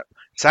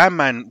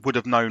 Sandman would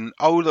have known,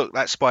 oh, look,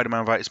 that's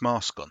Spider-Man without his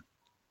mask on.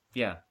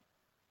 Yeah.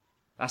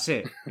 That's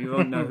it. You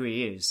won't know who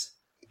he is.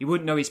 You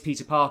wouldn't know he's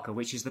Peter Parker,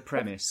 which is the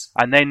premise.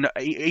 And then,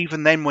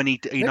 even then, when he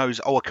knows,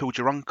 oh, I killed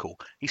your uncle,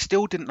 he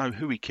still didn't know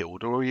who he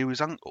killed or who he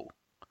was uncle.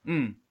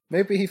 Mm.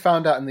 Maybe he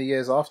found out in the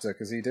years after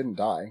because he didn't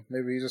die.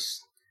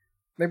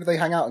 Maybe they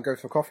hang out and go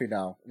for coffee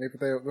now. Maybe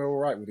they're all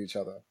right with each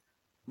other.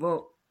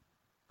 Well,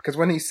 because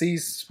when he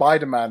sees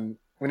Spider-Man,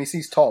 when he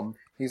sees Tom,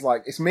 he's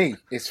like, "It's me,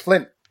 it's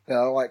Flint." You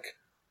know, like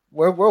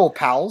we're all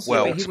pals.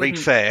 Well, Yeah, but to be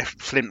fair,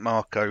 Flint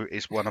Marko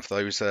is one of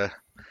those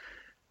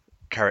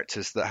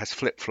characters that has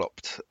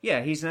flip-flopped.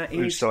 yeah, he's not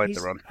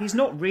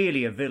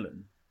really a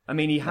villain. I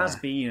mean, he has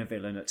been a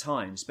villain at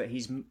times, but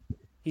he's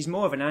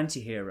more of an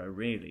anti-hero,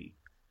 really.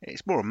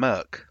 It's more a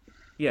merc.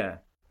 Yeah.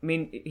 I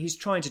mean, he's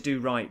trying to do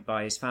right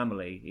by his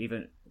family,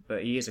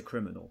 but he is a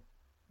criminal.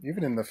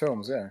 Even in the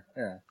films, yeah.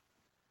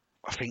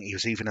 I think he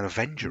was even an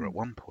Avenger at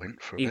one point.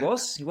 He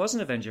was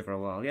an Avenger for a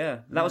while, yeah.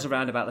 That was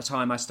around about the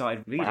time I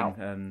started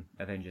reading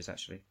Avengers,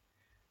 actually.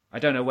 I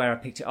don't know where I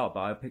picked it up,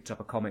 but I picked up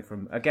a comic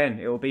from... Again,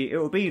 it will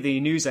be the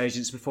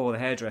newsagents before the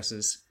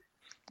hairdressers.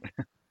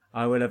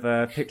 I will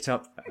have picked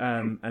up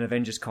an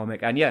Avengers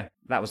comic, and yeah,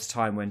 that was the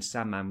time when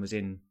Sandman was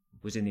in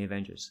the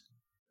Avengers.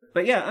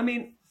 But yeah, I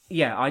mean,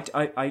 yeah,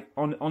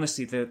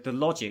 honestly, the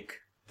logic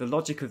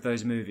of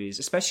those movies,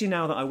 especially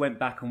now that I went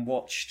back and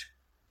watched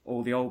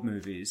all the old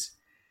movies,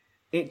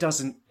 it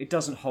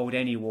doesn't hold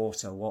any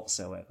water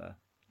whatsoever.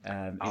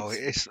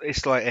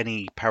 It's like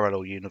any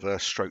parallel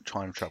universe stroke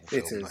time travel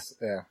film. It is,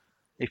 yeah.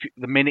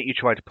 The minute you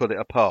try to pull it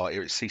apart,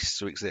 it ceases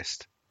to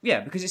exist. Yeah,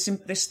 because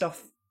this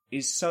stuff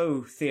is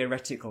so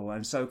theoretical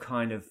and so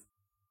kind of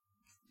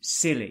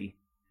silly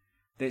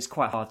that it's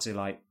quite hard to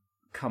like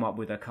come up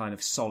with a kind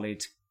of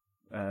solid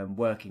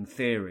working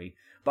theory.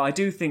 But I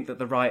do think that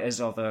the writers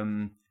of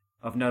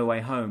No Way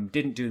Home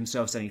didn't do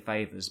themselves any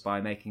favours by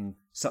making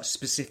such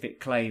specific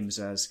claims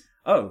as,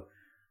 oh,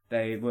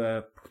 they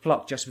were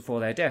plucked just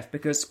before their death,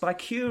 because by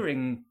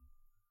curing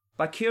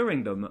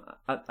them,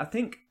 I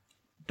think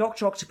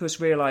Dr.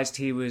 Octopus realised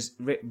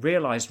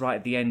realised right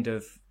at the end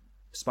of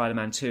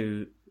Spider-Man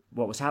 2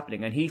 what was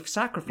happening, and he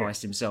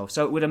sacrificed himself,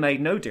 so it would have made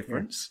no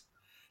difference.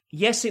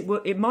 Yeah. Yes,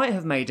 it might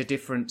have made a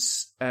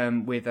difference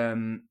with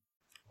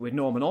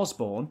Norman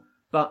Osborn,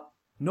 but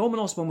Norman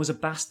Osborn was a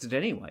bastard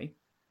anyway.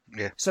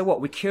 Yeah. So what,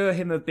 we cure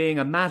him of being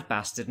a mad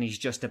bastard and he's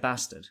just a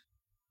bastard?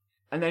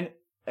 And then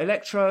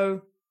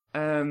Electro,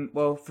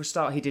 well, for a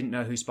start, he didn't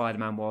know who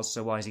Spider-Man was,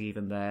 so why is he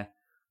even there?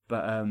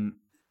 But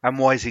and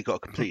why has he got a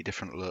completely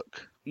different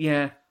look?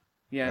 Yeah.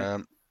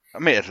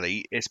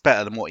 Admittedly, it's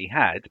better than what he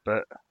had,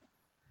 but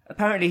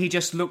apparently he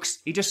just looks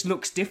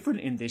different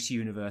in this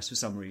universe for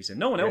some reason.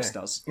 No one else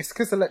does. It's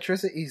because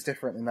electricity is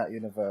different in that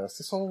universe.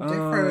 It's all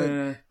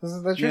different.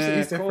 Electricity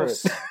is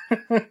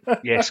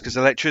different. Yes, because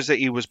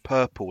electricity was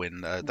purple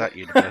in that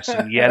universe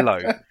and yellow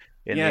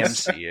in the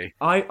MCU.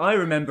 I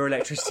remember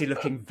electricity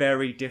looking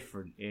very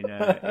different in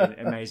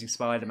Amazing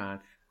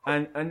Spider-Man.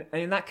 And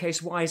in that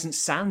case, why isn't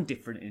sand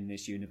different in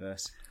this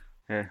universe?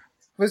 Yeah.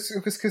 It's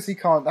because he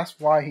can't. That's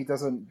why he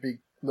doesn't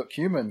look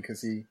human,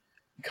 because he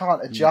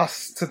can't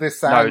adjust to this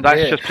sound. No,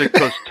 that's just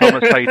because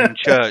Thomas Hayden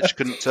Church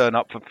couldn't turn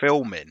up for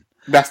filming.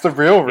 That's the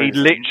real reason.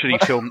 He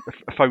literally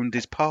phoned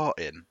his part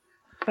in.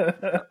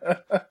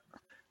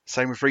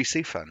 Same with Rhys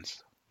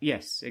Ifans.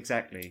 Yes,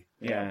 exactly.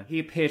 Yeah, he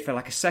appeared for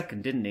like a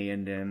second, didn't he?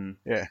 And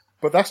yeah,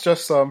 but that's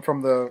just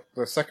from the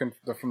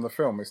from the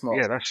film. It's not.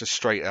 Yeah, that's just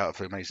straight out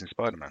of Amazing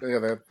Spider-Man.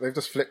 Yeah, they've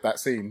just flipped that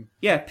scene.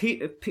 Yeah,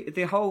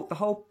 the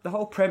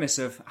whole premise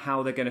of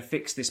how they're going to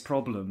fix this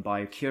problem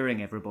by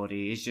curing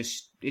everybody is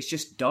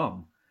just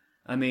dumb.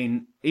 I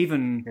mean,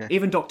 even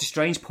Doctor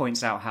Strange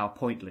points out how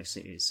pointless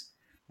it is.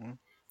 Mm.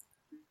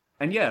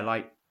 And yeah,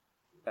 like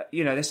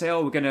they say,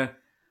 oh,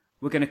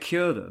 we're gonna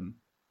cure them.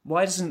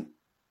 Why doesn't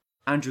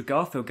Andrew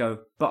Garfield go,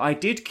 but I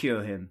did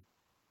cure him?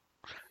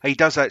 He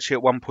does actually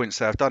at one point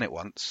say, I've done it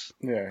once.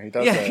 Yeah, he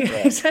does. Yeah,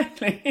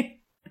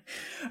 exactly.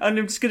 And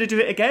I'm just going to do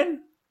it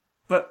again.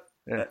 But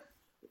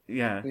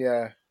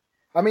yeah.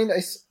 I mean,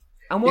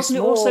 wasn't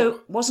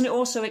it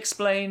also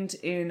explained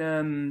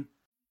in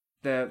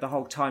the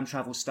whole time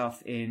travel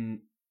stuff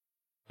in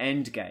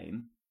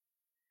Endgame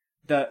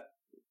that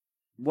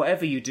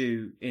whatever you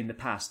do in the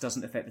past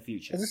doesn't affect the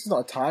future? This is not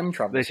a time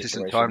travel. This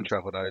isn't time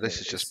travel, though. This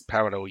is just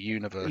parallel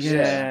universe.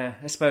 Yeah,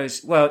 I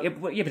suppose. Well,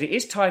 but it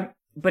is time.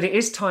 But it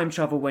is time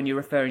travel when you're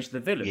referring to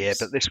the villains. Yeah,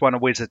 but this one a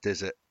wizard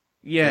does it.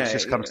 Yeah, it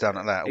just comes down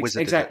to that. A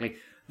wizard exactly.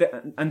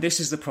 And this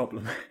is the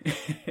problem.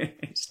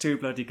 It's too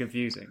bloody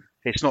confusing.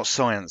 It's not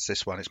science.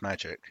 This one, it's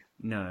magic.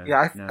 No.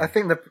 Yeah, I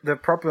think the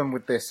problem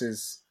with this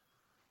is,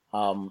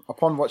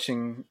 upon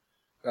watching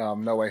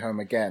No Way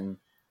Home again,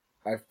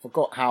 I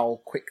forgot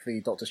how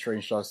quickly Doctor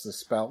Strange does the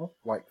spell.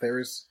 Like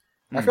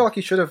I feel like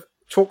he should have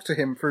talked to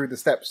him through the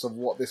steps of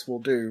what this will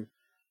do,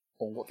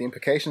 or what the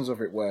implications of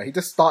it were. He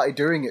just started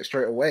doing it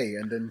straight away,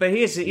 and then. But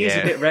he is a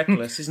bit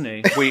reckless, isn't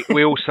he?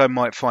 We also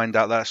might find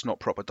out that's not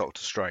proper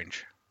Doctor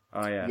Strange.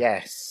 Oh yeah.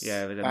 Yes.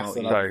 Yeah, with the that's multi-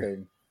 another So-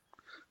 thing.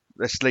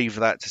 Let's leave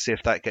that to see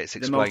if that gets The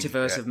explained.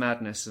 multiverse Yeah. of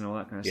madness and all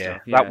that kind of Yeah,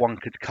 stuff. that one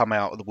could come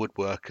out of the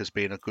woodwork as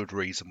being a good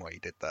reason why he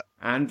did that.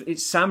 And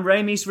it's Sam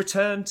Raimi's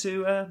return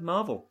to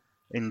Marvel.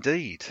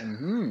 Indeed.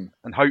 Mm-hmm.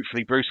 And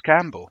hopefully Bruce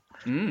Campbell.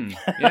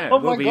 Yeah, Oh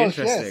it will my be gosh,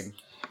 interesting.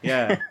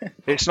 Yeah.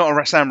 It's not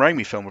a Sam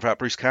Raimi film without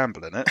Bruce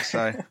Campbell in it,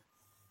 so...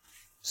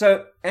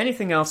 So,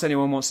 anything else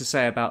anyone wants to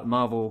say about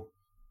Marvel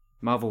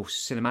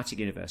Cinematic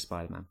Universe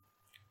Spider-Man?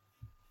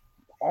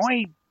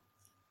 I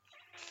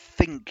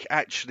think,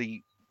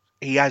 actually,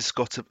 he has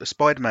got a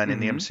Spider-Man in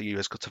the MCU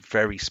has got a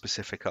very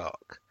specific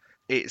arc.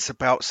 It's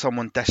about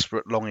someone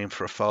desperate longing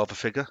for a father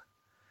figure,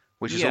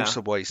 which is Yeah.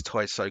 also why he's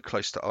tied so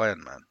close to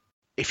Iron Man.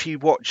 If you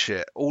watch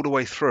it all the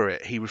way through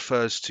it, he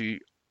refers to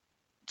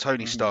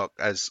Tony Stark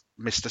as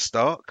Mr.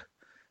 Stark.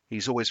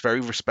 He's always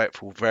very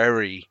respectful,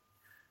 very,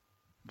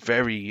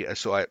 very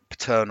sort of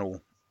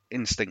paternal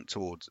instinct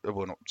towards,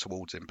 well, not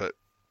towards him, but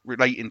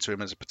relating to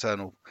him as a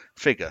paternal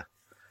figure.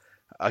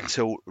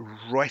 Until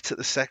right at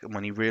the second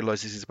when he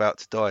realizes he's about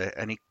to die,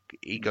 and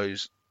he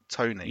goes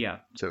Tony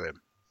to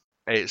him.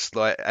 It's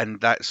like, and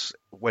that's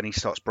when he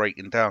starts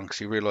breaking down because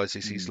he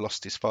realizes he's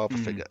lost his father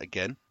figure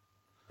again.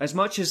 As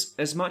much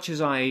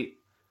as I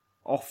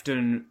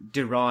often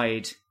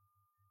deride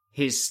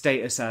his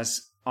status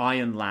as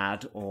Iron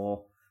Lad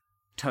or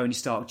Tony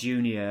Stark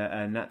Jr.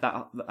 and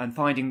that and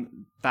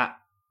finding that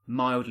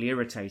mildly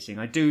irritating,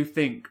 I do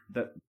think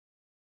that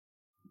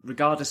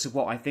regardless of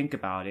what I think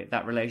about it,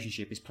 that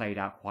relationship is played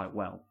out quite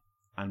well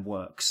and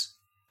works.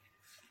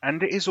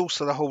 And it is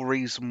also the whole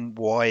reason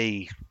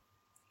why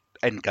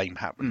Endgame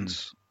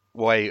happens.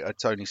 Why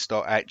Tony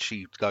Stark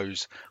actually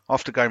goes,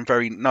 after going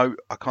no,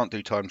 I can't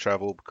do time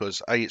travel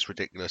because A, it's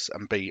ridiculous,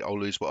 and B, I'll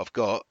lose what I've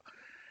got.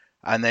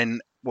 And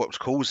then what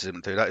causes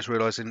him to do that is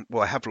realising,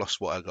 well, I have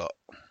lost what I got.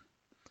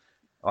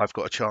 I've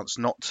got a chance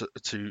not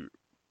to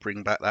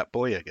bring back that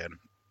boy again,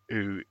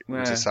 who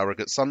was a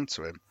surrogate son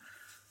to him.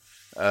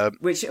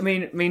 Which I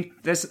mean,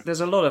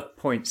 there's a lot of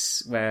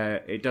points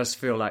where it does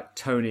feel like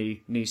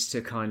Tony needs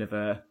to kind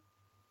of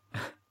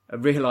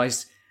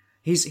realise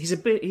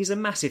he's a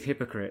massive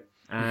hypocrite,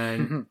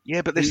 and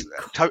yeah, but this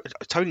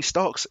Tony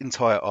Stark's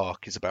entire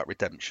arc is about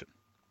redemption.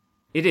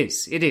 It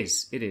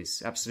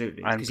is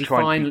absolutely, and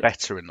trying to be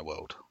better in the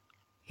world.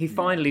 He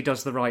finally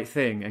does the right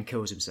thing and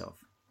kills himself.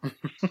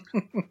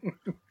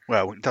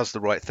 Well, he does the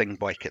right thing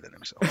by killing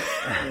himself.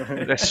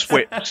 Let's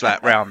switch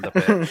that round a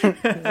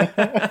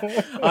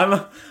bit.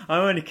 I'm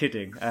only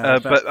kidding.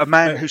 But a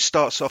man who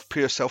starts off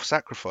pure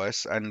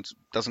self-sacrifice and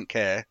doesn't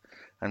care,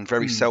 and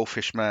very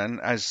selfish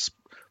man, as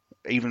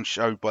even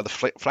showed by the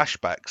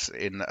flashbacks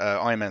in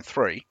Iron Man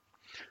 3,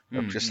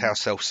 of just how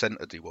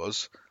self-centered he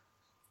was.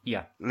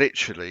 Yeah.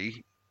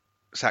 Literally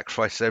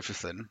sacrifices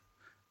everything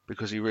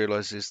because he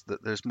realizes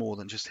that there's more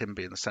than just him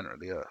being the center of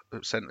the earth,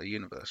 center of the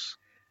universe.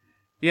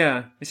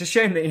 Yeah, it's a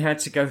shame that he had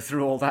to go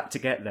through all that to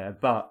get there,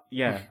 but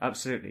yeah,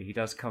 absolutely, he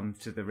does come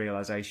to the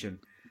realization.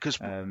 Because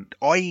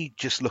I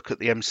just look at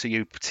the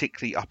MCU,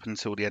 particularly up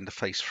until the end of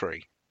Phase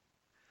 3,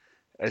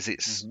 as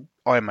it's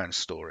Iron Man's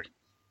story.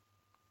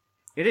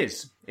 It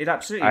is. It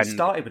absolutely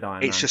started with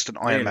Iron Man. It's just an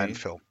Iron Man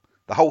film.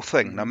 The whole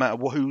thing, no matter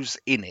who's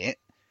in it,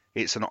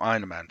 it's an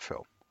Iron Man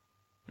film.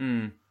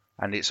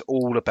 And it's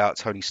all about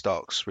Tony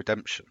Stark's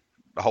redemption.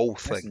 The whole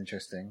thing. That's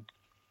interesting.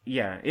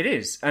 Yeah, it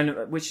is.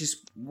 And which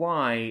is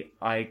why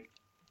I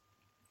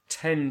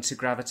tend to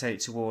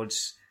gravitate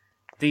towards,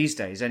 these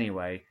days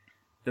anyway,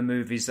 the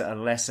movies that are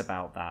less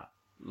about that.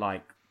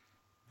 Like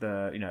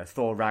the,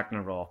 Thor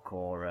Ragnarok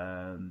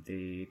or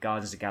the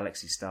Guardians of the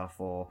Galaxy stuff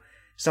or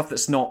stuff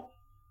that's not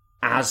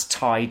as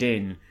tied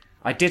in.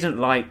 I didn't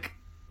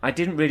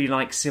really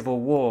like Civil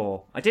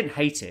War. I didn't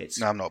hate it.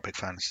 No, I'm not a big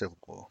fan of Civil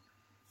War.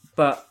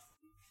 But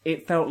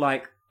it felt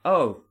like,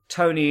 oh,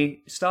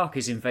 Tony Stark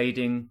is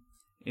invading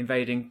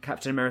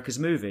Captain America's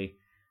movie,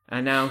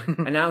 and now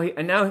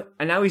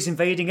he's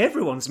invading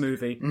everyone's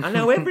movie, and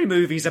now every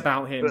movie's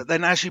about him. But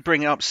then, as you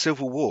bring up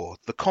Civil War,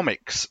 the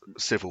comics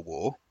Civil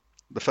War,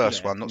 the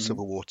first one, not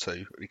Civil War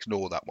 2,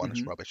 ignore that one;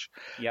 it's rubbish.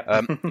 Yep,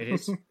 it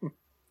is.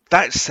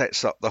 That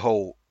sets up the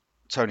whole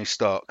Tony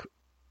Stark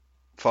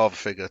father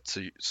figure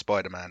to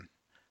Spider-Man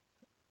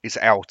is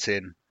out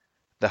in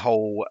the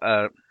whole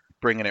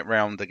bringing it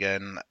round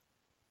again.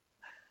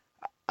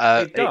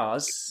 It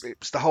does.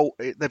 It's the whole.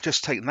 They've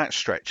just taken that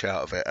stretch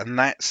out of it, and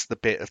that's the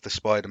bit of the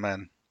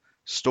Spider-Man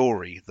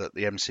story that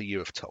the MCU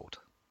have told.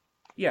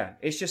 Yeah,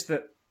 it's just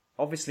that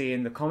obviously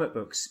in the comic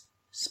books,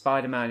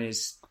 Spider-Man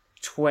is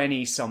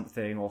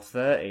 20-something or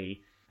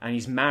 30, and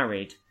he's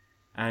married,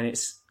 and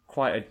it's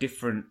quite a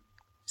different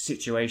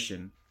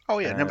situation. Oh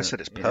yeah, never said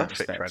it's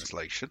perfect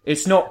translation.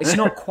 It's not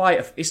quite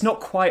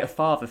a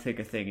father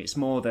figure thing. It's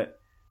more that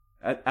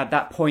at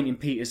that point in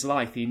Peter's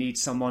life, he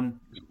needs someone.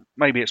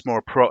 Maybe it's more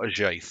a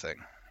protege thing.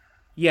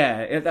 Yeah,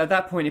 at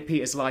that point in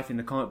Peter's life in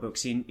the comic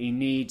books, he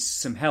needs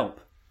some help,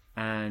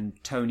 and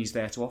Tony's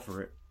there to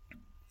offer it.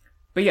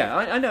 But yeah,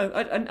 I know,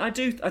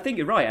 I think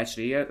you're right.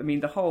 Actually, I mean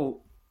the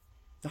whole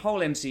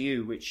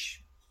MCU,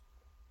 which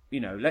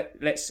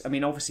let's. I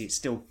mean, obviously it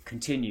still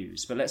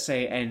continues, but let's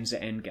say it ends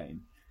at Endgame.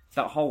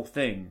 That whole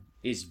thing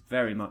is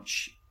very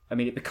much. I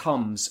mean, it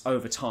becomes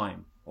over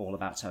time all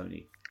about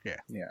Tony.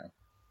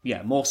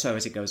 Yeah, more so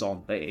as it goes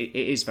on, but it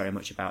is very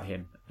much about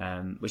him,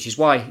 which is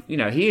why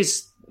he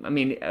is. I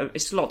mean,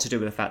 it's a lot to do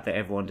with the fact that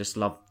everyone just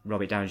loved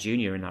Robert Downey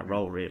Jr. in that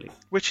role, really.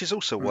 Which is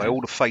also why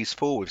all the Phase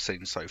 4 we've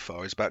seen so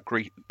far is about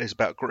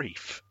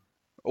grief.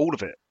 All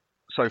of it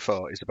so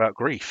far is about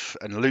grief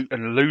and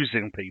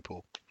losing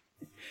people.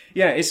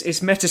 Yeah,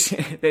 it's meta.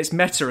 It's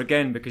meta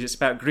again because it's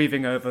about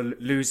grieving over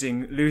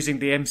losing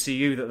the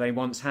MCU that they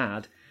once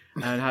had,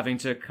 and having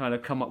to kind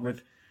of come up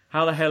with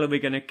how the hell are we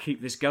going to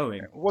keep this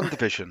going.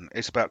 WandaVision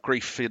is about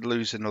grief for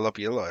losing the love of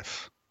your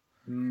life.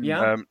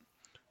 Yeah.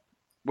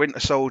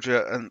 Winter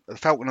Soldier and the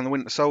Falcon and the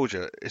Winter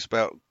Soldier is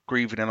about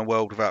grieving in a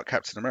world without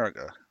Captain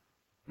America.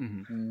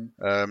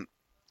 Mm-hmm.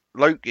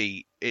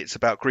 Loki, it's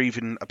about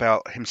grieving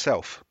about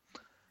himself.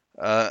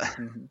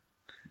 Then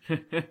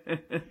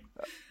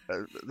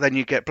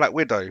you get Black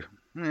Widow.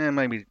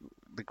 Maybe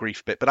the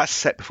grief bit, but that's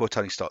set before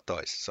Tony Stark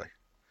dies, so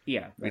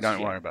we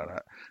don't worry about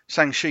that.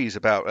 Shang-Chi's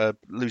about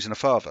losing a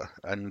father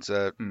and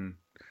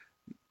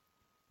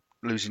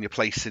losing your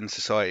place in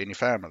society and your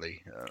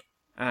family.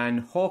 And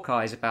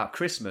Hawkeye is about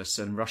Christmas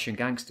and Russian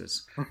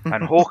gangsters.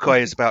 And Hawkeye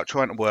is about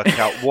trying to work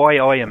out why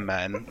Iron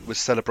Man was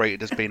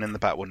celebrated as being in the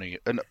Battle of New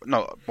York.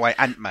 Why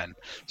Ant-Man,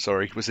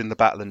 was in the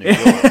Battle of New York.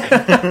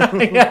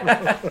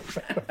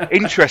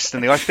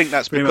 Interestingly, I think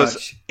that's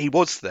because he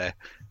was there.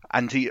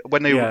 And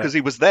because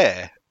he was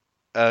there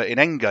in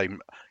Endgame,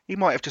 he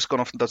might have just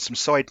gone off and done some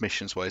side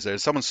missions while he's there.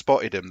 Someone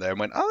spotted him there and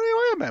went,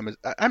 "Oh,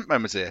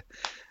 Ant-Man was here."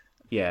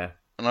 Yeah.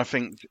 And I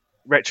think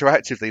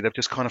retroactively, they've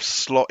just kind of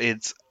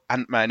slotted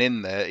Ant-Man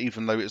in there,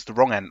 even though it was the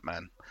wrong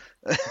Ant-Man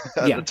at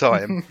the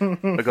time.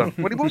 They've gone,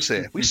 "Well, he was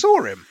here. We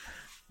saw him."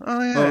 Oh,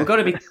 yeah. Well, we've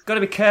got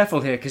to be careful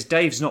here because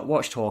Dave's not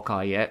watched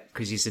Hawkeye yet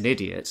because he's an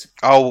idiot.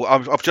 Oh,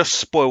 I've just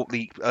spoilt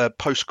the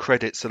post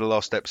credits of the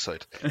last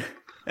episode.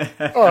 Oh,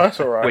 that's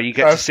all right. Where you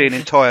get to see an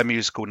entire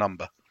musical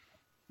number.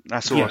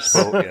 That's all I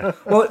spoiled. Yeah.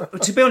 Well,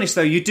 to be honest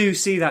though, you do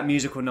see that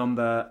musical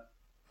number.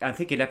 I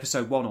think in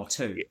episode 1 or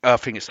 2. I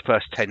think it's the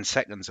first 10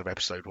 seconds of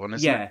episode 1,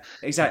 isn't it? Yeah,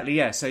 exactly.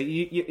 Yeah, so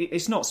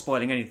it's not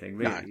spoiling anything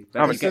really.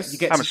 No, I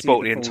haven't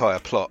spoiled the entire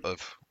plot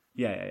of.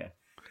 Yeah.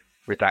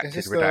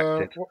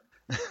 Redacted.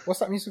 What's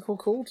that musical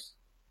called?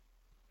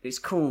 It's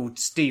called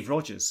Steve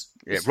Rogers.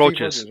 Yeah,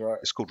 Rogers, right?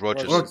 It's called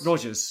Rogers.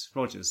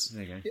 Rogers.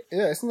 There you go.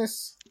 Yeah, isn't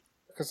this?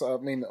 Because I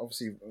mean,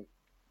 obviously,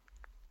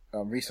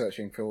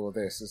 researching for all of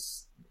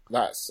this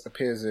that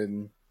appears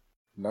in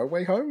No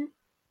Way Home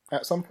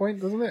at some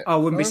point, doesn't it? I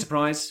wouldn't be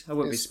surprised. I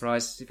wouldn't be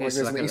surprised if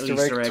it's like an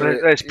Easter egg.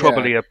 There's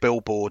probably a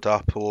billboard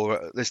up,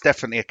 or there's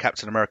definitely a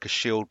Captain America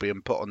shield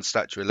being put on the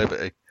Statue of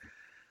Liberty.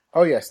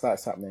 Oh yes,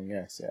 that's happening.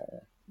 Yes,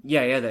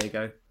 yeah. There you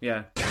go.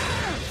 Yeah.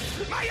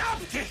 My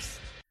optics!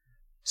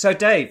 So,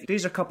 Dave,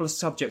 these are a couple of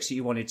subjects that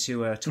you wanted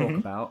to talk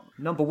about.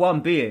 Number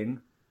one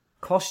being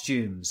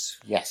costumes.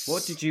 Yes.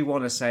 What did you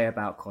want to say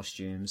about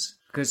costumes?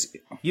 Because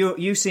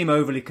you seem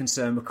overly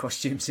concerned with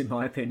costumes, in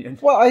my opinion.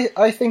 Well,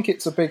 I think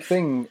it's a big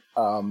thing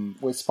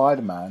with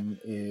Spider-Man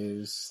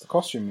is the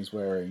costume he's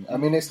wearing. I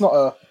mean, it's not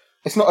a.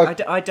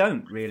 I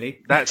don't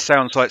really. That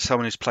sounds like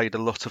someone who's played a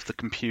lot of the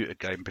computer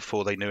game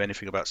before they knew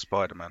anything about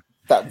Spider-Man.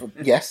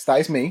 Yes, that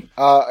is me.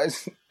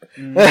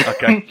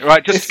 Okay,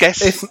 right, just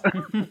guess.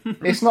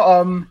 It's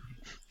not.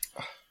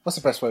 What's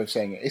the best way of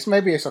saying it? It's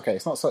okay.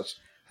 It's not such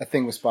a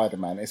thing with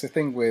Spider-Man. It's a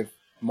thing with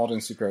modern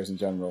superheroes in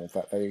general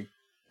that they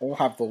all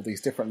have all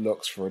these different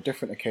looks for a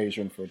different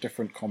occasion, for a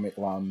different comic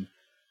run,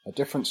 a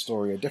different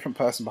story, a different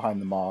person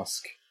behind the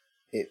mask.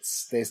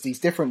 There's these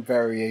different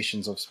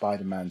variations of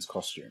Spider-Man's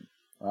costume,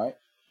 right?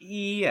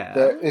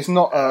 Yeah. It's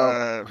not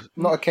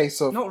a case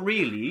of not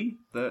really,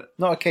 but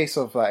not a case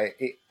of like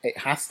it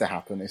has to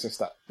happen. It's just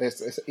that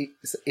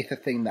it's a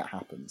thing that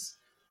happens.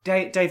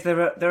 Dave,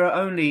 there are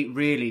only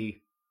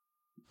really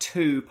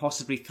 2,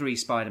 possibly 3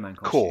 Spider-Man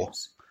costumes. Core.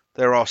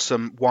 There are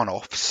some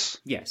one-offs.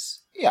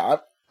 Yes. Yeah.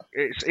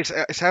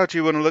 It's how do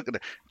you want to look at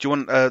it? Do you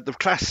want the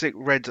classic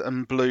red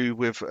and blue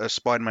with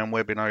Spider-Man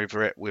webbing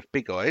over it with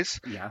big eyes?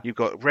 Yeah. You've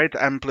got red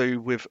and blue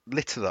with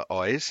littler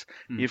eyes.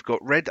 You've got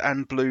red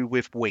and blue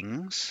with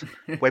wings,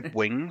 web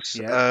wings.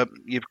 Yeah.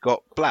 You've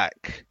got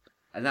black.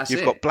 And that's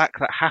You've got black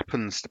that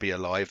happens to be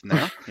alive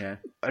now. Yeah.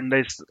 And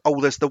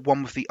there's the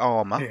one with the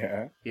armor.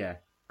 Yeah. Yeah.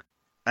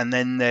 And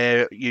then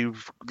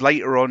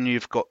later on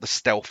you've got the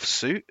stealth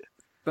suit.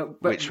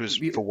 Which was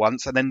for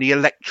once, and then the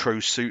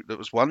Electro suit that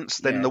was once,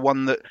 then the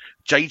one that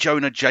J.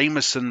 Jonah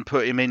Jameson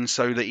put him in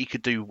so that he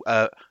could do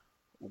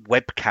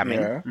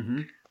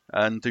webcamming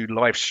and do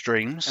live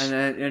streams.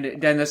 And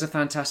then there's a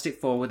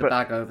Fantastic Four with a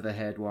bag over the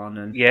head one.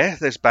 And yeah,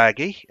 there's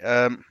Baggy.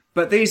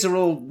 But these are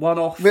all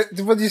one-off. There's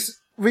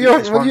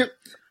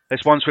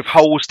ones with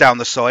holes down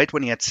the side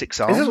when he had 6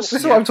 arms. This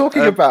is what I'm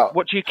talking about.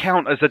 What do you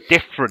count as a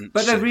difference?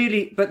 But there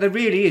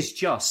really is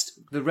just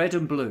the red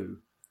and blue.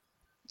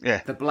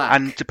 Yeah, the black,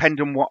 and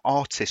depending on what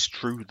artist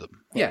drew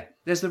them. Yeah,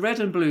 there's the red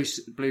and blue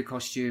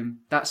costume.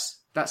 That's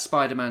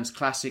Spider-Man's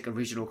classic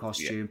original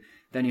costume.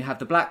 then you have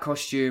the black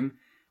costume,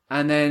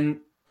 and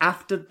then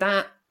after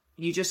that,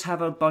 you just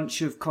have a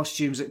bunch of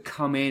costumes that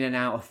come in and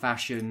out of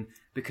fashion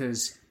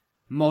because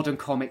modern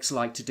comics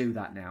like to do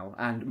that now,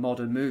 and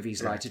modern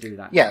movies like to do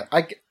that. Yeah,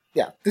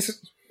 this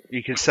is.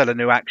 You can sell a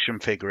new action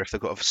figure if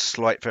they've got a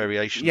slight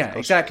variation. Yeah,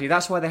 exactly.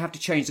 That's why they have to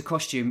change the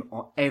costume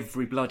on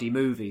every bloody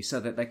movie so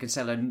that they can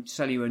sell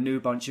you a new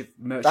bunch of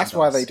merchandise. That's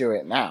why they do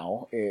it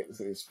now.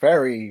 It's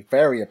very,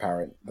 very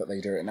apparent that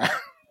they do it now.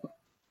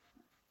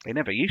 They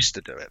never used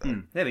to do it,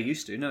 though. Never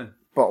used to, no.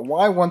 But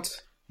why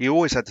want... You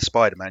always had the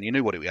Spider-Man. You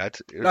knew what he had.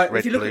 It was Like,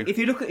 red, blue. if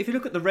you look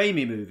at the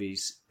Raimi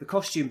movies, the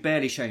costume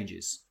barely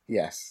changes.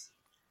 Yes.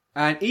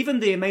 And even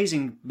the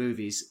Amazing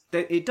movies,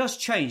 it does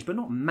change, but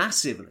not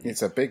massively.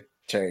 It's a big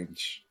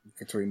change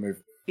between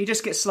movies. He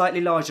just gets slightly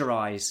larger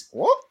eyes.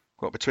 What?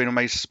 What, between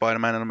Amazing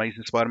Spider-Man and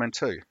Amazing Spider-Man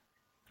 2?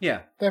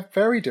 Yeah. They're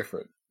very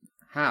different.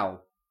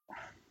 How?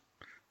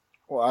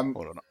 Well,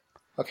 Hold on.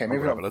 Okay,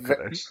 maybe have a look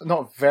at this.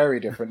 not very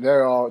different.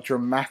 There are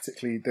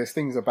there's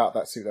things about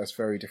that suit that's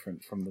very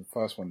different from the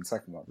first one and the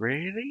second one.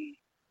 Really?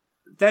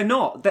 They're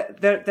not.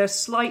 They're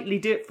slightly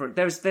different.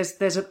 There's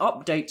an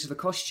update to the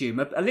costume,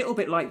 a little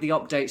bit like the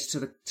updates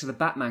to the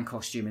Batman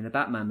costume in the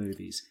Batman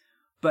movies.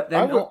 But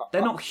they're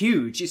not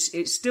huge.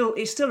 It's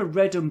still a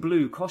red and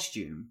blue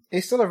costume.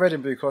 It's still a red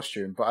and blue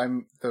costume, but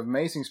the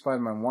Amazing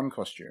Spider-Man 1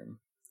 costume,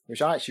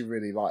 which I actually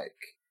really like,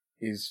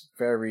 is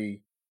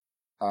very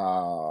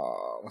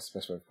what's the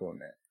best way of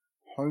calling it?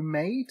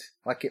 Homemade?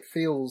 Like, it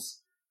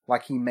feels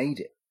like he made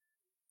it.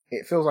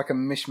 It feels like a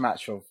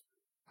mishmash of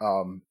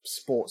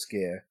sports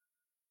gear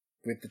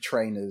with the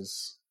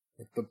trainers,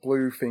 with the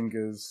blue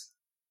fingers.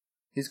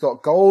 He's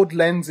got gold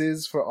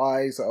lenses for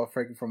eyes that are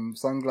taken from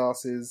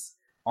sunglasses.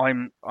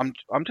 I'm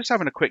just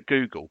having a quick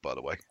Google, by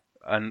the way,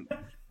 and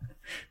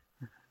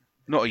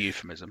not a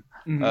euphemism.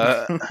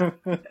 I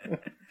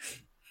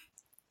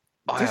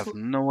have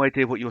no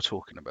idea what you're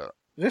talking about.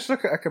 Just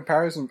look at a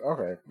comparison.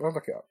 Okay, we'll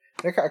look it up.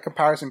 Look at a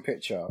comparison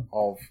picture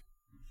of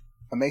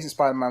Amazing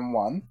Spider-Man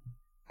 1,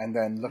 and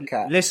then look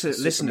at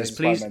listeners.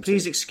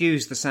 Please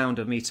excuse the sound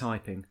of me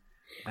typing.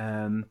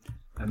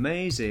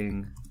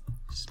 Amazing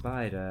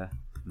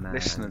Spider-Man.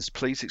 Listeners,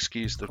 please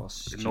excuse the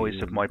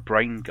noise of my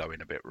brain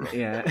going a bit wrong.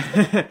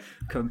 Yeah,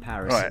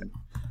 comparison.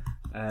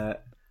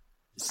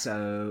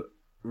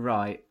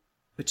 Right.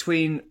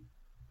 Between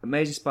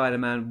Amazing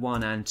Spider-Man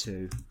 1 and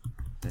 2,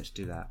 let's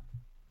do that.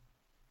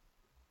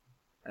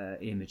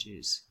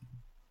 Images.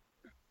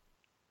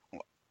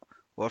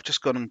 Well, I've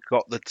just gone and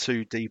got the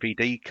two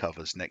DVD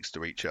covers next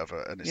to each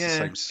other, and it's the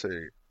same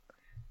suit.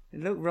 They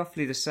look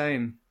roughly the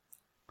same.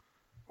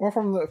 Well,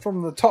 from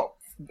the top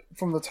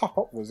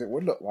upwards, it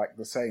would look like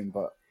the same,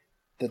 but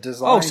the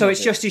design. Oh, so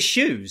it's just his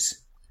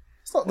shoes.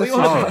 It's not the same.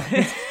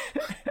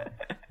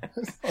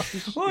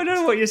 Well, I don't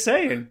know what you're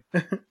saying.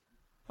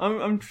 I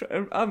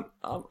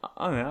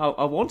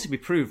want to be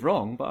proved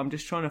wrong, but I'm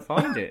just trying to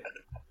find it.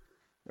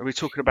 Are we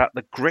talking about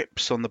the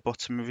grips on the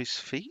bottom of his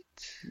feet?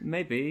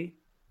 Maybe.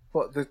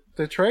 But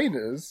the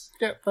trainers,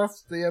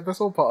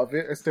 that's all part of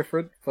it. It's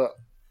different, but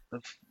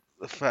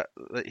the fact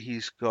that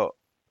he's got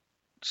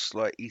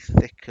slightly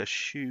thicker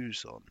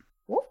shoes on.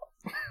 What?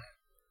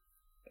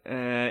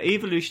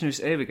 Evolutionary.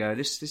 Here we go.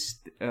 That's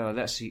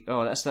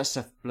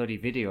a bloody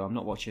video. I'm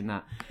not watching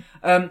that.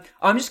 I'm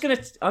just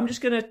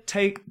gonna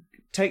take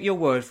your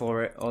word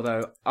for it.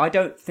 Although I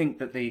don't think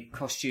that the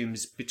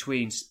costumes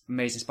between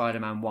Amazing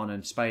Spider-Man 1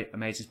 and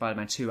Amazing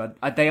Spider-Man 2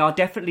 they are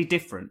definitely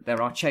different.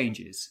 There are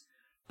changes,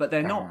 but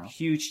they're not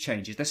huge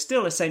changes. They're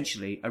still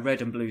essentially a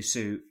red and blue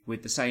suit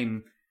with the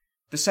same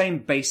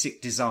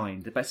basic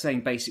design, the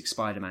same basic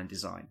Spider-Man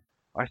design.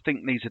 I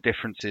think these are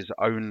differences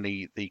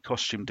only the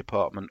costume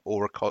department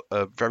or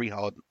a very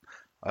ardent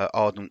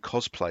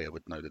cosplayer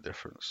would know the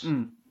difference.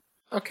 Mm.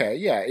 Okay,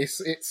 yeah,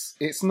 it's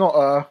not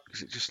a.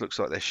 Because it just looks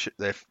like their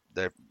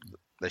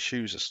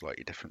shoes are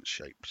slightly different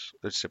shapes.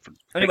 There's different.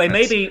 Anyway,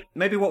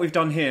 maybe what we've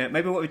done here,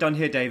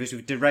 Dave, is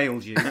we've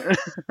derailed you.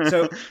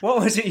 So,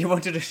 what was it you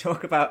wanted to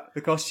talk about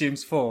the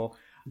costumes for?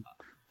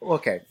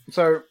 Okay,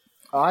 so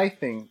I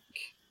think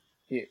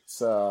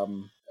it's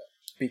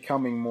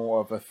becoming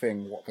more of a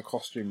thing what the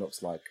costume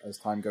looks like as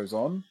time goes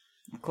on.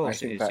 Of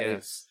course, I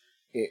think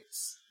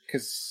it's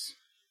because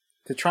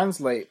to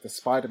translate the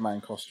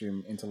Spider-Man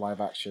costume into live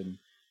action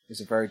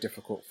is a very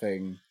difficult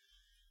thing,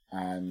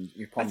 and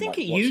I think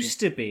it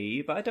used to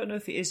be, but I don't know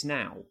if it is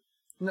now.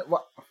 No,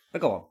 what?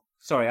 Go on.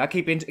 Sorry, I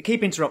keep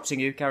interrupting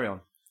you. Carry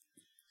on.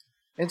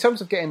 In terms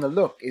of getting the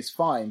look, it's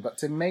fine, but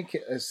to make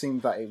it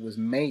seem that it was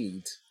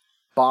made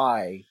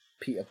by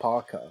Peter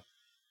Parker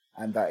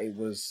and that it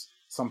was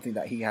something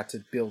that he had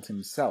to build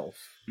himself,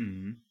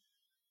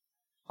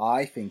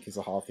 I think is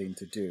a hard thing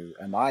to do.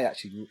 And I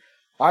actually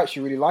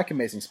really like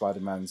Amazing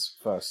Spider-Man's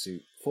first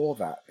suit for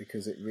that,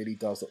 because it really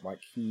does look like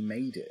he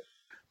made it.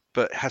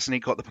 But hasn't he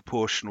got the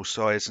proportional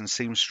size and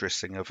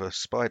seamstressing of a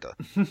spider?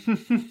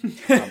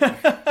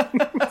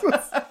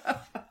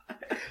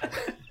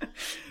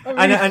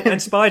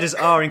 And spiders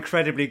are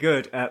incredibly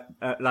good at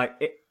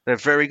They're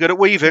very good at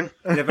weaving.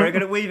 They're very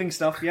good at weaving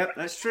stuff. Yep,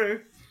 that's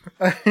true.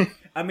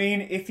 I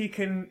mean, if he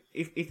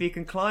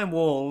can climb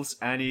walls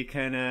and he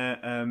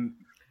can,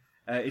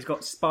 he's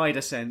got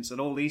spider sense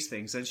and all these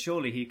things, then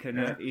surely he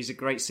can. He's a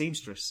great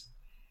seamstress.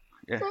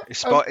 Yeah,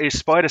 his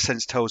spider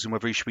sense tells him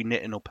whether he should be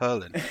knitting or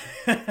purling.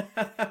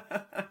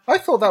 I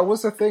thought that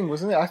was the thing,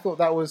 wasn't it? I thought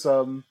that was,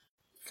 at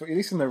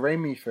least in the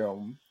Raimi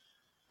film,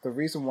 the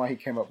reason why he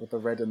came up with the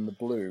red and the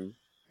blue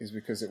is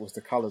because it was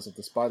the colours of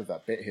the spider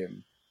that bit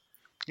him.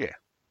 Yeah.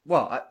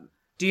 Well,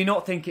 do you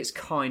not think it's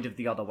kind of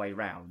the other way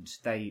round?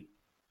 They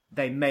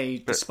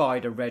made the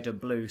spider red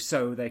and blue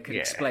so they could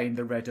explain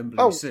the red and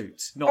blue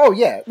suits. Not... Oh,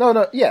 yeah.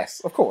 No,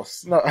 yes, of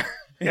course. No,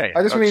 yeah.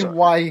 I just mean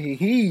why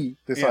he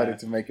decided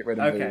to make it red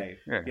and blue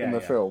in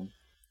the film.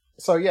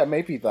 So, yeah,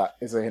 maybe that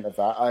is a hint of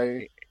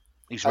that.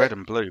 He's red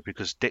and blue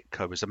because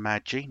Ditko is a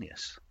mad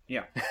genius.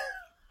 Yeah.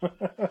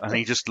 And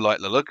he just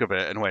liked the look of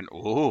it and went,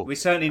 "Oh." We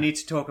certainly need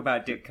to talk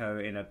about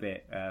Ditko in a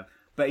bit.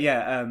 But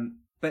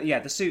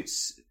the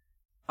suits...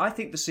 I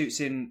think the suits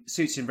in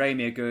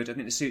Raimi are good. I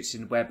think the suits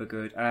in Webb are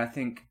good. And I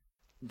think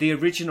the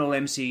original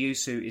MCU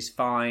suit is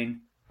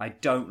fine. I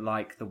don't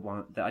like the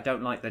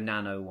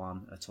nano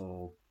one at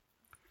all.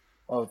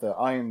 Oh, the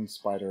Iron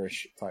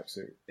Spider-ish type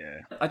suit.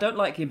 Yeah. I don't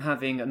like him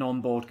having an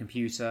onboard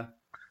computer.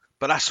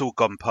 But that's all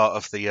gone part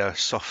of the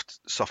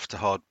soft to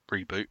hard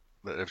reboot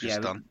that they've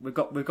just done. We've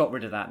got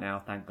rid of that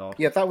now, thank God.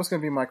 Yeah, that was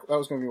going to be what I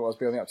was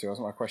building up to. That was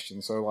my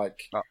question. So,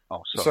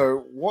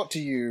 so what do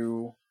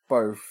you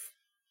both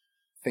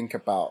think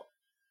about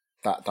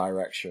that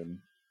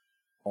direction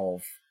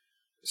of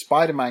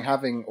Spider-Man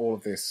having all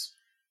of this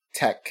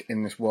tech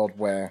in this world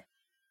where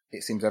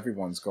it seems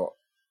everyone's got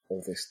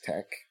all this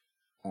tech?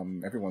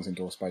 Everyone's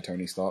endorsed by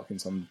Tony Stark in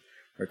some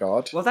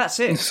regard. Well, that's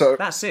it. So,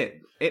 that's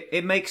it.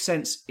 It makes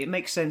sense. It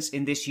makes sense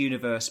in this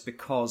universe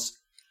because,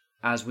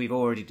 as we've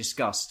already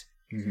discussed,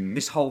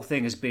 this whole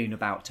thing has been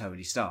about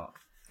Tony Stark.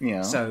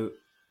 Yeah. So,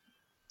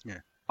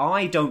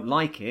 I don't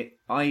like it.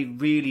 I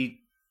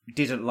really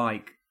didn't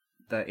like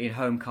that in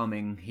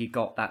Homecoming he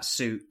got that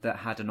suit that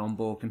had an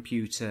onboard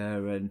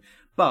computer,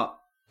 but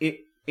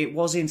it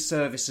was in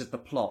service of the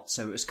plot,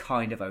 so it was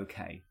kind of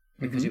okay.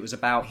 Because it was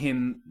about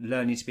him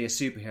learning to be a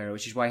superhero,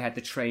 which is why he had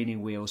the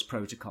training wheels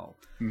protocol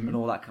and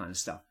all that kind of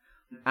stuff.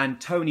 And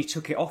Tony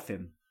took it off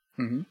him.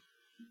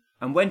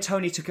 And when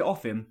Tony took it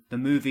off him, the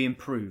movie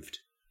improved.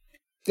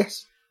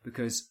 Yes.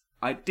 Because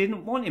I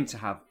didn't want him to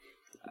have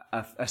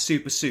a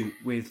super suit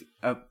with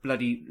a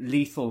bloody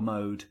lethal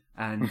mode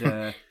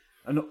and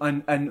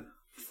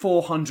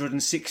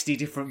 460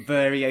 different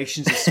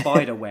variations of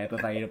spider web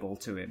available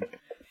to him.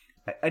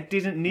 I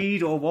didn't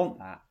need or want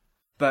that.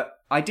 But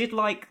I did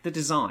like the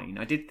design.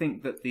 I did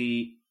think that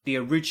the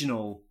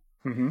original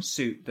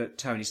suit that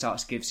Tony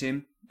Stark gives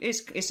him,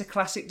 it's a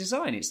classic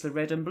design. It's the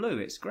red and blue.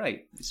 It's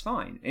great. It's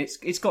fine.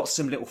 It's got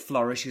some little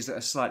flourishes that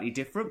are slightly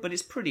different, but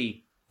it's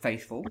pretty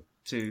faithful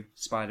to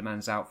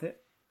Spider-Man's outfit.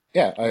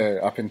 Yeah,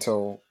 up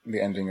until the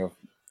ending of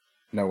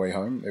No Way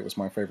Home, it was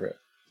my favourite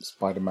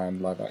Spider-Man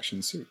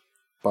live-action suit.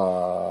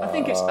 But I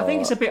think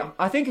it's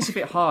a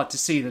bit hard to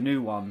see the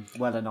new one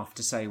well enough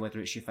to say whether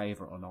it's your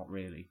favourite or not.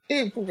 Really,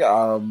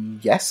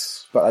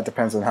 yes, but that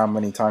depends on how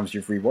many times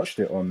you've rewatched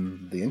it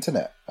on the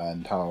internet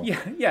and how.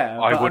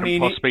 Yeah. I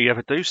wouldn't possibly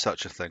ever do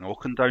such a thing or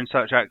condone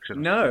such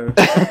action. No.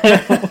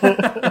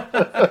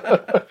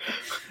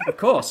 Of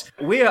course,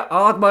 we are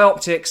Ardmy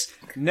Optics.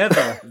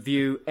 Never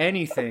view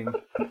anything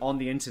on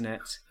the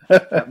internet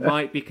that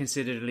might be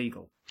considered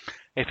illegal.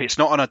 If it's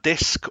not on a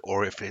disc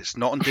or if it's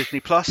not on Disney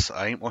Plus,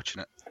 I ain't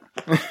watching it.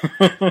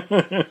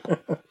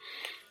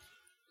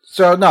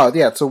 So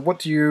what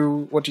do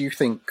you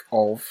think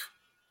of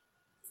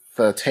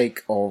the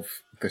take of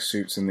the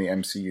suits in the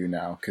MCU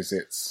now?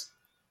 Because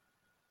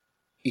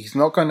he's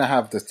not going to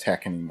have the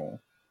tech anymore,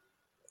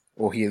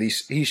 or he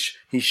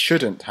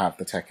shouldn't have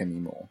the tech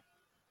anymore,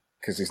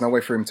 because there's no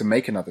way for him to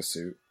make another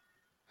suit,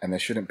 and there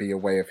shouldn't be a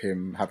way of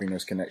him having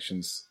those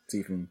connections to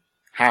even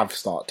have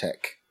Stark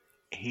tech.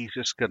 He's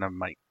just gonna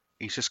make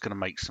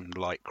some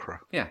lycra.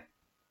 Yeah,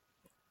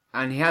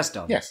 and he has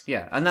done. Yes.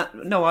 Yeah, and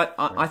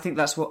I think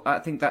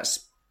that's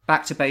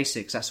back to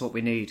basics. That's what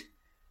we need.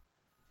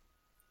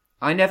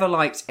 I never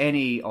liked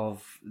any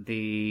of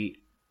the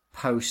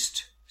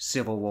post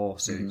Civil War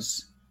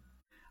suits.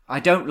 I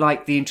don't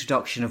like the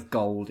introduction of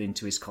gold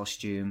into his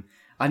costume.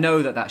 I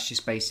know that that's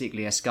just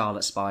basically a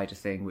Scarlet Spider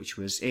thing, which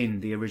was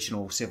in the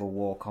original Civil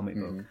War comic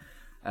book.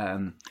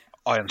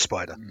 Iron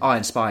Spider.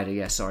 Iron Spider,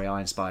 yeah, sorry,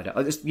 Iron Spider.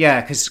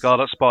 Because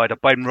Scarlet Spider,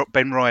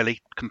 Ben Reilly,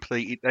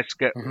 completed. Let's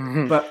get.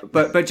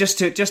 But just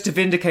to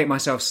vindicate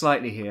myself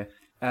slightly here,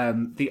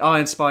 the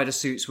Iron Spider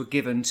suits were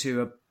given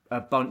to a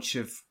bunch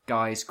of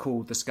guys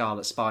called the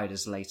Scarlet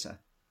Spiders later.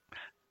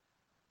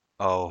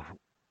 Oh,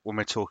 when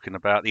we're talking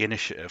about the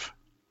Initiative.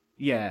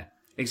 Yeah,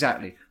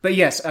 exactly. But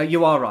yes,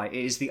 you are right.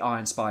 It is the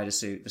Iron Spider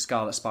suit. The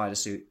Scarlet Spider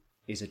suit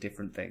is a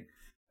different thing.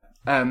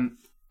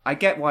 I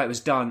get why it was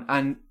done,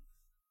 and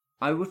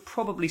I would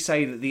probably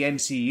say that the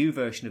MCU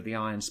version of the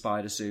Iron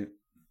Spider suit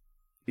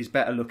is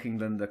better looking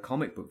than the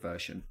comic book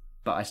version,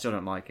 but I still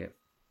don't like it.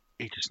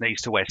 He just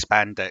needs to wear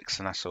spandex,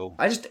 and that's all.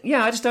 I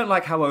just don't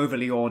like how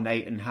overly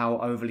ornate and how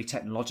overly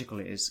technological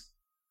it is.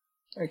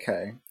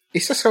 Okay.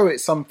 It's just so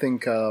it's something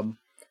to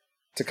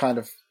kind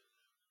of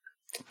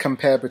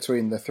compare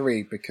between the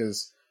three,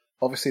 because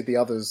obviously the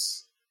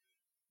others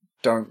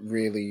don't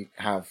really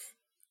have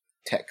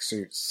tech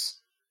suits,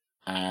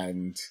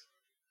 and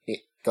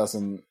it's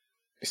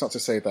not to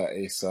say that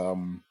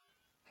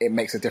it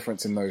makes a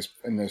difference in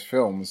those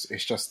films.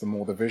 It's just the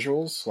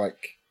visuals.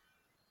 Like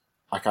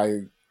I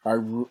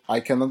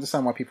can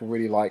understand why people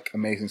really like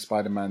Amazing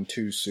Spider-Man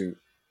 2 suit.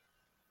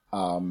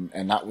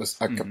 And that was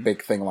like a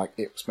big thing. Like,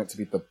 it was meant to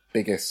be the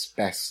biggest,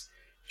 best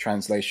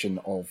translation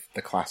of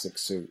the classic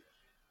suit.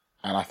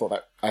 And I think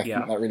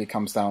that really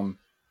comes down,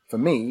 for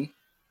me,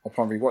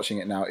 upon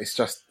rewatching it now, it's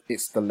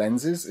the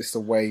lenses, it's the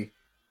way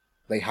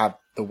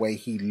the way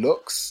he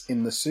looks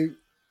in the suit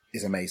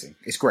is amazing.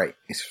 It's great.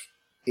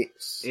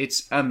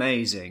 It's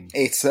amazing.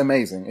 It's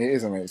amazing. It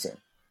is amazing.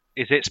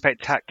 Is it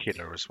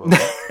spectacular as well?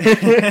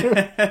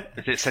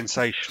 Is it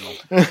sensational?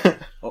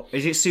 Or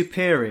is it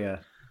superior?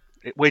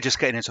 We're just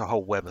getting into a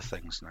whole web of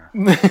things now.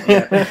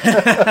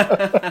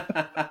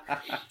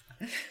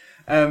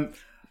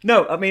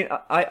 No, I mean,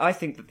 I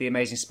think that the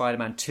Amazing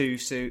Spider-Man 2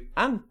 suit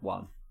and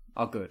 1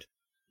 are good.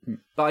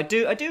 But I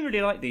do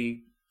really like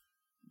the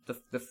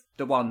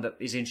one that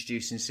is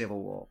introduced in Civil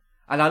War.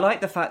 And I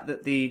like the fact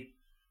that they've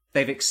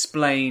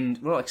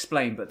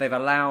but they've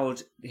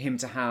allowed him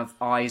to have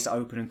eyes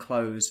open and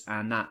close,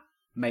 and that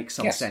makes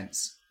some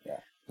sense.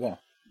 Yeah.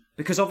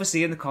 Because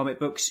obviously in the comic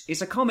books,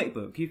 it's a comic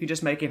book. You can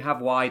just make him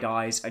have wide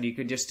eyes, and you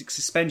can just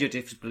suspend your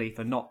disbelief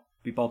and not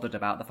be bothered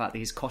about the fact that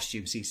his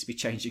costume seems to be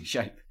changing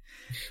shape.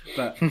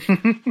 But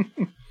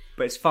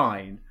it's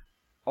fine.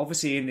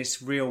 Obviously in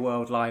this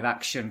real-world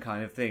live-action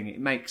kind of thing,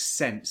 it makes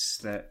sense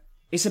that...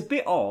 It's a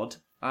bit odd.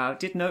 I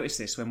did notice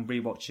this when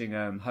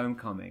rewatching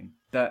Homecoming,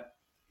 that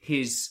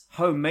his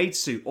homemade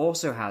suit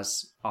also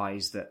has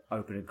eyes that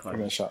open and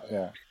close.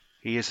 Yeah.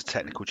 He is a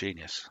technical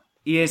genius.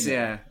 He is,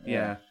 yeah.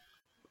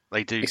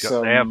 They do.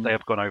 They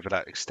have gone over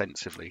that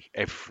extensively.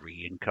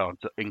 Every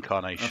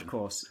incarnation, of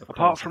course.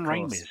 Apart from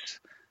Raimi's,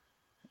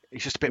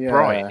 he's just a bit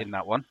bright in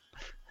that one.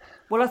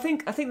 Well, I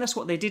think that's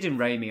what they did in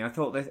Raimi.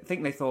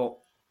 They thought,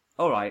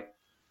 all right,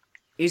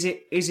 is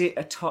it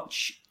a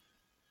touch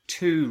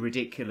too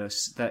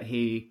ridiculous that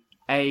he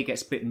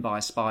gets bitten by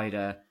a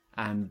spider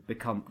and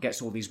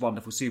gets all these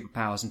wonderful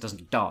superpowers and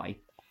doesn't die,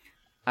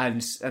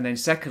 and then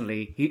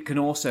secondly, he can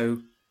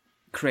also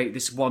create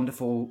this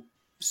wonderful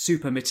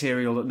super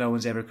material that no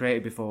one's ever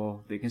created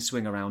before that you can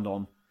swing around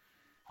on.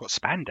 What,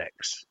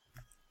 spandex?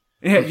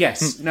 Yeah,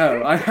 yes.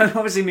 No, I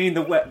obviously mean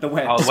the web. Oh, the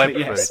web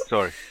fluid,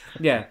 sorry.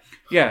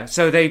 Yeah.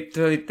 So they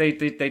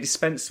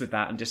dispensed with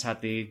that and just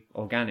had the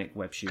organic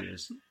web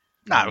shooters.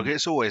 No,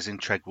 it's always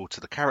integral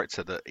to the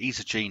character that he's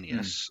a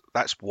genius.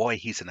 That's why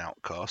he's an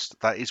outcast.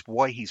 That is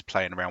why he's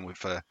playing around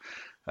with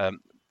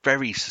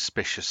very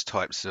suspicious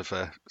types of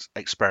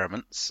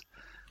experiments.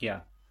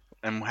 Yeah.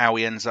 And how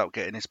he ends up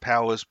getting his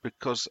powers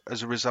because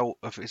as a result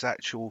of his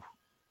actual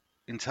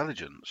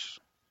intelligence.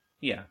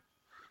 Yeah.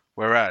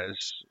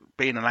 Whereas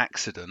being an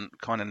accident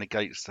kind of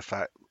negates the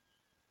fact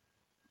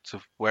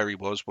of where he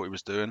was, what he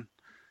was doing.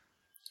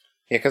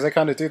 Yeah, because they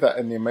kind of do that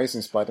in The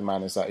Amazing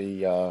Spider-Man, is that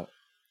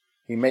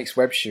he makes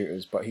web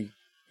shooters, but he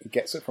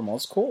gets it from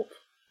Oscorp.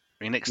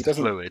 He nicks the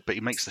fluid, but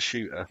he makes the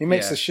shooter. He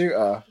makes the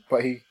shooter,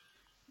 but he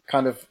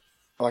kind of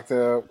like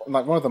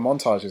one of the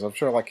montages. I'm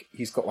sure like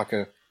he's got like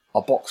a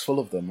box full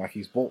of them, like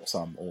he's bought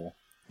some or.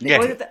 Yeah.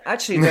 Well,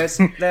 actually,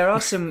 there are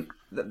some.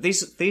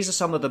 These are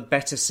some of the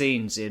better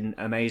scenes in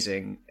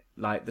Amazing,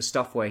 like the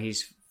stuff where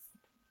he's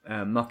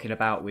mucking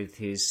about with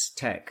his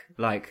tech,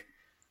 like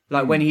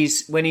when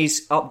he's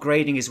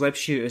upgrading his web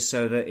shooters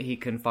so that he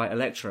can fight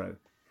Electro,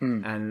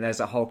 and there's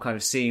a whole kind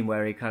of scene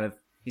where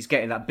he's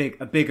getting a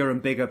bigger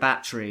and bigger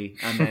battery,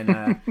 and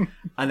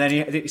then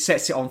he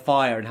sets it on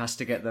fire and has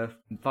to get the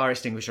fire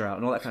extinguisher out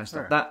and all that kind of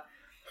stuff. Yeah.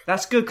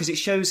 That's good because it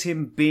shows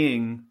him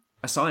being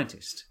a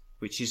scientist,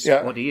 which is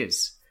what he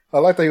is. I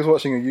like that he was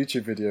watching a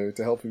YouTube video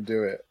to help him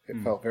do it. It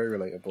felt very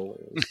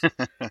relatable.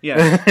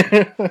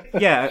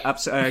 Yeah,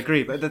 absolutely, I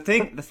agree. But the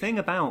thing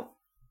about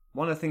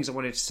one of the things I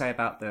wanted to say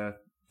about the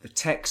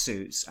tech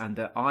suits and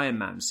the Iron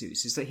Man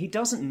suits is that he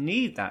doesn't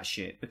need that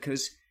shit,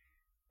 because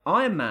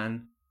Iron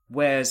Man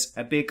wears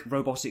a big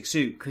robotic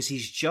suit because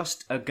he's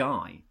just a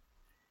guy,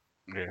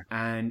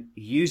 and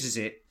uses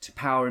it to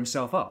power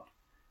himself up.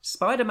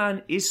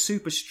 Spider-Man is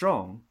super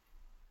strong.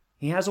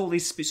 He has all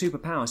these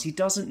superpowers. He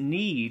doesn't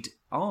need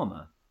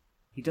armor.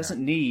 He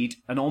doesn't need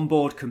an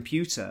onboard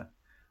computer.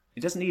 He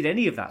doesn't need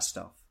any of that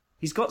stuff.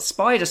 He's got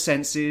spider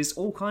senses,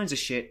 all kinds of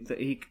shit that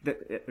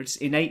is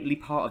innately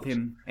part of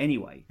him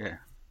anyway. Yeah.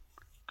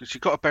 Because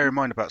you've got to bear in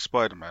mind about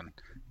Spider-Man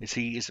is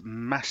he is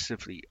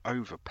massively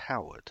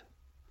overpowered.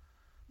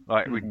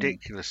 Like,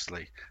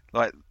 ridiculously.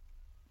 Like,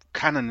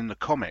 canon in the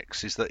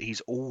comics is that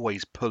he's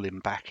always pulling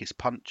back his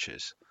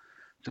punches.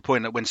 To the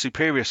point that when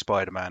Superior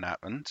Spider-Man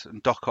happened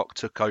and Doc Ock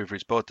took over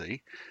his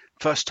body,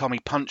 first time he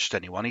punched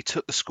anyone, he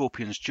took the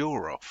Scorpion's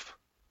jaw off.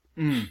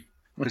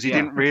 because he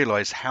didn't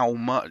realise how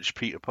much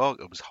Peter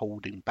Parker was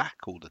holding back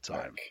all the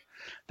time.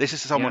 This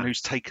is someone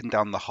who's taken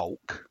down the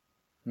Hulk.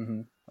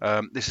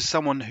 Mm-hmm. This is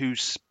someone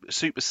whose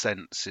super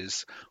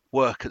senses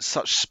work at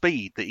such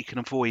speed that he can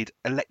avoid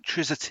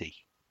electricity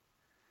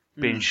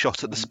being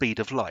shot at the speed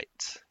of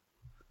light.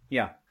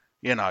 Yeah.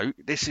 You know,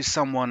 this is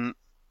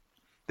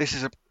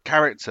a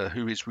character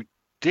who is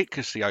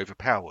ridiculously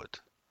overpowered.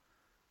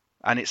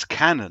 And it's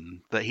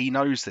canon that he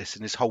knows this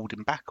and is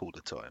holding back all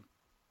the time.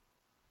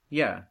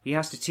 Yeah, he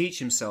has to teach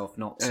himself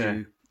not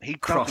to He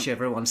crush doesn't-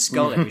 everyone's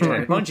skull every time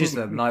he punches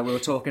them, like we were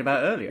talking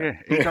about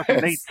earlier. Yeah, he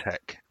doesn't need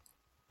tech.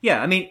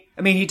 Yeah, I mean,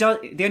 he does.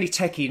 The only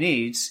tech he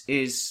needs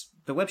is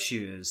the web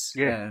shooters.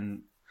 Yeah.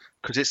 And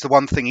Because it's the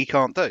one thing he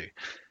can't do.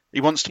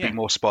 He wants to be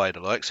more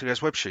spider-like, so he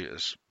has web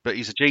shooters. But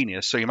he's a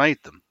genius, so he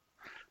made them.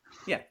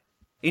 yeah,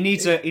 he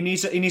needs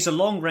a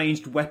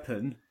long-ranged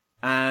weapon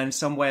and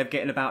some way of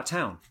getting about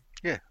town.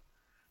 Yeah.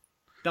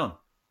 Done.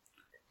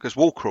 Because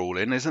wall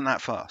crawling isn't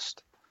that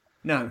fast.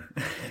 No.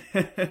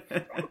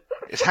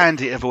 It's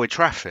handy to avoid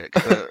traffic,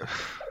 but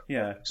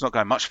Yeah. it's not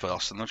going much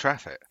faster than the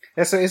traffic.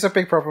 Yeah, so it's a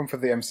big problem for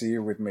the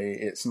MCU with me.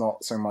 It's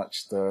not so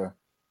much the...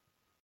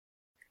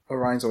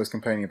 Orion's always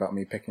complaining about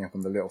me picking up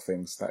on the little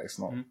things that it's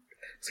not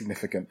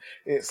significant.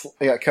 It's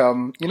like,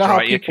 you know how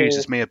Right, he people...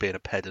 accuses me of being a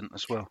pedant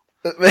as well.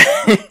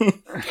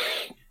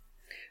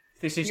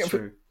 This is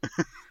true.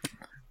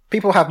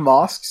 People have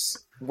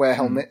masks, wear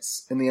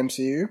helmets in the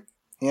MCU,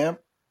 yeah.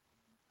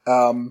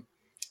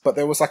 But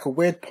there was like a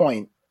weird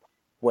point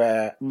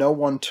where no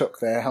one took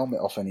their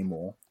helmet off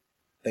anymore.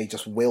 They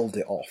just willed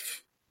it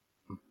off.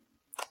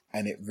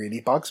 And it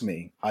really bugs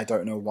me. I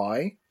don't know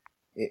why.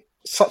 It's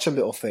such a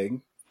little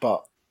thing,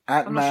 but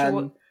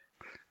Ant-Man,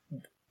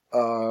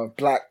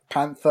 Black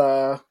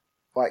Panther,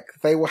 like,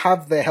 they will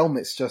have their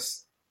helmets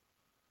just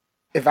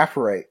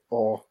evaporate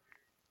or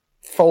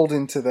fold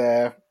into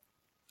their...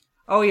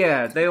 Oh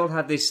yeah, they all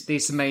have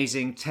this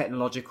amazing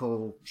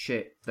technological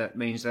shit that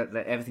means that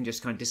everything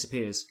just kind of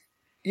disappears.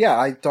 Yeah,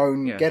 I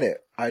don't get it.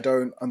 I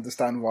don't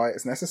understand why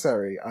it's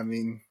necessary. I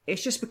mean...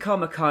 It's just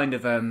become a kind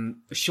of a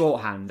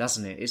shorthand,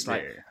 hasn't it? It's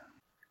like,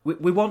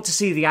 we want to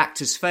see the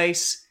actor's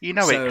face. You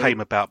know, so... it came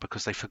about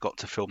because they forgot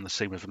to film the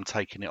scene with them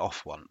taking it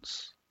off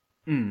once.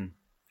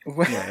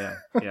 Yeah.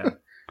 And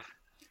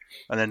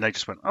then they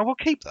just went, oh, we'll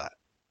keep that.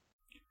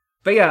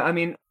 But yeah, I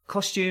mean,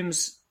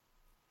 costumes...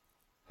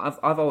 I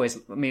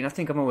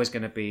think I'm always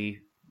going to be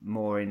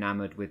more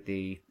enamoured with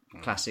the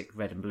classic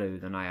red and blue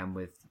than I am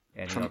with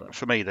any other.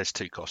 For me, there's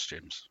two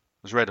costumes.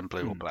 There's red and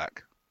blue or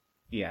black.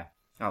 Yeah,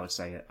 I would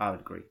say it. I would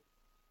agree.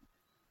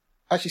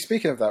 Actually,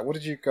 speaking of that, what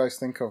did you guys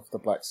think of the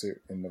black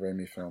suit in the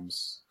Raimi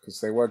films?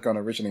 Because they were going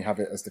to originally have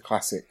it as the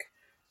classic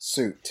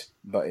suit,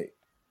 but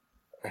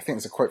I think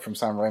there's a quote from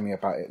Sam Raimi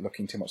about it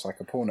looking too much like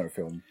a porno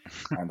film,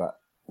 and that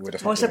we're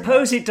just Well, I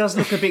suppose it does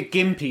look a bit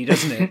gimpy,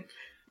 doesn't it?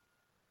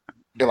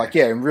 They're like,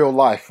 yeah, in real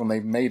life, when they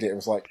made it, it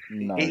was like,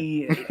 no.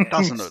 It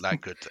doesn't look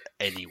that good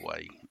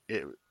anyway.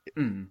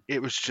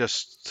 It was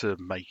just to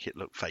make it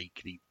look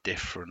vaguely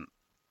different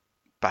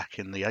back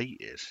in the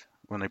 80s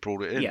when they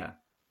brought it in. Yeah.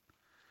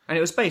 And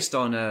it was based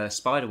on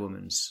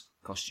Spider-Woman's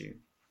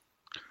costume.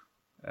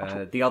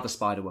 The other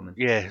Spider-Woman.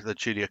 Yeah, the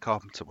Julia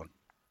Carpenter one.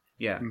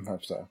 Yeah. I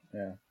hope so,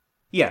 yeah.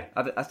 Yeah,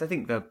 I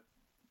think the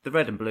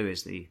red and blue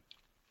is the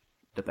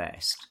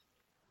best.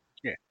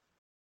 Yeah.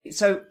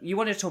 So, you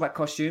wanted to talk about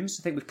costumes.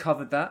 I think we've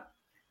covered that.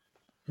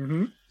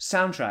 Mm-hmm.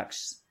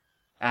 Soundtracks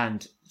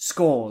and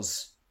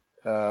scores.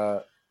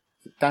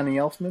 Danny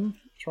Elfman,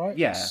 right?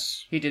 Yeah,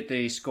 he did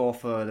the score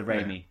for the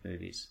Raimi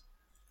movies.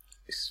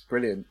 It's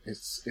brilliant.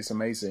 It's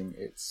amazing.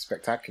 It's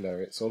spectacular.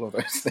 It's all of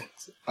those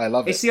things. I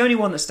love it. It's the only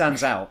one that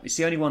stands out. It's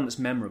the only one that's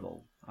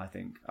memorable, I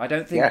think. I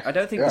don't think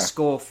the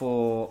score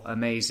for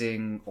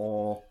Amazing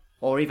or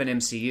even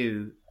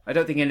MCU, I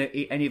don't think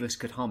any of us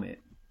could hum it.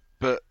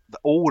 But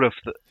all of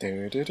them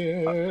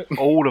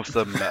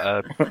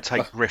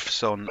take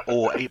riffs on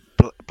or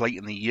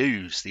blatantly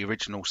use the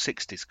original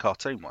 60s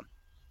cartoon one.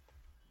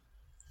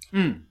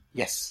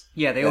 Yes.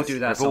 Yeah, they all do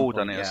that. They've all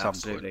done it at some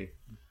absolutely.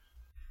 Point.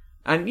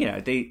 And you know,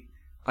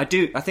 I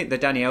think the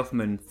Danny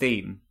Elfman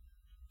theme,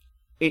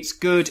 it's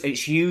good.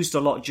 It's used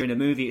a lot during the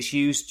movie. It's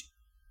used,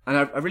 and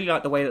I really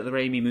like the way that the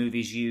Raimi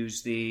movies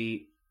use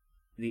the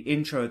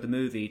intro of the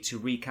movie to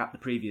recap the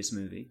previous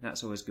movie.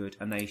 That's always good,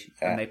 and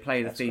they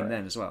play the theme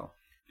then as well.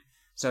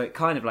 So it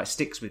kind of like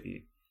sticks with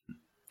you.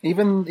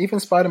 Even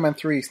Spider-Man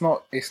 3, it's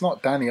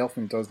not Danny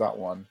Elfman does that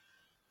one,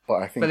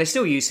 but I think. But they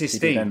still use his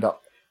theme.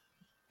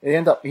 He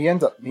end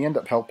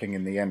up helping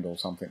in the end or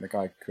something. The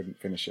guy couldn't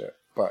finish it,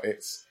 but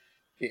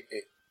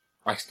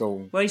I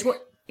still. Well,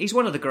 he's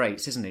one of the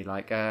greats, isn't he?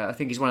 Like I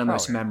think he's one of the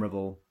most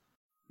memorable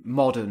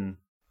modern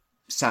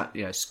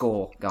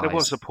score guys. There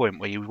was a point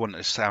where you wanted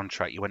a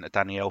soundtrack, you went to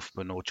Danny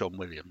Elfman or John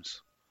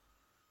Williams,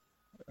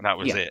 and that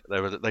was it.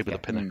 They were the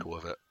pinnacle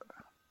of it.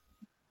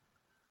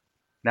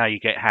 Now you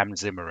get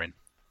Hans Zimmer in.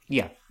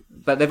 Yeah,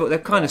 but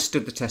they've kind of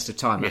stood the test of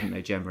time, haven't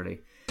they?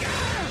 Generally.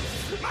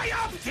 My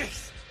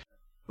optics!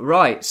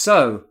 Right.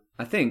 So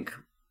I think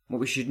what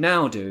we should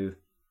now do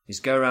is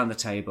go around the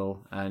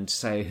table and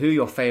say who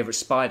your favourite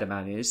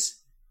Spider-Man is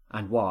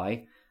and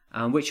why,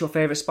 and which your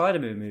favourite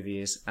Spider-Man movie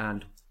is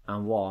and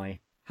why.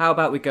 How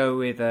about we go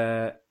with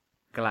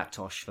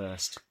Galactosh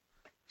first?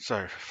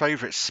 So,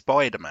 favourite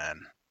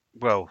Spider-Man?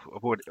 Well,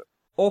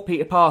 Or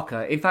Peter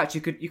Parker. In fact,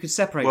 you could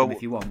separate them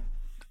if you want.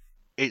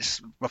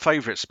 it's my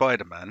favourite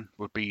Spider-Man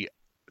would be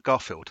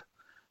Garfield,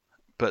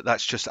 but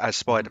that's just as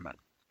Spider-Man,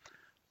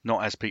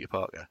 not as Peter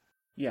Parker.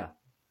 Yeah.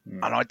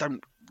 And I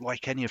don't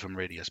like any of them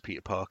really as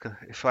Peter Parker.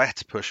 If I had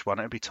to push one,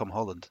 it would be Tom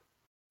Holland,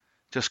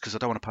 just because I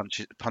don't want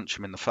to punch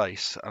him in the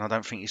face, and I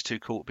don't think he's too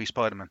cool to be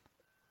Spider-Man.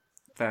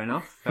 Fair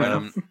enough.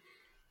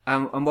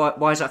 And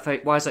why is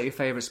that your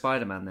favourite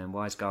Spider-Man then?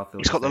 Why is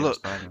Garfield? He's got the look,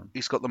 Spider-Man?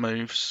 he's got the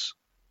moves,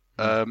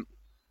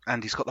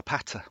 and he's got the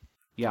patter.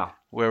 Yeah.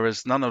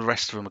 Whereas none of the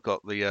rest of them have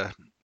got the,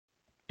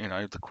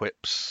 the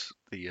quips,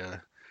 the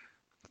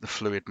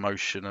fluid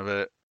motion of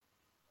it.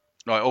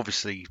 Like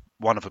obviously,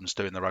 one of them's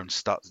doing their own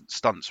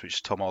stunts, which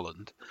is Tom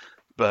Holland,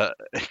 but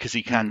because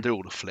he can do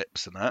all the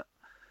flips and that.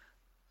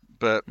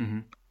 But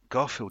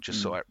Garfield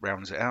just sort of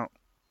rounds it out.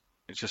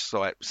 It just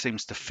like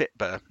seems to fit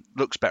better,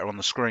 looks better on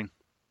the screen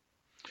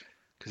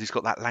because he's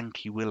got that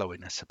lanky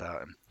willowiness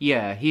about him.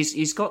 Yeah,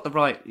 he's got the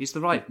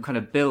right kind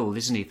of build,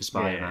 isn't he, for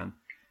Spider-Man? Yeah.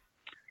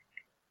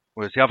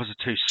 Whereas the others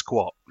are too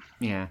squat.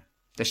 Yeah,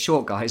 they're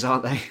short guys,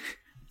 aren't they?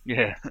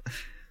 Yeah.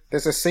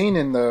 There's a scene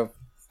in the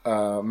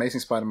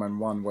Amazing Spider-Man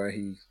 1 where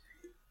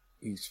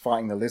he's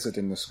fighting the lizard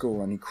in the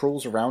school and he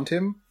crawls around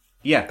him.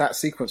 Yeah. That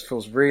sequence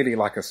feels really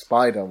like a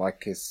spider,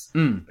 like his...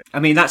 I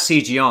mean, that's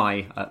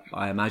CGI,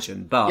 I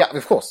imagine, but... Yeah,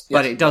 of course. Yes.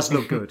 But it does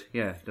look good.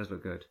 Yeah, it does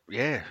look good.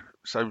 Yeah,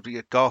 so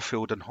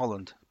Garfield and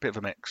Holland, bit of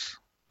a mix.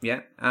 Yeah,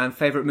 and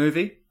favourite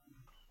movie?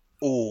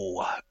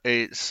 Oh,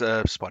 it's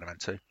Spider-Man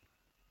 2.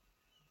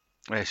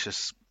 Let's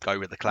just go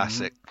with the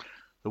classic.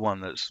 The one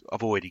that's...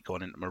 I've already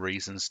gone into my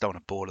reasons. Don't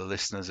want to bore the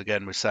listeners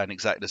again. We're saying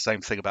exactly the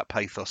same thing about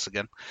pathos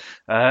again.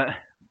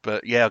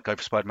 But yeah, I'll go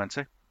for Spider-Man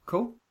 2.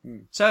 Cool.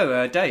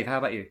 So, Dave, how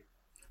about you?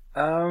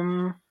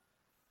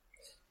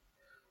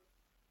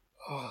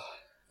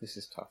 This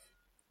is tough.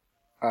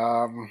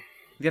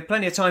 You have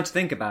plenty of time to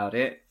think about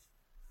it.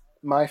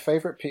 My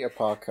favourite Peter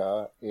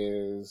Parker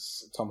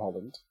is Tom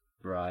Holland.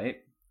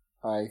 Right.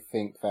 I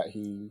think that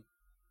he,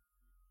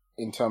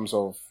 in terms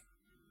of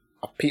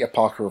a Peter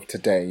Parker of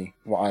today,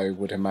 what I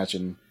would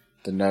imagine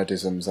the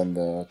nerdisms and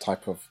the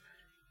type of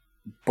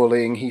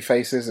bullying he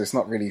faces, it's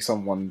not really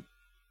someone,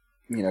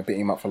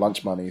 beating him up for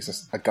lunch money. It's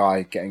just a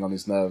guy getting on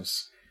his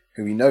nerves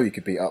who we know he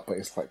could beat up, but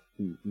it's like,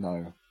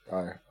 no,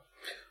 I'm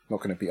not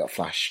going to beat up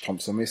Flash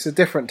Thompson. It's a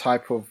different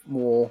type of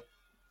more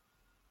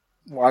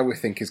what I would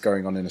think is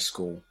going on in a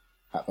school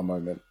at the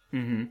moment.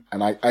 Mm-hmm.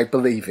 And I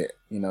believe it,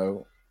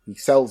 he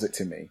sells it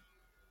to me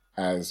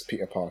as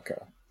Peter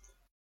Parker.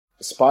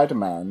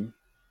 Spider-Man,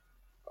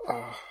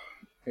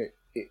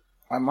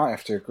 I might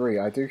have to agree.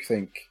 I do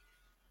think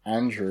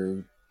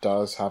Andrew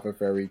does have a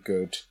very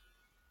good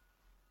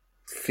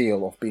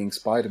feel of being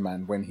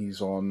Spider-Man when he's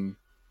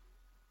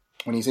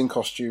in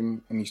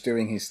costume and he's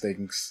doing his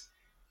things,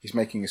 he's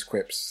making his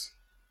quips.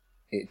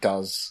 It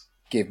does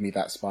give me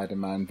that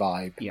Spider-Man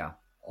vibe. Yeah.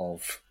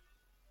 Of,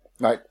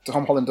 like,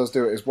 Tom Holland does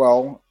do it as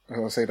well.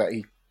 I'll say that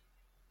he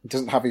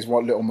doesn't have his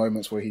one little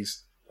moments where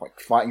he's like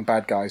fighting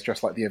bad guys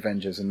dressed like the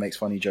Avengers and makes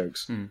funny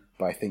jokes.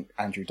 But I think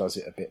Andrew does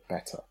it a bit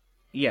better.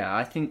 Yeah,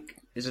 I think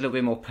there's a little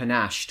bit more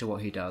panache to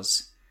what he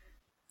does.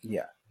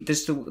 Yeah.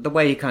 Just the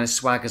way he kind of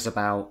swaggers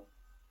about.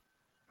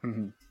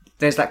 Mm-hmm.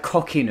 There's that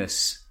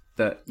cockiness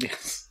that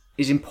Yes.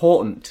 is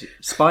important.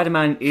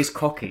 Spider-Man is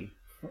cocky.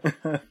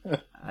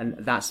 And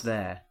that's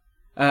there.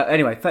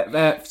 Anyway,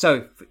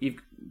 so,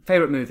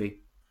 favourite movie?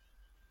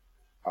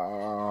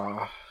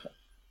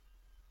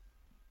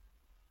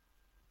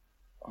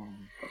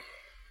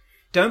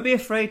 Don't be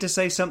afraid to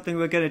say something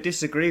we're going to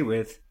disagree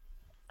with.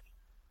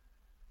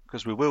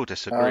 Because we will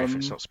disagree if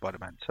it's not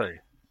Spider-Man 2.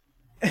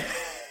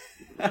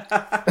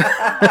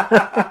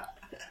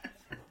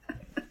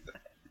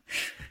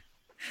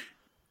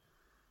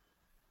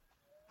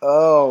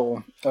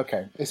 Oh,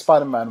 okay. It's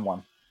Spider-Man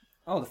 1.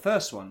 Oh, the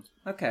first one.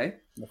 Okay.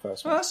 The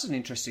first Well, one. that's an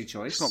interesting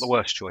choice. It's not the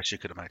worst choice you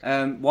could have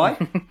made. Why?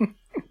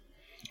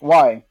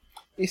 Why?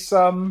 It's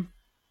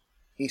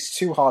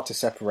too hard to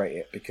separate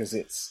it because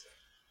it's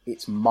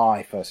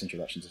my first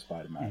introduction to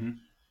Spider-Man. Mm-hmm.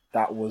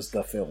 That was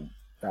the film.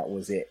 That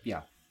was it.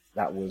 Yeah.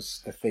 That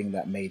was the thing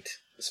that made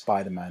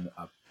Spider-Man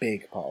a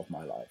big part of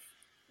my life.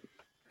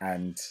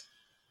 And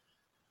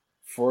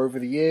for over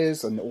the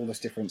years and all this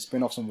different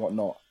spin-offs and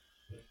whatnot,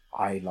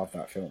 I love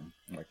that film.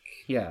 Like,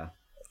 Yeah.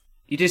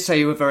 You did say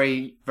you were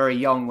very, very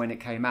young when it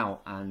came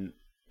out, and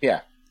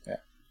yeah.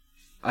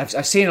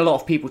 I've seen a lot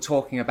of people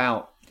talking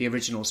about the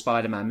original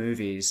Spider-Man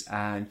movies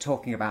and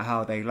talking about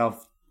how they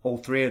love all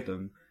three of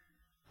them.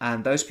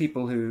 And those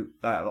people who,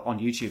 on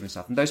YouTube and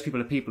stuff, and those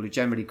people are people who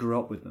generally grew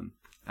up with them.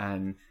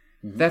 And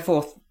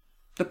therefore,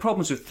 the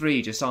problems with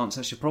 3 just aren't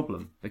such a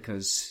problem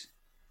because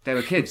they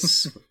were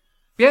kids.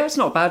 Yeah, it's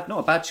not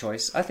a bad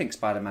choice. I think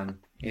Spider-Man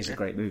is a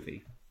great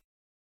movie.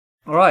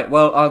 All right,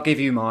 well, I'll give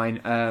you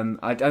mine.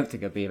 I don't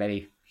think it'll be of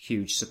any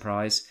huge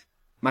surprise.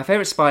 My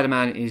favourite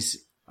Spider-Man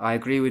is, I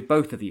agree with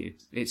both of you,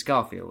 it's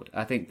Garfield.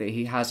 I think that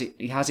he has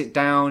it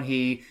down.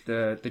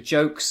 The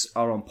jokes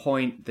are on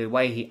point. The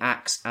way he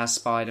acts as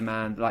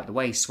Spider-Man, like the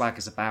way he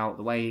swaggers about,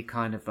 the way he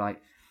kind of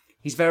like,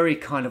 he's very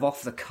kind of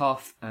off the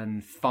cuff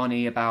and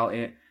funny about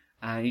it,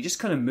 and he just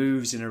kind of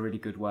moves in a really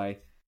good way.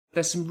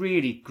 There's some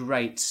really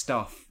great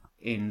stuff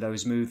in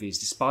those movies,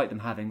 despite them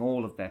having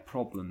all of their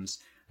problems.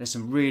 There's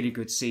some really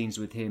good scenes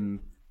with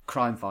him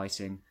crime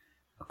fighting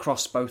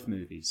across both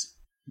movies.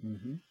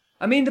 Mm-hmm.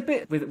 I mean, the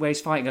bit where he's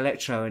fighting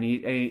Electro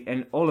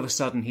and all of a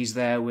sudden he's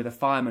there with a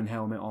fireman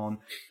helmet on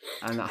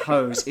and a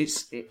hose,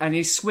 and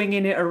he's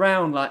swinging it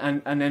around like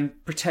and then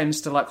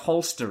pretends to like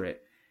holster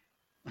it.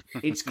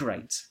 It's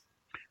great.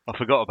 I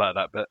forgot about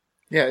that bit.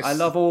 Yeah, I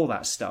love all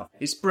that stuff.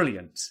 It's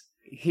brilliant.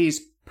 He's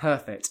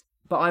perfect.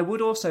 But I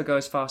would also go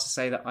as far as to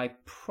say that I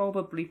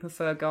probably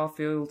prefer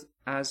Garfield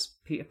as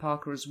Peter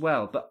Parker as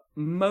well. But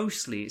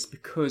mostly it's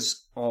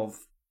because of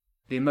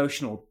the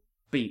emotional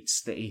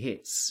beats that he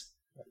hits.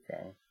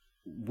 Okay.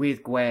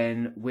 With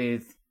Gwen,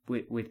 with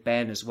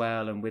Ben as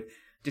well, and with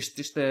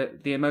just the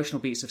emotional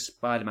beats of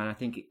Spider-Man. I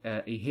think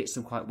he hits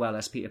them quite well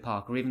as Peter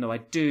Parker, even though I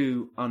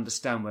do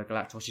understand where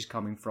Galactus is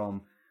coming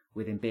from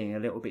with him being a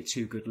little bit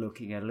too good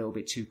looking and a little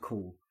bit too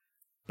cool.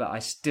 But I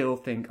still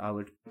think I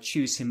would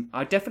choose him.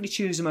 I'd definitely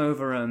choose him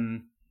over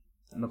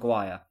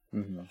Maguire.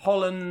 Mm-hmm.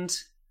 Holland,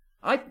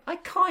 I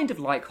kind of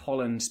like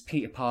Holland's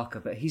Peter Parker,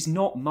 but he's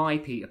not my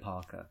Peter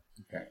Parker.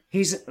 Okay.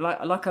 He's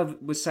like I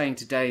was saying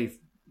to Dave,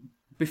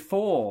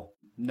 before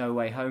No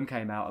Way Home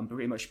came out and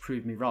pretty much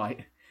proved me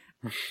right,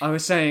 I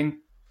was saying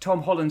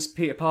Tom Holland's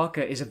Peter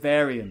Parker is a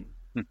variant.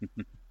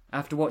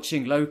 After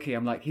watching Loki,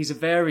 I'm like, he's a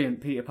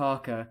variant Peter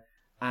Parker,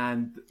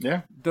 and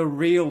the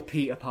real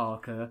Peter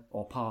Parker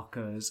or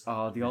Parkers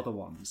are the other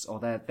ones, or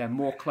they're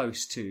more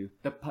close to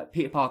the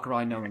Peter Parker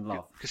I know and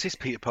love. Because this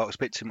Peter Parker's a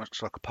bit too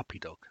much like a puppy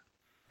dog.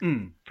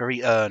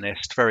 Very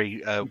earnest,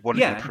 very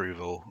wanting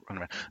approval.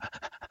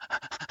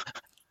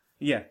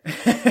 Yeah,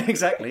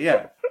 exactly.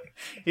 Yeah,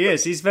 he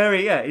is. He's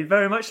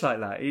very much like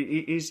that.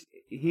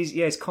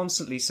 He's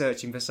constantly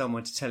searching for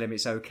someone to tell him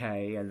it's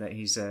okay and that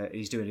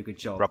he's doing a good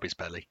job. Rub his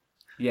belly.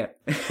 Yeah,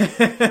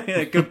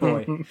 yeah, good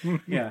boy.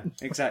 Yeah,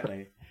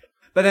 exactly.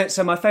 But then,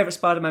 so my favourite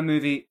Spider-Man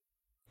movie,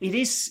 it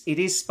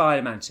is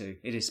Spider-Man 2.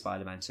 It is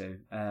Spider-Man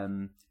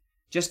 2.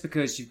 Just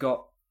because you've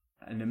got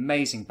an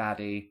amazing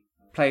baddie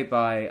played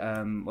by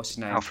what's his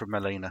name? Alfred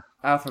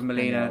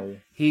Molina.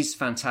 He's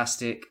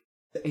fantastic.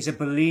 He's a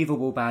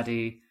believable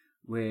baddie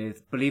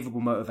with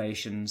believable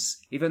motivations.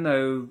 Even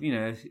though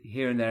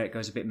here and there it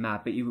goes a bit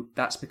mad, but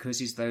that's because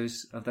he's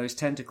those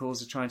tentacles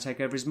that try and take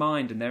over his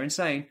mind, and they're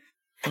insane.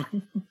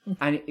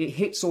 And it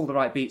hits all the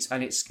right beats,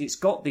 and it's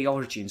got the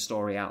origin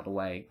story out of the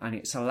way, and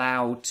it's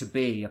allowed to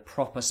be a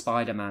proper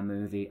Spider-Man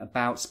movie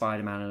about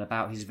Spider-Man and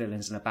about his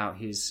villains and about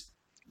his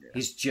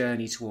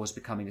journey towards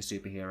becoming a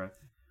superhero,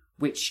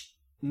 which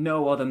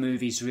no other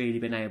movie's really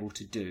been able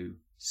to do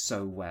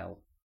so well.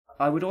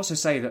 I would also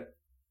say that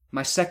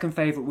my second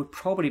favourite would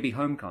probably be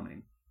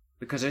Homecoming,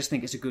 because I just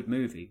think it's a good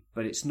movie,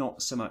 but it's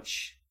not so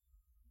much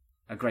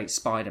a great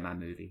Spider-Man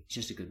movie. It's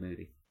just a good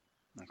movie.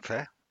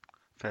 Fair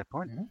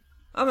point. Mm-hmm.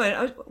 I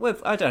mean,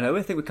 I don't know.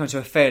 I think we've come to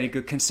a fairly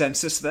good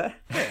consensus there.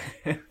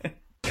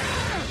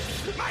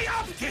 My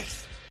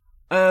optics!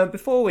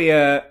 Before we,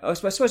 I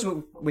suppose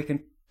we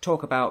can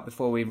talk about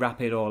before we wrap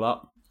it all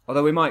up.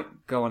 Although we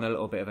might go on a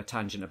little bit of a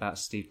tangent about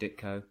Steve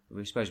Ditko.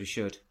 We suppose we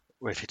should.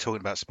 Well, if you're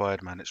talking about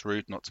Spider-Man, it's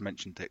rude not to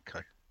mention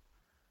Ditko.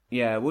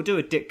 Yeah, we'll do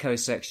a Ditko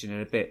section in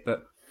a bit.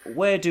 But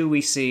where do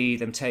we see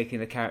them taking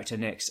the character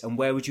next, and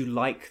where would you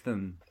like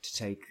them to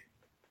take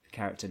the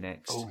character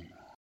next? Oh.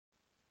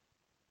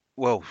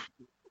 Well,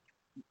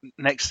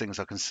 next things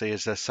I can see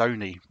is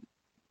Sony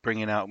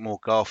bringing out more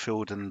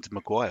Garfield and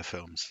Maguire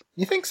films.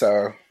 You think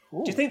so?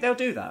 Ooh. Do you think they'll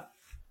do that?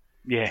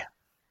 Yeah.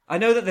 I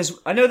know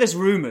there's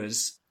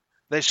rumours.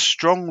 There's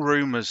strong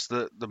rumours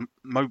that the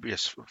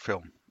Mobius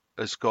film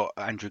has got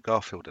Andrew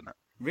Garfield in it.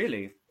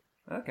 Really?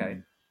 Okay.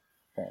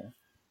 Okay.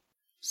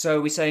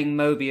 So we're saying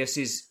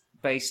Mobius is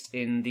based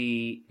in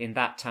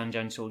that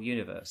tangential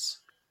universe?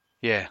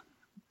 Yeah.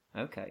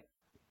 Okay.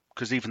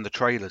 Because even the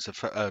trailers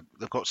have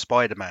they've got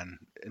Spider-Man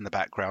in the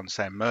background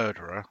saying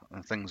murderer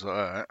and things like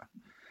that.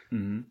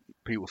 Mm-hmm.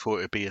 People thought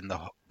it'd be in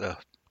the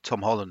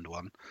Tom Holland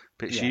one,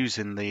 but it's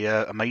using the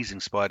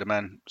Amazing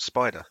Spider-Man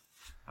spider.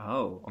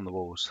 Oh. On the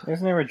walls.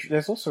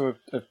 There's also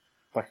a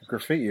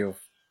graffiti of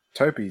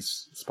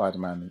Tobey's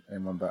Spider-Man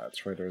in one of that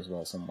trailer as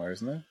well somewhere,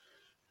 isn't there?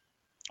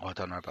 Oh, I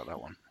don't know about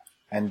that one.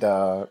 And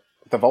the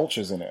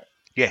Vulture's in it.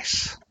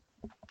 Yes.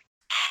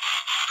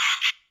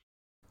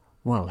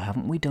 Well,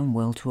 haven't we done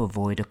well to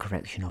avoid a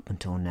correction up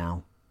until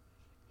now?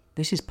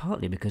 This is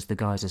partly because the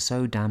guys are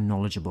so damn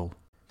knowledgeable,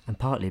 and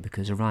partly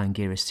because Orion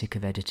Gear is sick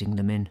of editing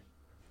them in.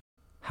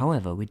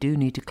 However, we do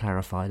need to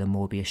clarify the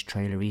Morbius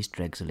trailer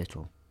Easter eggs a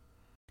little.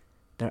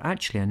 There are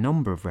actually a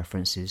number of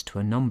references to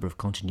a number of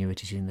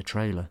continuities in the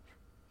trailer.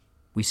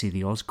 We see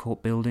the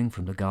Oscorp building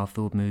from the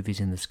Garfield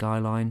movies in the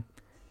skyline,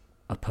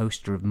 a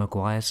poster of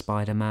Maguire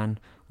Spider-Man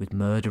with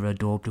murderer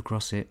daubed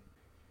across it.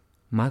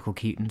 Michael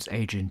Keaton's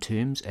Adrian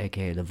Toomes,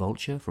 aka the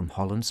Vulture from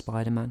Holland's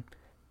Spider-Man,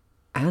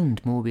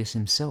 and Morbius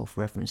himself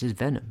references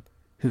Venom,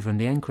 who from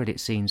the end credit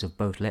scenes of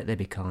both Let There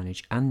Be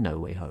Carnage and No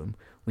Way Home,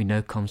 we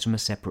know comes from a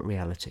separate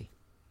reality.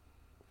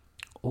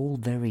 All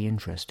very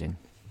interesting.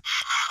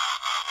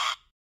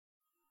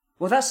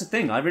 Well, that's the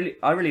thing. I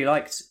really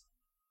liked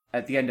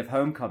at the end of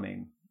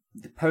Homecoming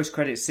the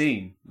post-credit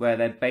scene where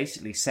they're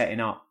basically setting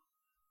up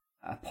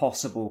a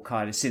possible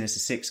kind of Sinister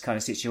Six kind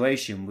of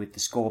situation with the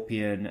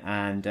Scorpion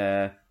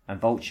and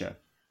Vulture.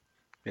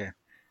 Yeah,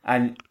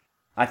 and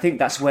I think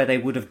that's where they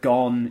would have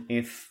gone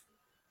if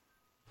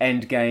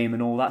Endgame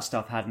and all that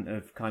stuff hadn't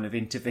have kind of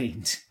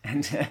intervened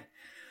and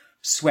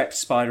swept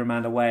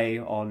Spider-Man away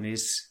on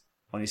his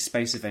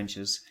space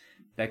adventures.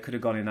 They could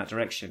have gone in that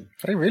direction.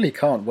 They really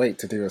can't wait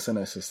to do a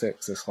Sinister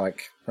Six. It's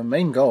like the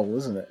main goal,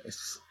 isn't it?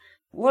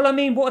 Well, I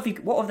mean, what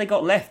have they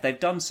got left? They've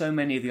done so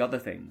many of the other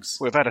things.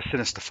 We've had a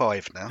Sinister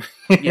Five now.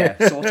 Yeah,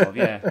 sort of.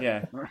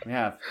 Yeah, we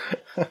have.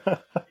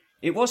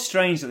 It was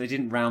strange that they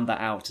didn't round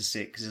that out to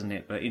 6, isn't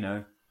it? But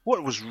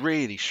What was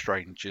really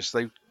strange is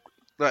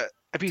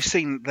have you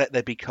seen Let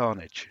There Be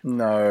Carnage?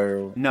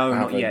 No,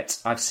 not yet.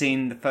 I've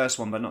seen the first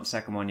one, but not the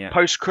second one yet.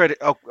 Post-credit.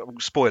 Oh,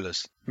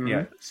 spoilers. Mm-hmm.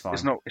 Yeah, it's fine.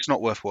 It's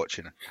not worth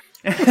watching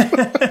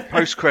it.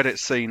 Post-credit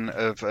scene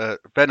of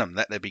Venom,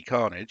 Let There Be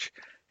Carnage,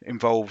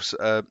 involves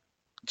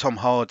Tom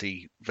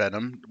Hardy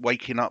Venom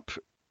waking up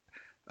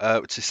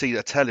to see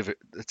the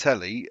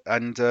telly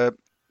and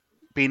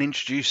being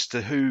introduced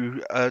to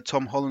who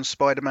Tom Holland's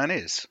Spider-Man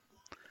is.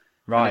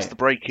 Right. And it's the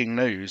breaking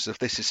news of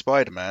this is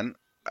Spider-Man,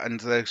 and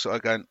they're sort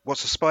of going,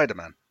 "What's a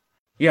Spider-Man?"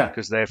 Yeah,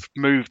 because they've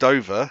moved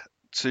over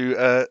to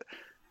the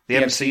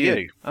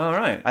MCU. All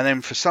right. And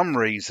then for some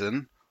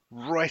reason,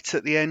 right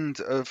at the end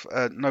of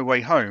No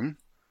Way Home,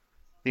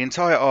 the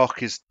entire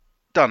arc is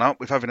done up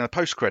with having a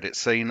post-credit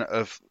scene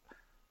of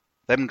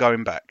them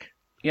going back.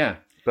 Yeah.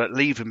 But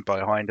leaving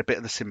behind a bit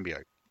of the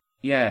symbiote.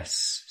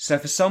 Yes. So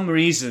for some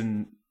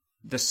reason,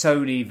 the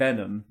Sony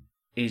Venom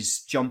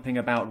is jumping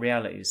about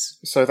realities.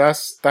 So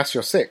that's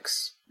your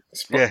 6.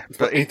 Yeah,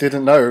 but he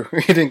didn't know.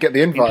 He didn't get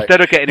the invite.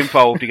 Instead of getting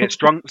involved, he gets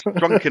drunk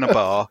in a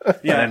bar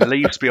and then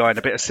leaves behind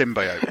a bit of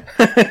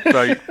symbiote.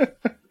 So,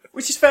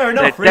 which is fair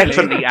enough, they're really.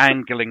 definitely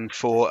angling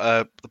for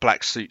the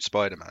black suit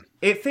Spider-Man.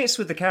 It fits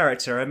with the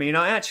character. I mean,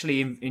 I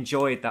actually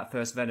enjoyed that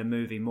first Venom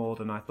movie more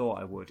than I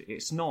thought I would.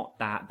 It's not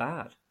that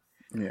bad.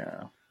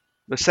 Yeah.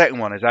 The second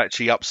one is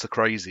actually ups the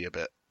crazy a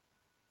bit.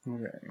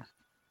 Okay.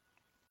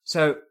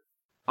 So,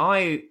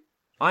 I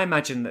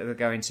imagine that they're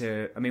going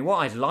to... I mean, what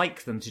I'd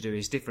like them to do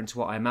is different to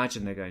what I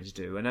imagine they're going to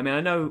do. And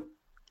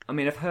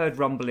I've heard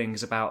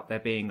rumblings about there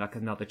being like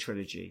another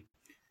trilogy.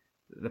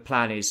 The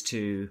plan is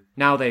to...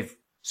 Now they've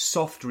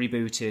soft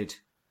rebooted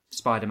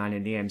Spider-Man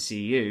in the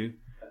MCU,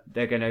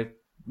 they're going to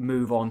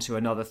move on to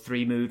another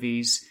 3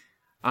 movies.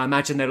 I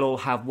imagine they'll all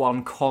have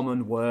one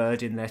common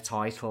word in their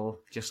title,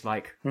 just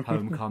like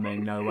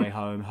Homecoming, No Way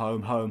Home,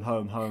 home, home,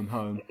 home, home,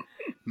 home.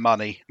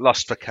 Money,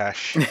 lust for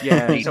cash.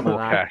 Yeah, need something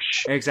more like that.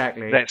 cash.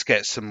 Exactly. Let's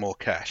get some more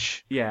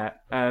cash. Yeah.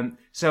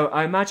 So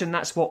I imagine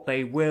that's what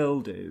they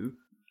will do,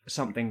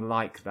 something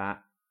like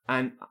that.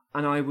 And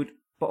I would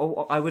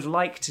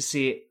like to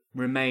see it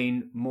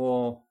remain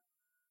more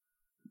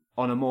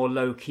on a more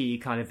low key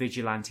kind of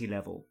vigilante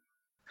level.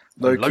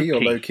 Low key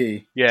or low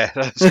key? Yeah,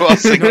 that's what I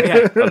was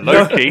thinking.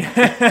 Low key.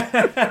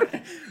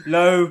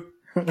 Low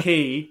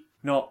key,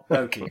 not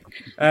low key.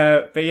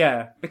 But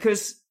yeah,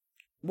 because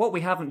what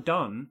we haven't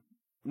done,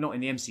 not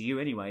in the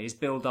MCU anyway, is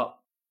build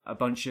up a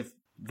bunch of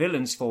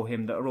villains for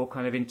him that are all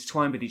kind of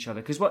intertwined with each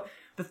other. Because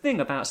the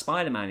thing about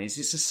Spider-Man is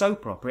it's a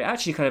soap opera. It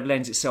actually kind of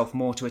lends itself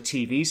more to a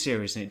TV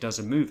series than it does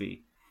a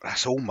movie.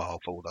 That's all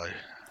Marvel, though.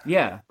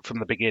 Yeah. From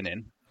the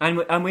beginning.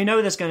 And we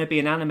know there's going to be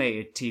an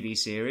animated TV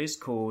series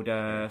called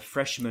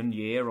Freshman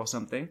Year or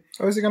something.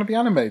 Oh, is it going to be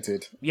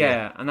animated?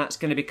 Yeah, and that's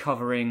going to be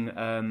covering...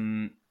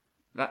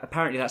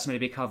 apparently that's going to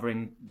be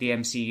covering the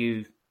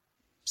MCU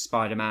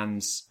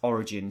Spider-Man's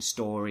origin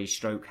story,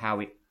 stroke how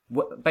it...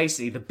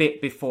 Basically, the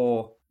bit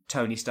before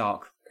Tony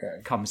Stark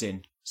comes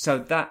in. So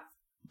that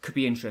could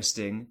be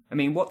interesting. I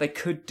mean, what they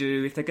could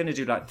do, if they're going to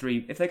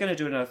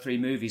do another 3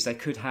 movies, they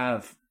could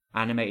have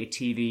animated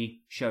TV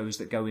shows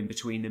that go in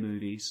between the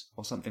movies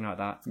or something like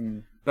that.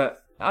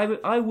 But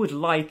I would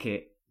like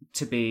it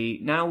to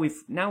be now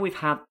we've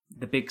had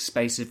the big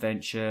space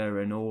adventure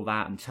and all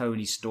that and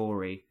Tony's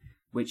story,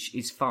 which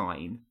is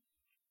fine.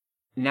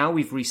 Now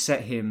we've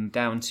reset him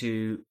down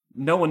to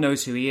no one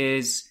knows who he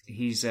is.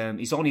 He's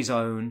on his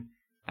own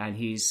and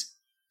he's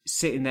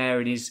sitting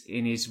there in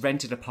his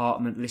rented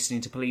apartment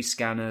listening to police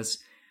scanners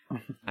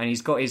and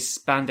he's got his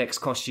spandex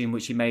costume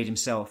which he made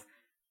himself.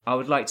 I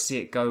would like to see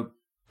it go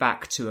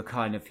back to a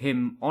kind of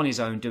him on his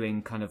own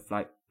doing kind of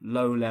like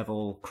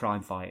low-level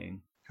crime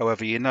fighting.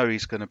 However,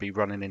 he's going to be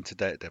running into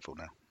Daredevil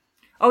now.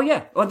 Oh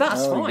yeah, well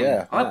that's fine.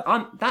 Yeah.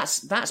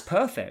 That's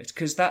perfect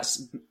because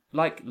that's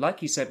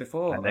like you said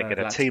before. And they're going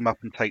to team up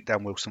and take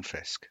down Wilson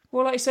Fisk.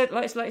 Well, like you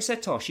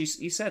said, Tosh,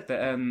 you said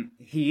that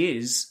he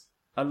is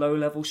a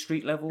low-level,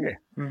 street-level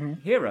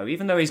hero,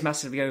 even though he's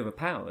massively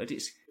overpowered.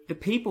 the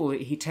people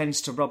that he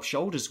tends to rub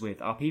shoulders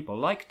with are people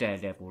like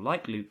Daredevil,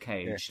 like Luke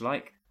Cage,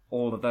 like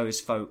all of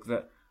those folk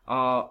that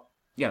are,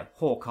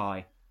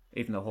 Hawkeye.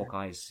 Even though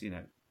Hawkeye is,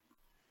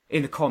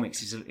 in the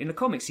comics,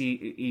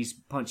 he's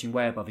punching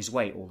way above his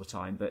weight all the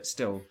time, but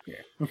still.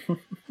 Yeah.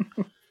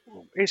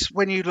 It's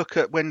when you look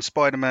at when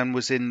Spider-Man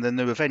was in the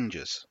New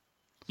Avengers.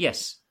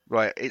 Yes.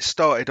 Right. It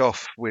started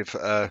off with,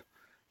 all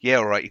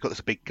right, you've got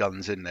the big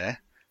guns in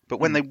there. But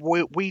when they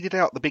weeded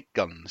out the big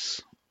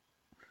guns,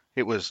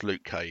 it was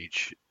Luke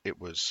Cage, it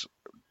was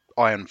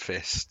Iron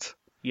Fist,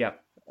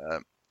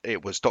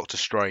 it was Doctor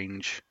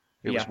Strange,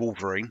 it was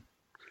Wolverine.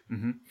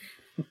 Mm-hmm.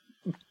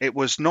 It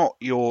was not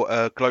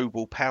your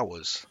global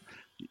powers.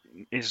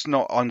 It's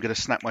not, I'm going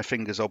to snap my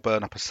fingers, I'll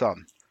burn up a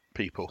sun,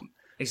 people.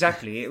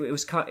 Exactly. It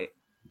was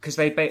because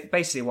they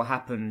basically what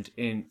happened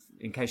in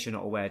case you're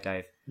not aware,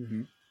 Dave,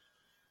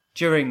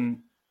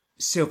 during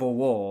Civil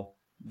War,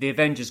 the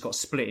Avengers got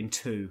split in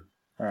two.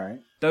 All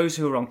right. Those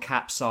who were on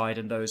Cap's side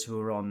and those who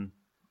were on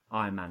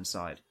Iron Man's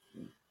side.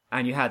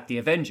 And you had the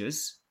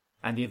Avengers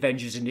and the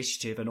Avengers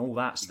Initiative and all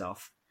that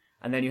stuff.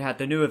 And then you had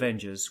the New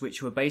Avengers,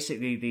 which were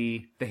basically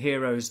the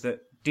heroes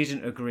that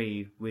didn't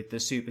agree with the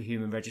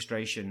superhuman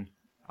registration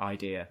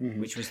idea,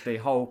 which was the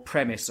whole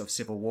premise of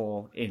Civil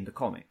War in the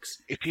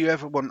comics. If you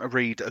ever want to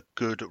read a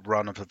good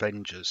run of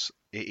Avengers,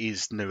 it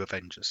is New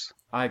Avengers.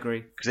 I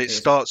agree. Because it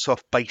starts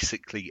off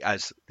basically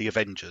as the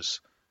Avengers.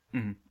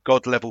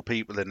 God-level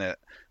people in it.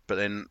 But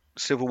then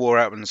Civil War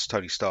happens,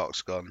 Tony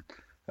Stark's gone,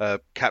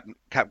 Cap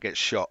gets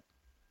shot,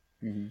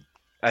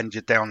 and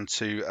you're down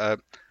to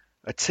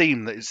a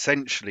team that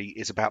essentially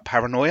is about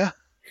paranoia.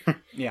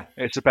 Yeah.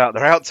 It's about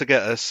they're out to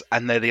get us,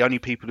 and they're the only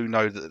people who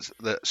know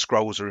that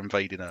Skrulls are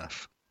invading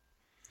Earth.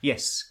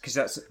 Yes, because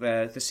that's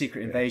the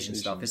secret invasion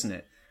stuff, isn't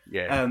it?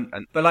 Yeah.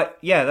 But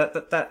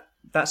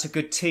that's a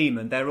good team,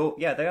 and they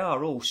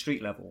are all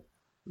street level.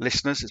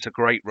 Listeners, it's a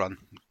great run.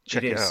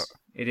 Check it out.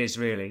 It is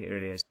really, it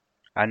really is.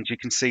 And you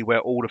can see where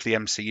all of the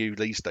MCU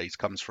these days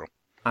comes from.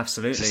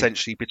 Absolutely. It's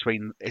essentially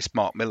it's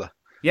Mark Miller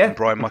and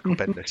Brian Michael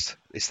Bendis.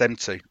 It's them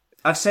two.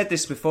 I've said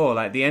this before,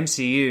 like the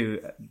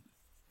MCU,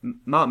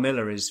 Mark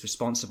Miller is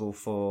responsible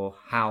for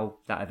how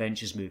that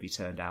Avengers movie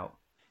turned out.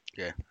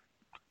 Yeah.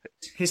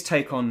 His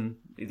take on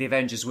the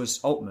Avengers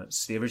was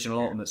Ultimates, the original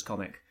Ultimates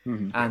comic.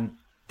 And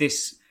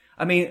this,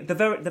 I mean, the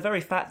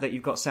very fact that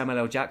you've got Samuel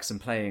L. Jackson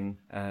playing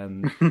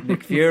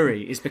Nick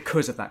Fury is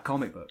because of that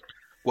comic book.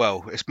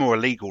 Well, it's more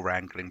illegal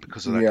wrangling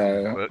because of that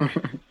comic book.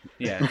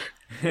 Yeah.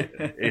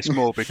 It's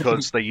more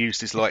because they used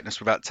his likeness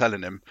without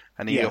telling him,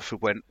 and he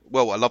offered went,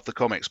 well, I love the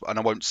comics, and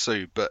I won't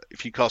sue, but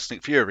if you cast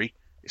Nick Fury,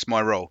 it's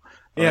my role.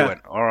 And I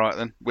went, all right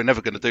then, we're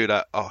never going to do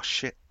that. Oh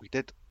shit, we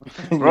did.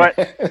 Right,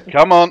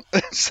 come on,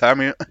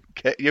 Samuel,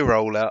 get your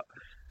role out.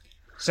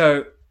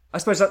 So I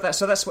suppose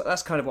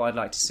that's kind of what I'd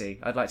like to see.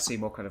 I'd like to see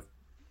more kind of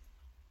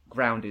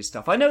grounded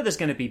stuff. I know there's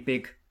going to be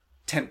big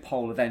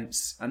tentpole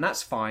events, and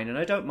that's fine, and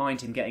I don't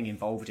mind him getting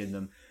involved in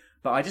them,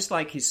 but I just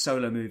like his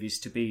solo movies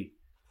to be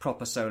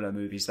proper solo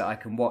movies that I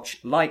can watch,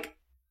 like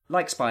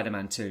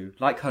Spider-Man 2,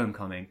 like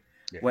Homecoming,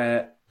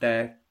 where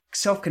they're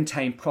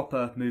self-contained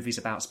proper movies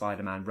about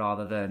Spider-Man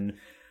rather than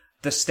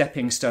the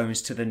stepping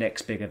stones to the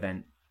next big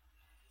event.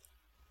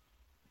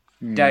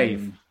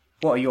 Dave,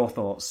 what are your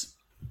thoughts?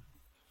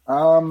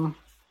 I'm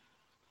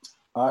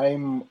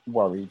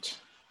worried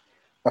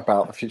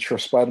about the future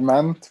of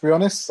Spider-Man, to be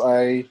honest.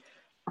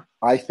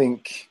 I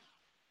think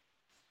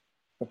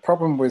the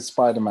problem with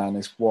Spider-Man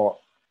is what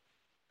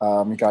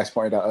you guys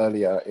pointed out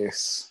earlier,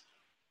 is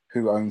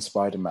who owns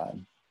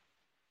Spider-Man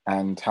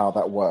and how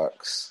that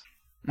works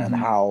and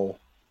how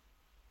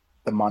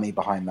the money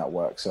behind that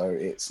works. So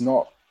it's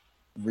not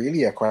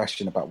really a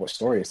question about what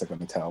stories they're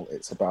going to tell.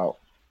 It's about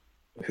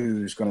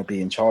who's going to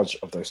be in charge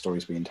of those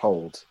stories being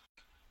told.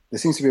 There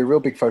seems to be a real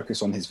big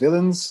focus on his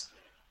villains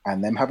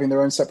and them having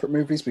their own separate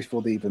movies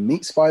before they even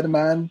meet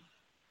Spider-Man.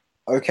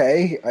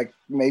 Okay,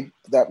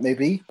 that may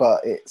be,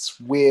 but it's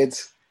weird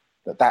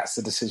that that's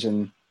the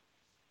decision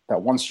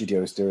that one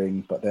studio is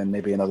doing, but then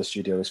maybe another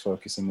studio is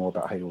focusing more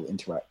about how you'll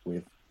interact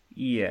with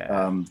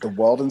the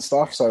world and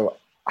stuff. So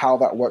how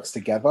that works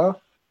together,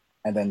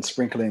 and then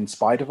sprinkle in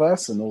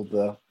Spider-Verse and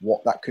all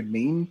what that could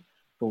mean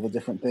for all the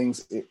different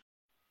things.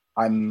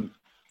 I'm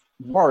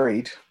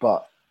worried,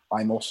 but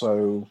I'm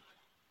also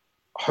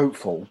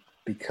hopeful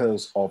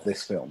because of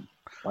this film.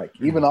 Like,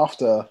 even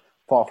after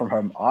Far From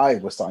Home, I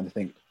was starting to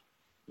think,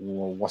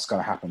 well, what's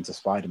going to happen to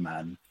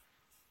Spider-Man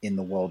in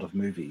the world of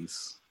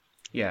movies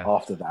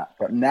after that?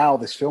 But now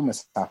this film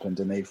has happened,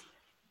 and they've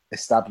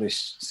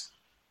established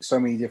so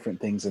many different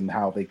things and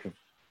how they could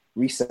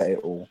reset it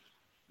all.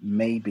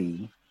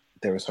 Maybe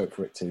there is hope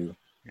for it to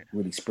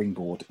really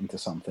springboard into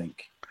something.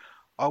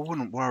 I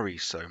wouldn't worry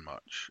so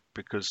much,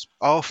 because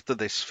after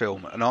this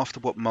film and after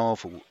what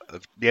Marvel,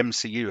 the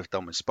MCU have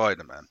done with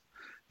Spider-Man,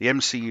 the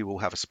MCU will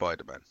have a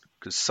Spider-Man,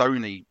 because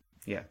Sony,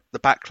 the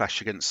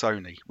backlash against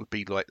Sony would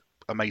be like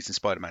Amazing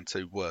Spider-Man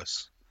 2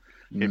 worse.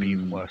 It'd be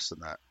even worse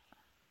than that.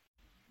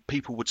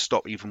 People would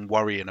stop even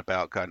worrying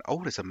about going,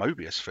 oh, there's a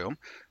Mobius film.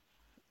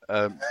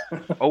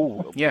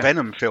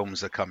 Venom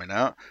films are coming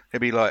out.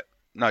 It'd be like,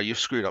 no, you've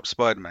screwed up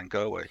Spider-Man.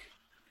 Go away.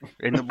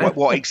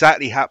 What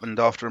exactly happened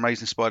after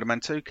Amazing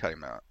Spider-Man 2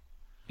 came out?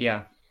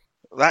 Yeah.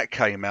 That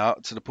came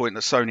out to the point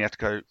that Sony had to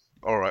go,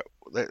 all right,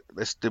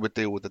 let's do a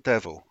deal with the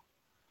devil.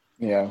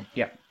 Yeah.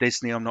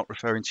 Disney, I'm not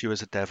referring to you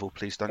as a devil.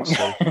 Please don't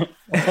sue.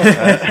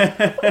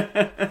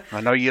 I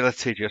know you're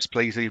litigious.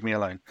 Please leave me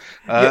alone.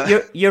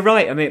 You're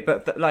right. I mean,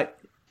 but like,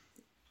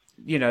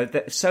 you know,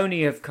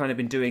 Sony have kind of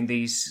been doing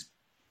these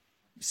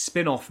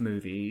spin-off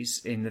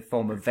movies in the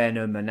form of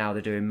Venom, and now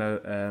they're doing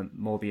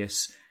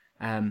Morbius.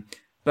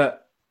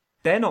 But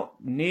they're not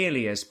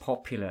nearly as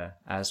popular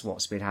as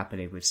what's been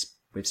happening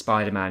with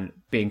Spider-Man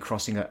being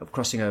crossing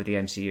over the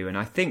MCU, and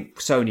I think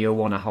Sony will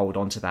want to hold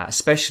on to that,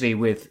 especially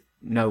with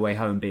No Way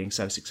Home being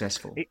so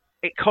successful.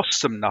 It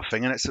costs them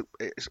nothing, and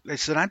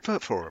it's an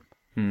advert for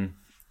them.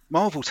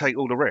 Marvel take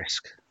all the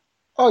risk.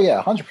 Oh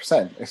yeah,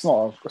 100%. It's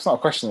not a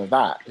question of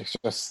that. It's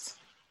just,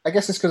 I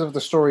guess it's because of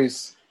the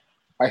stories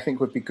I think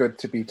would be good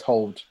to be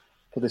told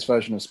for this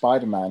version of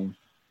Spider-Man.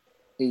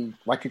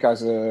 Like you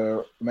guys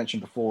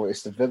mentioned before,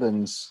 it's the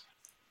villains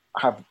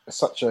have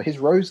his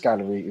Rose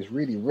Gallery is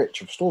really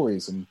rich of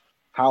stories and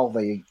how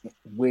they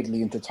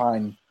weirdly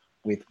intertwine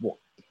with what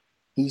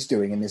he's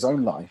doing in his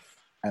own life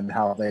and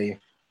how they,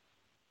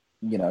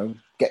 you know,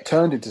 get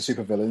turned into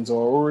supervillains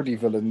or already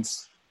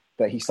villains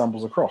that he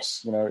stumbles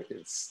across. You know,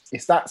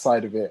 it's that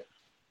side of it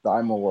that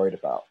I'm more worried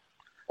about,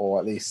 or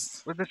at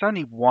least. Well, there's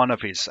only one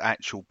of his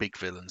actual big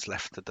villains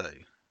left to do,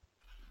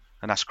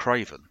 and that's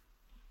Kraven,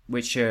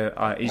 which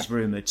is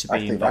rumored to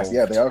be involved.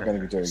 They are going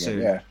to be doing soon.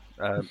 It. Yeah.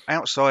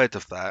 Outside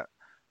of that,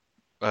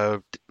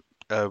 what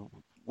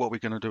are we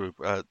going to do?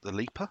 The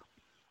Leaper?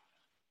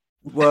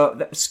 Well,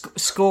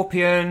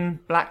 Scorpion,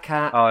 Black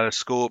Cat.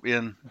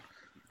 Scorpion.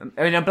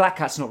 I mean, Black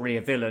Cat's not really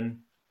a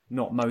villain,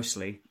 not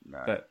mostly,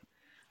 no.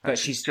 but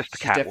she's just a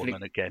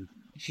Catwoman again.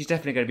 She's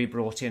definitely going to be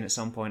brought in at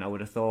some point, I would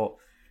have thought.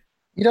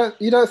 You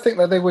don't think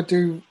that they would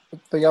do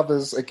the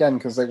others again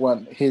because they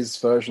weren't his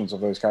versions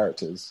of those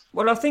characters?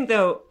 Well, I think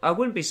I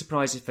wouldn't be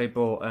surprised if they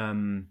brought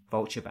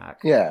Vulture back.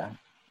 Yeah,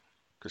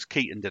 because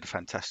Keaton did a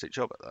fantastic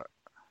job at that.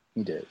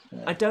 He did.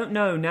 Yeah. I don't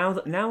know now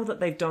that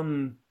they've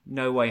done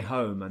No Way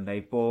Home and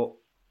they've brought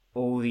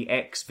all the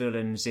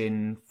ex-villains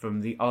in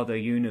from the other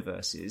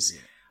universes.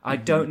 I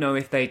don't know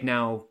if they'd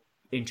now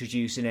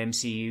introduce an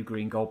MCU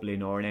Green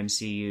Goblin or an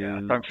MCU.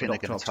 I don't think they're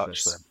going to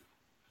Octopus. touch them.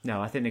 No,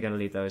 I think they're going to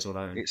leave those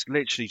alone. It's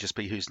literally just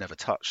be who's never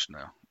touched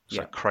now.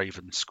 So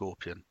Kraven,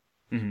 Scorpion.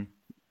 Mm-hmm.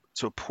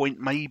 To a point,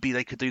 maybe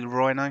they could do the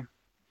Rhino.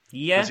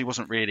 Yeah, because he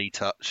wasn't really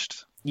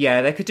touched.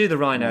 Yeah, they could do the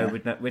Rhino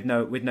with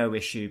no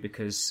issue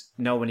because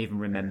no one even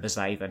remembers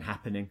that even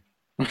happening.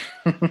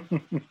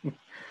 Because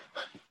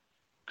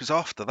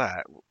after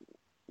that,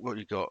 what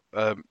you got?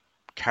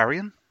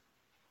 Carrion?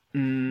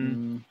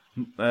 Morlun?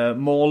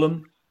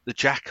 The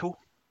Jackal?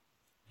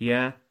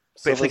 Yeah.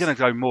 But if they're going to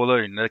go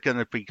Morlun, they're going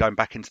to be going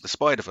back into the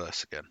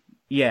Spider-Verse again.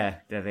 Yeah,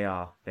 there they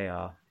are. They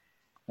are.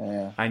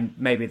 Yeah. And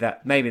maybe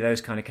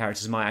those kind of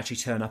characters might actually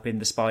turn up in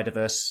the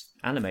Spider-Verse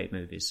animated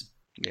movies.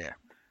 Yeah.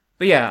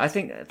 But yeah, I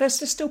think there's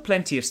still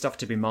plenty of stuff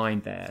to be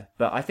mined there.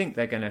 But I think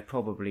they're going to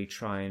probably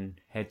try and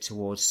head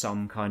towards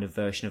some kind of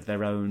version of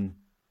their own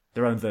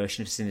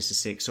version of Sinister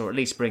Six, or at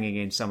least bringing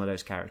in some of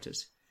those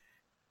characters.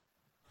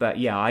 But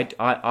yeah,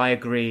 I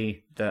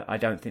agree that I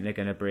don't think they're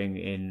going to bring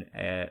in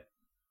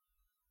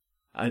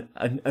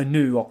a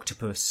new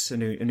Octopus, a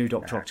new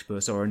Doctor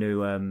Octopus, or a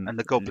new and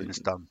the Goblin's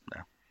done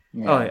now.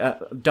 Yeah.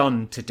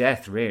 Done to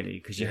death, really,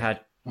 because you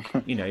had,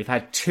 you've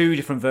had two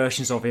different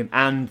versions of him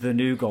and the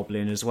new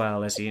Goblin as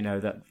well, as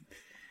that.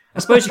 I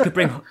suppose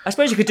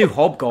you could do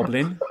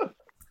Hobgoblin.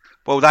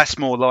 Well, that's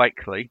more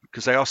likely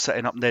because they are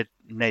setting up Ned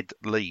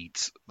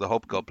Leeds, the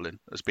Hobgoblin,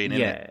 as being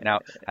in it now,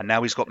 and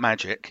now he's got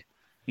magic.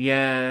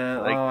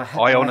 Yeah,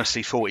 I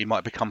honestly thought he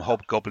might become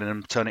Hobgoblin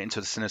and turn it into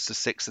the Sinister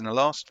Six in the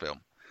last film.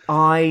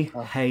 I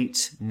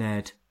hate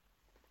Ned.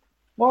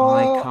 What?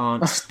 I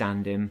can't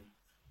stand him.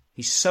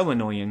 He's so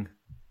annoying.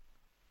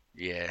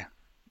 Yeah,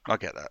 I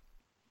get that.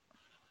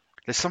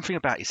 There's something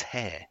about his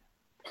hair.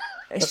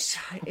 It's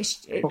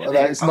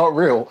not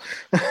real.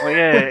 Well,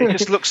 yeah, it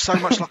just looks so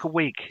much like a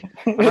wig.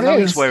 I know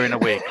he's wearing a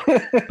wig,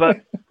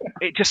 but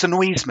it just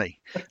annoys me.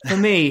 For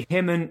me,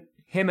 him and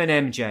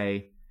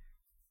MJ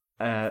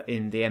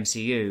in the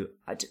MCU,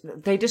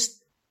 they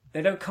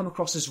don't come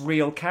across as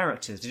real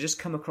characters. They just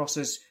come across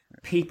as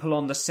people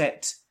on the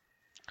set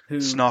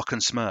who snark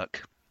and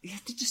smirk.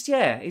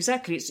 Yeah,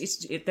 exactly.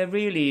 They're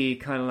really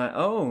kind of like,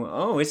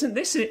 oh, isn't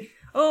this it?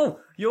 Oh,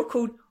 you're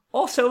called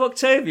Otto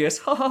Octavius.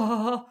 Ha ha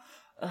ha ha.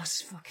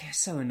 That's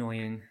so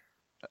annoying.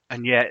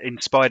 And yet,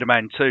 in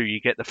Spider-Man 2, you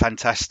get the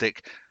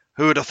fantastic.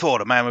 Who would have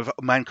thought a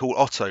man called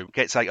Otto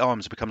gets 8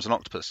 arms and becomes an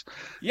octopus?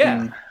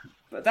 Yeah,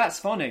 but that's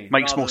funny.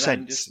 Makes more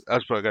sense.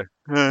 That's where I go.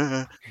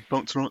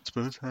 Doctor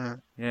Octopus.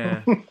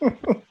 Yeah.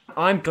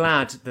 I'm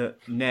glad that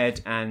Ned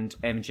and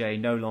MJ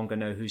no longer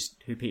know who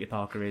Peter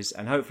Parker is,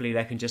 and hopefully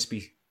they can just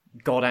be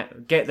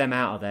get them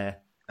out of there.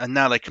 And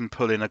now they can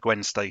pull in a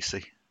Gwen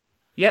Stacy.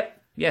 Yep.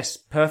 Yes.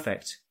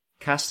 Perfect.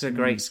 Cast a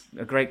great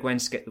Gwen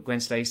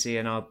Stacy,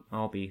 and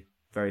I'll be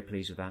very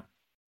pleased with that.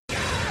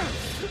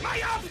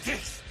 My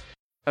optics!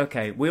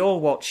 Okay, we all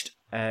watched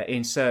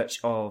In Search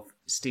of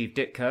Steve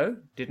Ditko,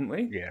 didn't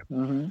we? Yeah.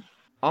 Mm-hmm.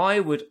 I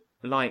would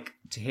like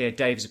to hear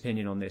Dave's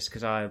opinion on this,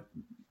 because I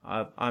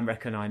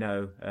reckon I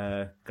know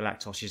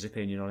Galactos's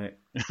opinion on it.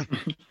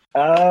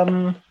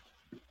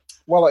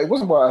 Well, it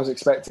wasn't what I was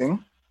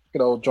expecting.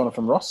 Good old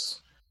Jonathan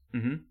Ross.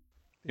 Mm-hmm.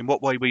 In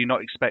what way were you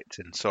not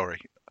expecting? Sorry.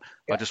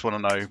 Yeah. I just want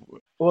to know.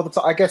 Well,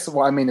 I guess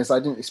what I mean is I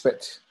didn't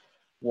expect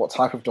what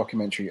type of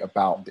documentary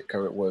about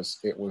Ditko it was.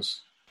 It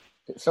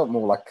felt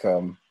more like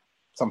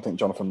something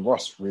Jonathan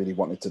Ross really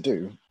wanted to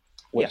do,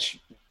 which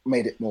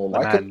made it more The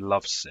like man it.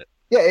 loves it.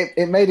 Yeah,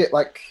 it made it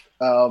like,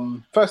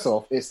 first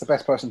off, it's the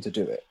best person to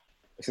do it.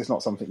 This is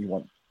not something you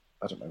want,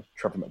 I don't know,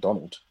 Trevor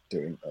McDonald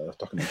doing a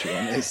documentary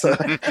on. It's the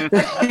great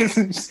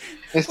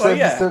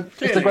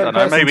I don't know,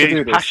 person maybe to do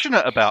he's this.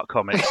 passionate about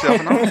comics. I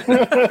haven't asked him.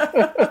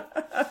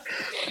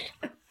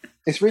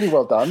 It's really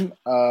well done.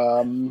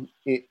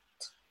 It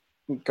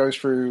goes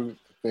through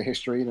the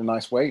history in a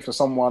nice way. For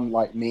someone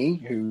like me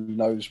who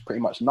knows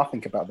pretty much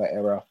nothing about that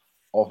era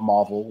of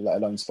Marvel, let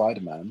alone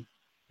Spider-Man,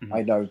 Mm-hmm.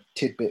 I know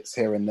tidbits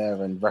here and there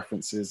and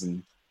references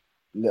and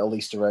little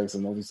Easter eggs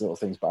and all these little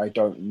things, but I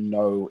don't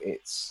know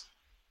it's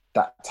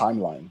that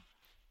timeline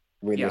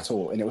really at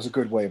all. And it was a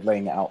good way of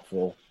laying it out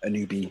for a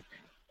newbie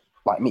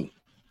like me.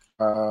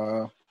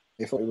 I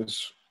thought it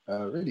was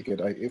really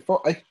good.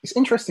 It's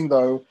interesting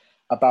though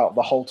about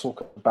the whole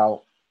talk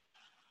about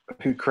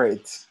who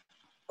created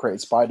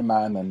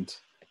Spider-Man and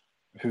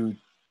who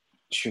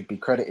should be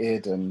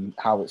credited and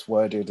how it's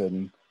worded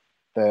and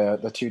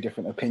the two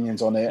different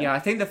opinions on it. Yeah, I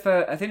think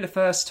the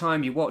first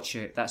time you watch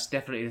it, that's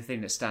definitely the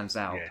thing that stands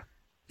out. Yeah.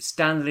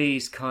 Stan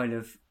Lee's kind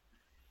of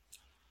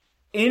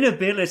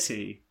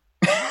inability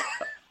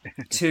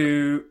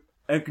to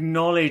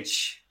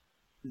acknowledge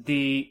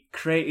the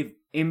creative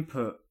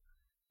input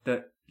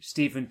that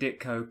Stephen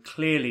Ditko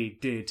clearly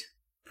did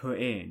put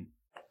in.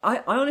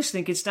 I honestly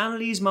think in Stan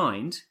Lee's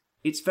mind,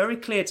 it's very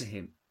clear to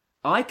him.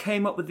 I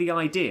came up with the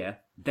idea,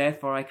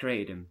 therefore I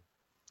created him.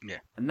 Yeah.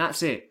 And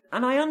that's it.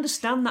 And I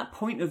understand that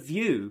point of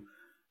view,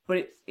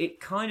 but it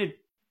kind of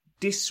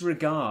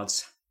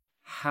disregards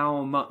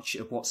how much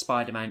of what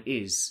Spider-Man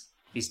is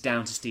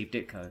down to Steve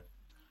Ditko.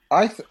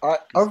 I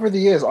over the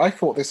years, I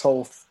thought this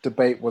whole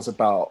debate was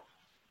about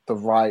the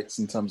rights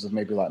in terms of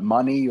maybe like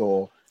money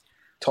or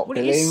top Well,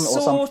 billing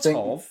or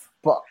something.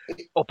 But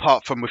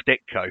Apart from with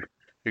Ditko,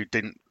 who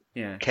didn't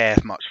care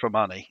much for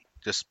money,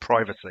 just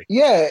privacy.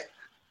 yeah,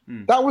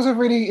 that was a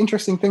really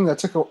interesting thing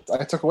that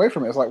I took away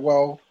from it. It's like,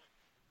 well,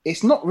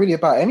 it's not really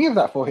about any of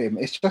that for him.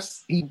 It's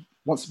just he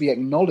wants to be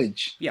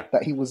acknowledged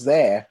that he was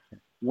there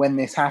when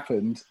this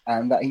happened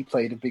and that he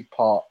played a big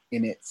part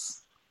in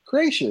its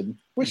creation,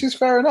 which is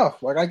fair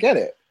enough. Like, I get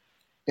it.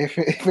 If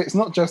it's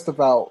not just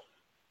about,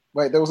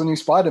 wait, there was a new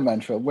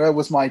Spider-Man film, where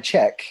was my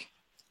check?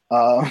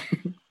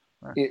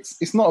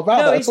 It's not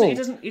about that at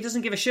all. He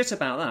doesn't give a shit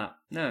about that.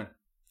 No.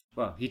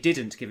 Well, he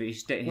didn't give it.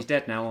 He's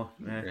dead now.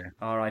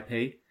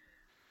 R.I.P.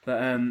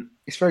 But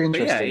it's very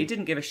interesting. But yeah, he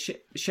didn't give a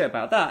shit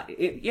about that.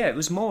 It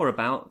was more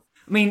about.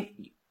 I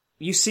mean,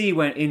 you see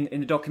when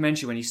in the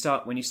documentary when you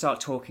start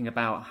talking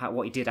about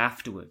what he did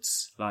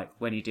afterwards, like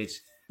when he did.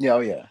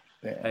 Yeah.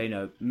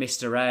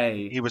 Mr.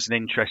 A. He was an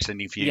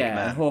interesting view,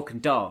 man. And Hawk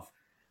and Dove.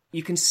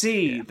 You can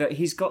see that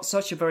he's got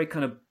such a very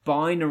kind of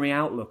binary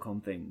outlook on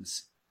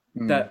things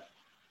that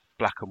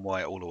black and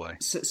white all the way.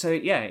 So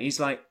yeah, he's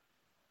like,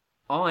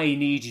 I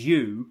need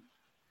you,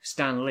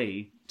 Stan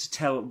Lee, to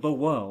tell the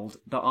world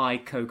that I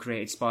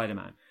co-created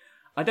Spider-Man.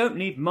 I don't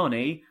need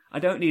money. I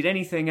don't need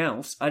anything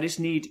else. I just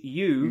need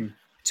you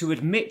to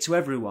admit to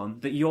everyone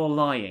that you're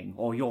lying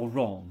or you're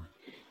wrong,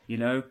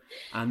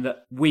 and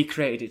that we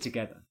created it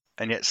together.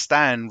 And yet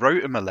Stan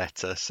wrote him a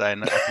letter saying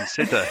that I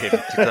consider him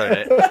to do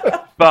it.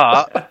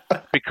 But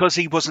because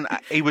he was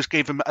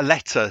given a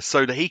letter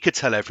so that he could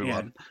tell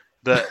everyone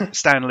that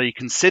Stan Lee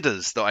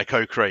considers that I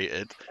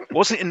co-created.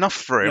 Wasn't enough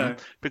for him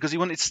because he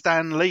wanted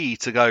Stan Lee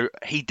to go,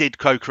 he did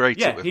co-create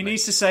it with me. Yeah, he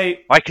needs to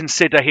say... I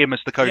consider him as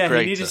the co-creator.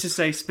 Yeah, he needed to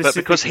say specifically... But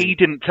because he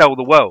didn't tell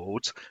the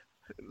world,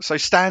 so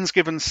Stan's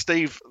given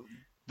Steve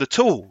the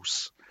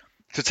tools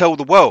to tell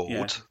the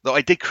world that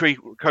I did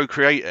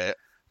co-create it,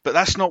 but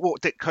that's not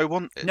what Ditko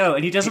wanted. No,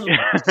 and he doesn't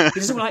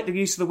like the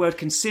use of the word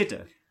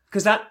consider,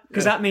 because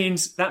that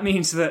means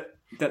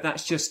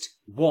that's just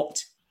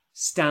what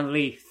Stan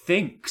Lee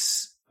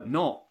thinks,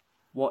 not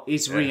what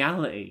is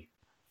reality.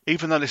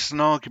 Even though this is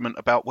an argument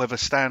about whether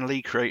Stan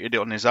Lee created it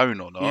on his own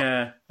or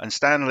not, and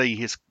Stan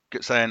Lee is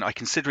saying, I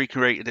consider he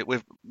created it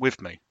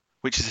with me,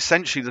 which is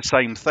essentially the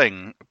same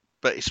thing,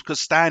 but it's because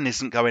Stan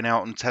isn't going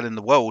out and telling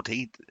the world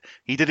he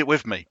did it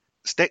with me.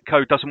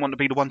 Ditko doesn't want to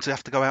be the one to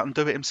have to go out and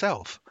do it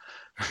himself.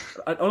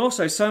 And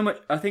also,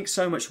 I think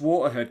so much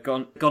water had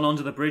gone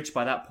under the bridge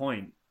by that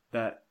point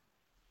that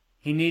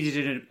he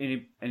needed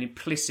an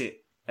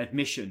implicit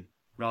admission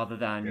rather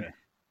than...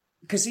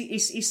 Because he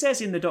says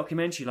in the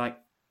documentary, like,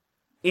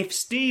 if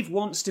Steve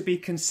wants to be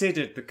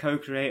considered the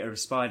co-creator of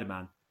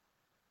Spider-Man,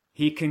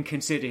 he can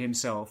consider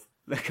himself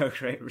the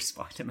co-creator of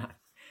Spider-Man.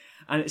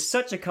 And it's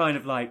such a kind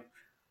of, like,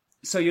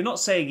 So you're not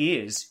saying he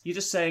is. You're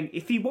just saying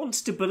if he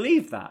wants to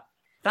believe that,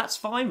 that's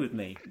fine with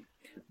me.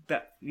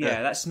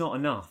 That's not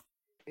enough.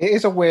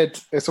 It's a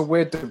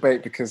weird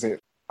debate because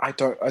I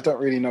don't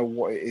really know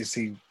what it is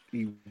he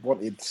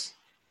wanted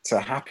to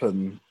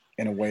happen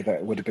in a way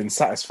that would have been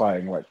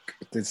satisfying. Like,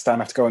 did Stan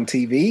have to go on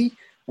TV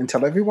and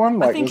tell everyone?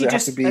 Like, I think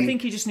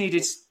he just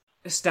needed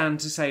Stan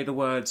to say the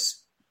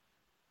words,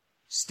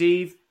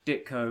 Steve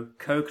Ditko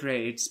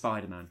co-created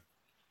Spider-Man,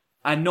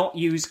 and not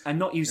use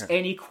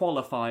any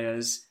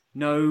qualifiers,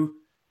 no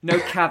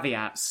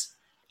caveats,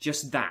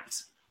 just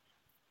that.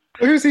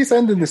 Who's he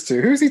sending this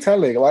to? Who's he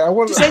telling? Like, I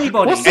want just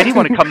anybody.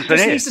 Anyone who comes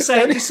in. Needs to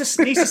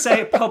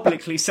say it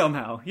publicly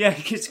somehow. Yeah,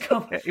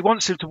 he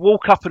wants him to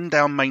walk up and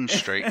down Main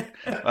Street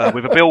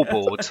with a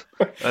billboard,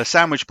 a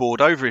sandwich board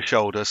over his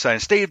shoulder, saying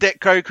 "Steve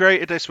Ditko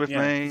created this with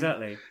me."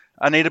 Exactly.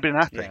 And he'd have been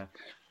happy. Yeah.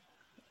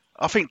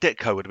 I think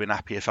Ditko would have been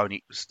happy if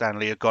only Stan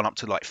Lee had gone up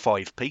to like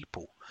 5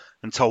 people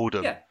and told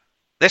them,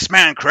 "This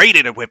man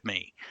created it with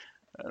me,"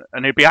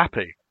 and he'd be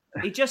happy.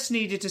 He just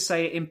needed to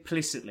say it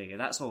implicitly.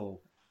 That's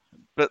all.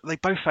 But they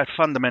both had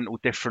fundamental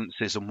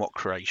differences on what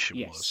creation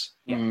was.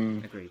 Yeah,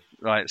 agreed.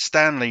 Right,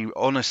 Stan Lee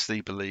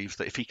honestly believed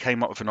that if he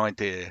came up with an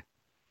idea,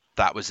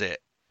 that was it.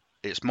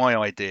 It's my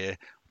idea.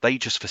 They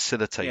just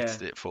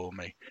facilitated it for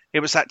me. It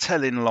was that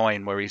telling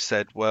line where he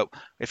said, well,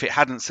 if it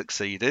hadn't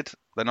succeeded,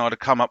 then I'd have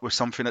come up with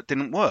something that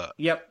didn't work.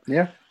 Yep.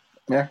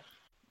 Yeah.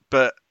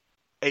 But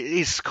it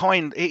is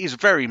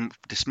very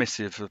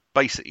dismissive of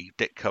basically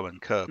Ditko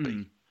and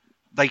Kirby.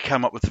 They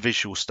came up with the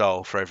visual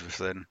style for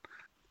everything.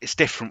 It's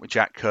different with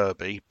Jack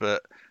Kirby,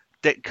 but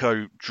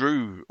Ditko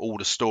drew all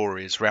the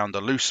stories around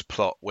a loose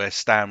plot where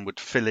Stan would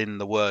fill in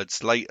the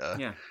words later.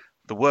 Yeah.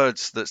 The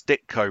words that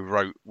Ditko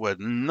wrote were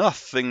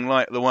nothing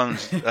like the ones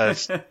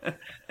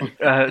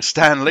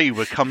Stan Lee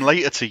would come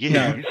later to use.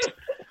 No.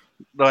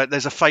 Like,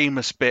 there's a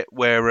famous bit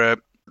where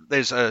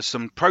there's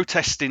some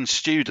protesting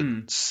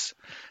students,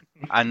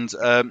 and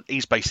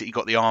he's basically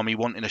got the army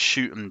wanting to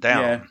shoot them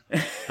down,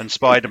 and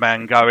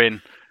Spider-Man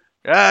going,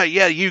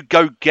 you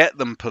go get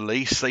them,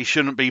 police. They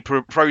shouldn't be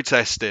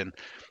protesting.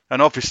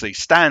 And obviously,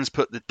 Stan's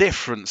put the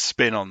different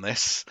spin on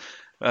this,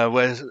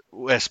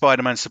 where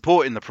Spider-Man's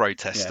supporting the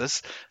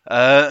protesters.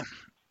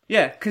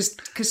 Because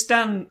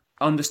Stan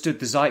understood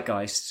the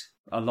zeitgeist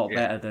a lot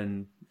better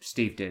than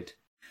Steve did.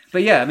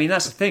 But yeah, I mean,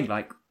 that's the thing.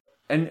 Like,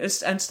 and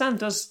Stan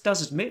does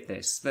admit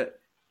this, that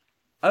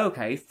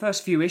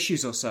first few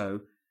issues or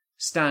so,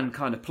 Stan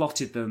kind of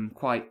plotted them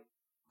quite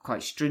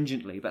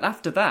stringently, but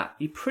after that,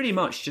 he pretty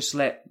much just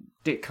let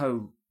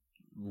Ditko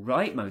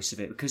write most of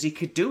it because he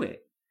could do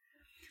it.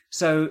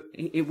 So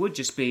it would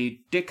just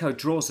be Ditko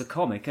draws the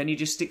comic and he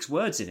just sticks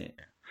words in it.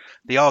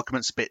 The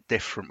argument's a bit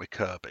different with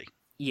Kirby.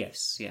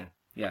 Yes,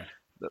 yeah.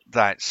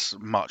 That's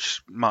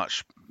much,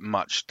 much,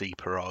 much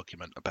deeper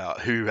argument about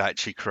who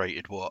actually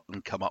created what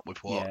and come up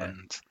with what. Yeah.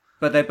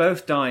 But they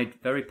both died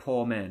very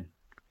poor men.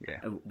 Yeah.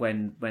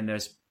 When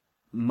there's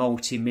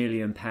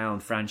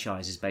multi-million-pound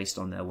franchises based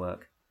on their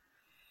work.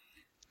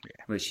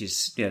 Yeah. Which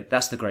is,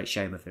 that's the great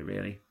shame of it,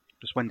 really.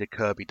 Just when did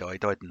Kirby die? He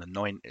died in the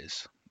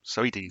 90s.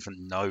 So he didn't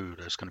even know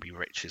there's going to be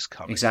riches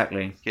coming.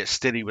 Exactly. Yet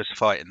still he was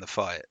fighting the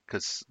fight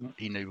because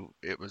he knew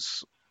it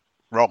was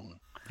wrong.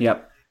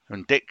 Yep.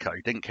 And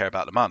Ditko didn't care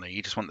about the money.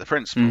 He just wanted the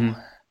principle.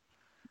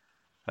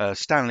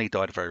 Stan Lee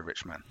died a very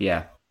rich man.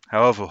 Yeah.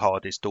 However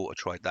hard his daughter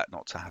tried that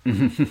not to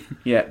happen.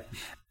 Yeah.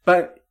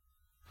 But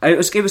it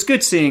was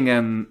good seeing,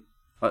 on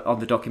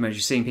the documentary,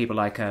 seeing people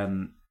like...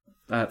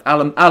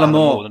 Alan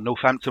Moore, the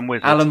Northampton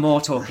Wizard. Alan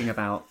Moore talking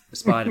about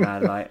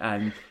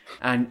Spider-Man,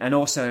 and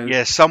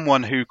also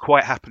someone who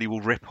quite happily will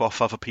rip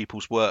off other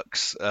people's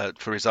works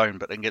for his own,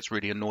 but then gets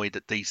really annoyed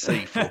at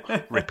DC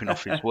for ripping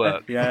off his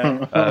work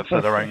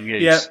for their own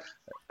use. Yeah.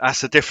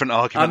 That's a different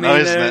argument,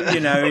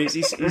 isn't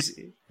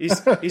it?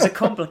 He's a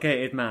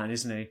complicated man,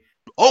 isn't he?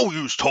 I'll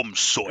use Tom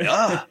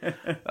Sawyer,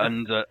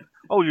 and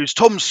I'll use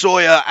Tom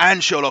Sawyer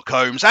and Sherlock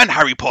Holmes and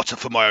Harry Potter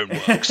for my own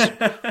works.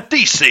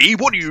 DC,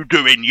 what are you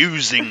doing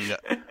using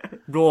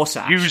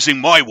Rorschach. Using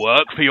my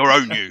work for your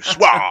own use?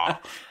 Wah!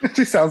 It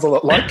just sounds a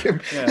lot like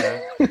him.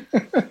 Yeah.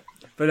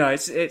 But no,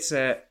 it's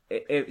a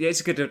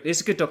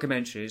good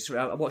documentary.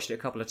 I watched it a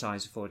couple of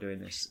times before doing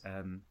this.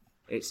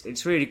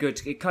 It's really good.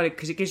 It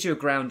because it gives you a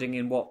grounding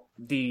in what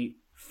the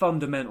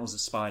fundamentals of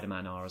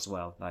Spider-Man are as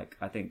well. Like,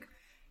 I think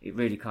it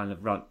really kind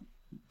of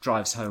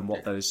drives home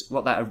what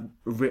that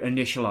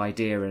initial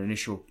idea and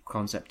initial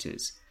concept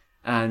is,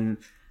 and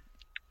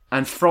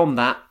from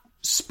that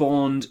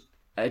spawned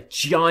a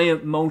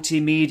giant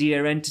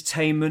multimedia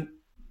entertainment,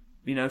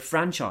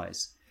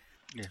 franchise.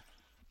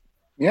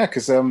 Yeah,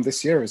 because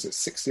this year is its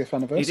 60th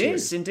anniversary. It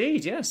is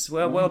indeed, yes.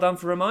 Well done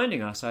for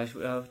reminding us. I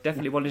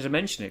definitely wanted to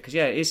mention it because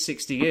it is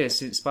 60 years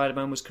since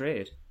Spider-Man was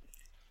created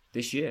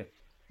this year.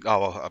 Oh,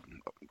 well,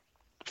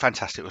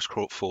 Fantastic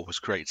Four was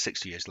created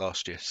 60 years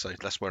last year, so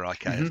that's where I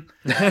came.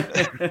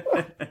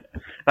 Mm-hmm.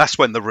 That's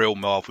when the real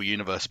Marvel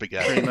Universe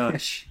began. Pretty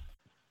much.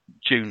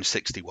 June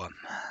 61.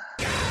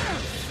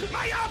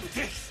 My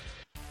optics!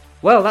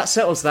 Well, that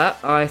settles that.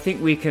 I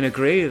think we can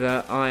agree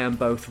that I am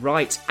both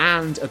right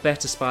and a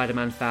better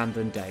Spider-Man fan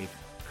than Dave.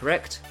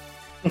 correct.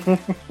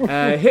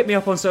 Hit me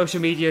up on social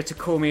media to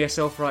call me a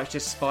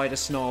self-righteous spider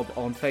snob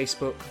on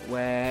Facebook,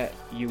 where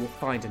you will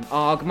find an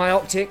ARG My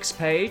Optics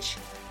page.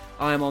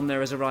 I am on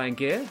there as Orion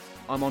Gear.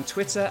 I'm on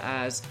Twitter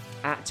as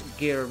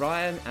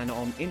 @GearOrion and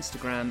on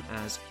Instagram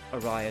as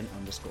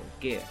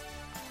Orion_Gear.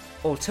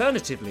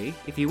 Alternatively,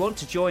 if you want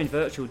to join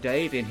Virtual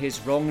Dave in his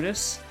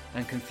wrongness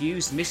and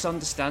confused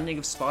misunderstanding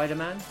of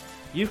Spider-Man,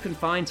 you can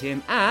find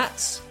him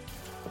at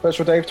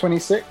Virtual Dave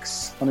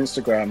 26 on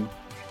Instagram.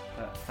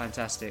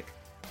 Fantastic.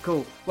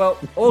 Cool. Well,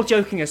 all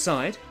joking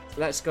aside,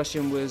 that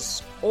discussion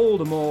was all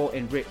the more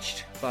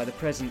enriched by the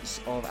presence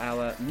of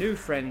our new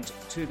friend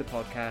to the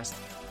podcast,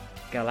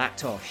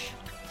 Galactosh.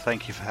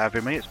 Thank you for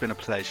having me. It's been a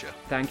pleasure.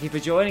 Thank you for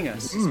joining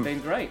us. It's been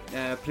great.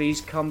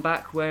 Please come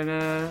back when,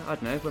 I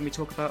don't know, when we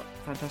talk about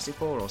Fantastic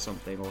Four or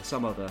something, or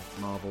some other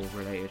Marvel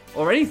related,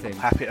 or anything.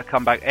 Happy to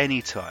come back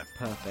anytime.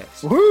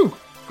 Perfect. Woohoo!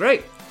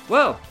 Great.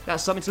 Well,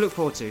 that's something to look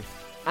forward to.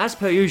 As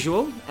per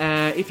usual,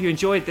 if you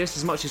enjoyed this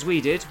as much as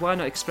we did, why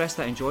not express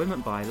that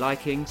enjoyment by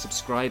liking,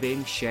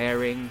 subscribing,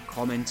 sharing,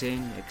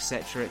 commenting,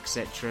 etc,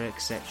 etc,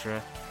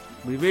 etc.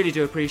 We really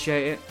do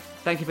appreciate it.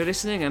 Thank you for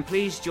listening, and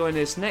please join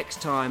us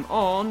next time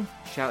on,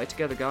 shout it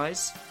together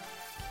guys,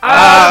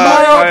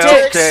 My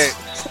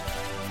Optics!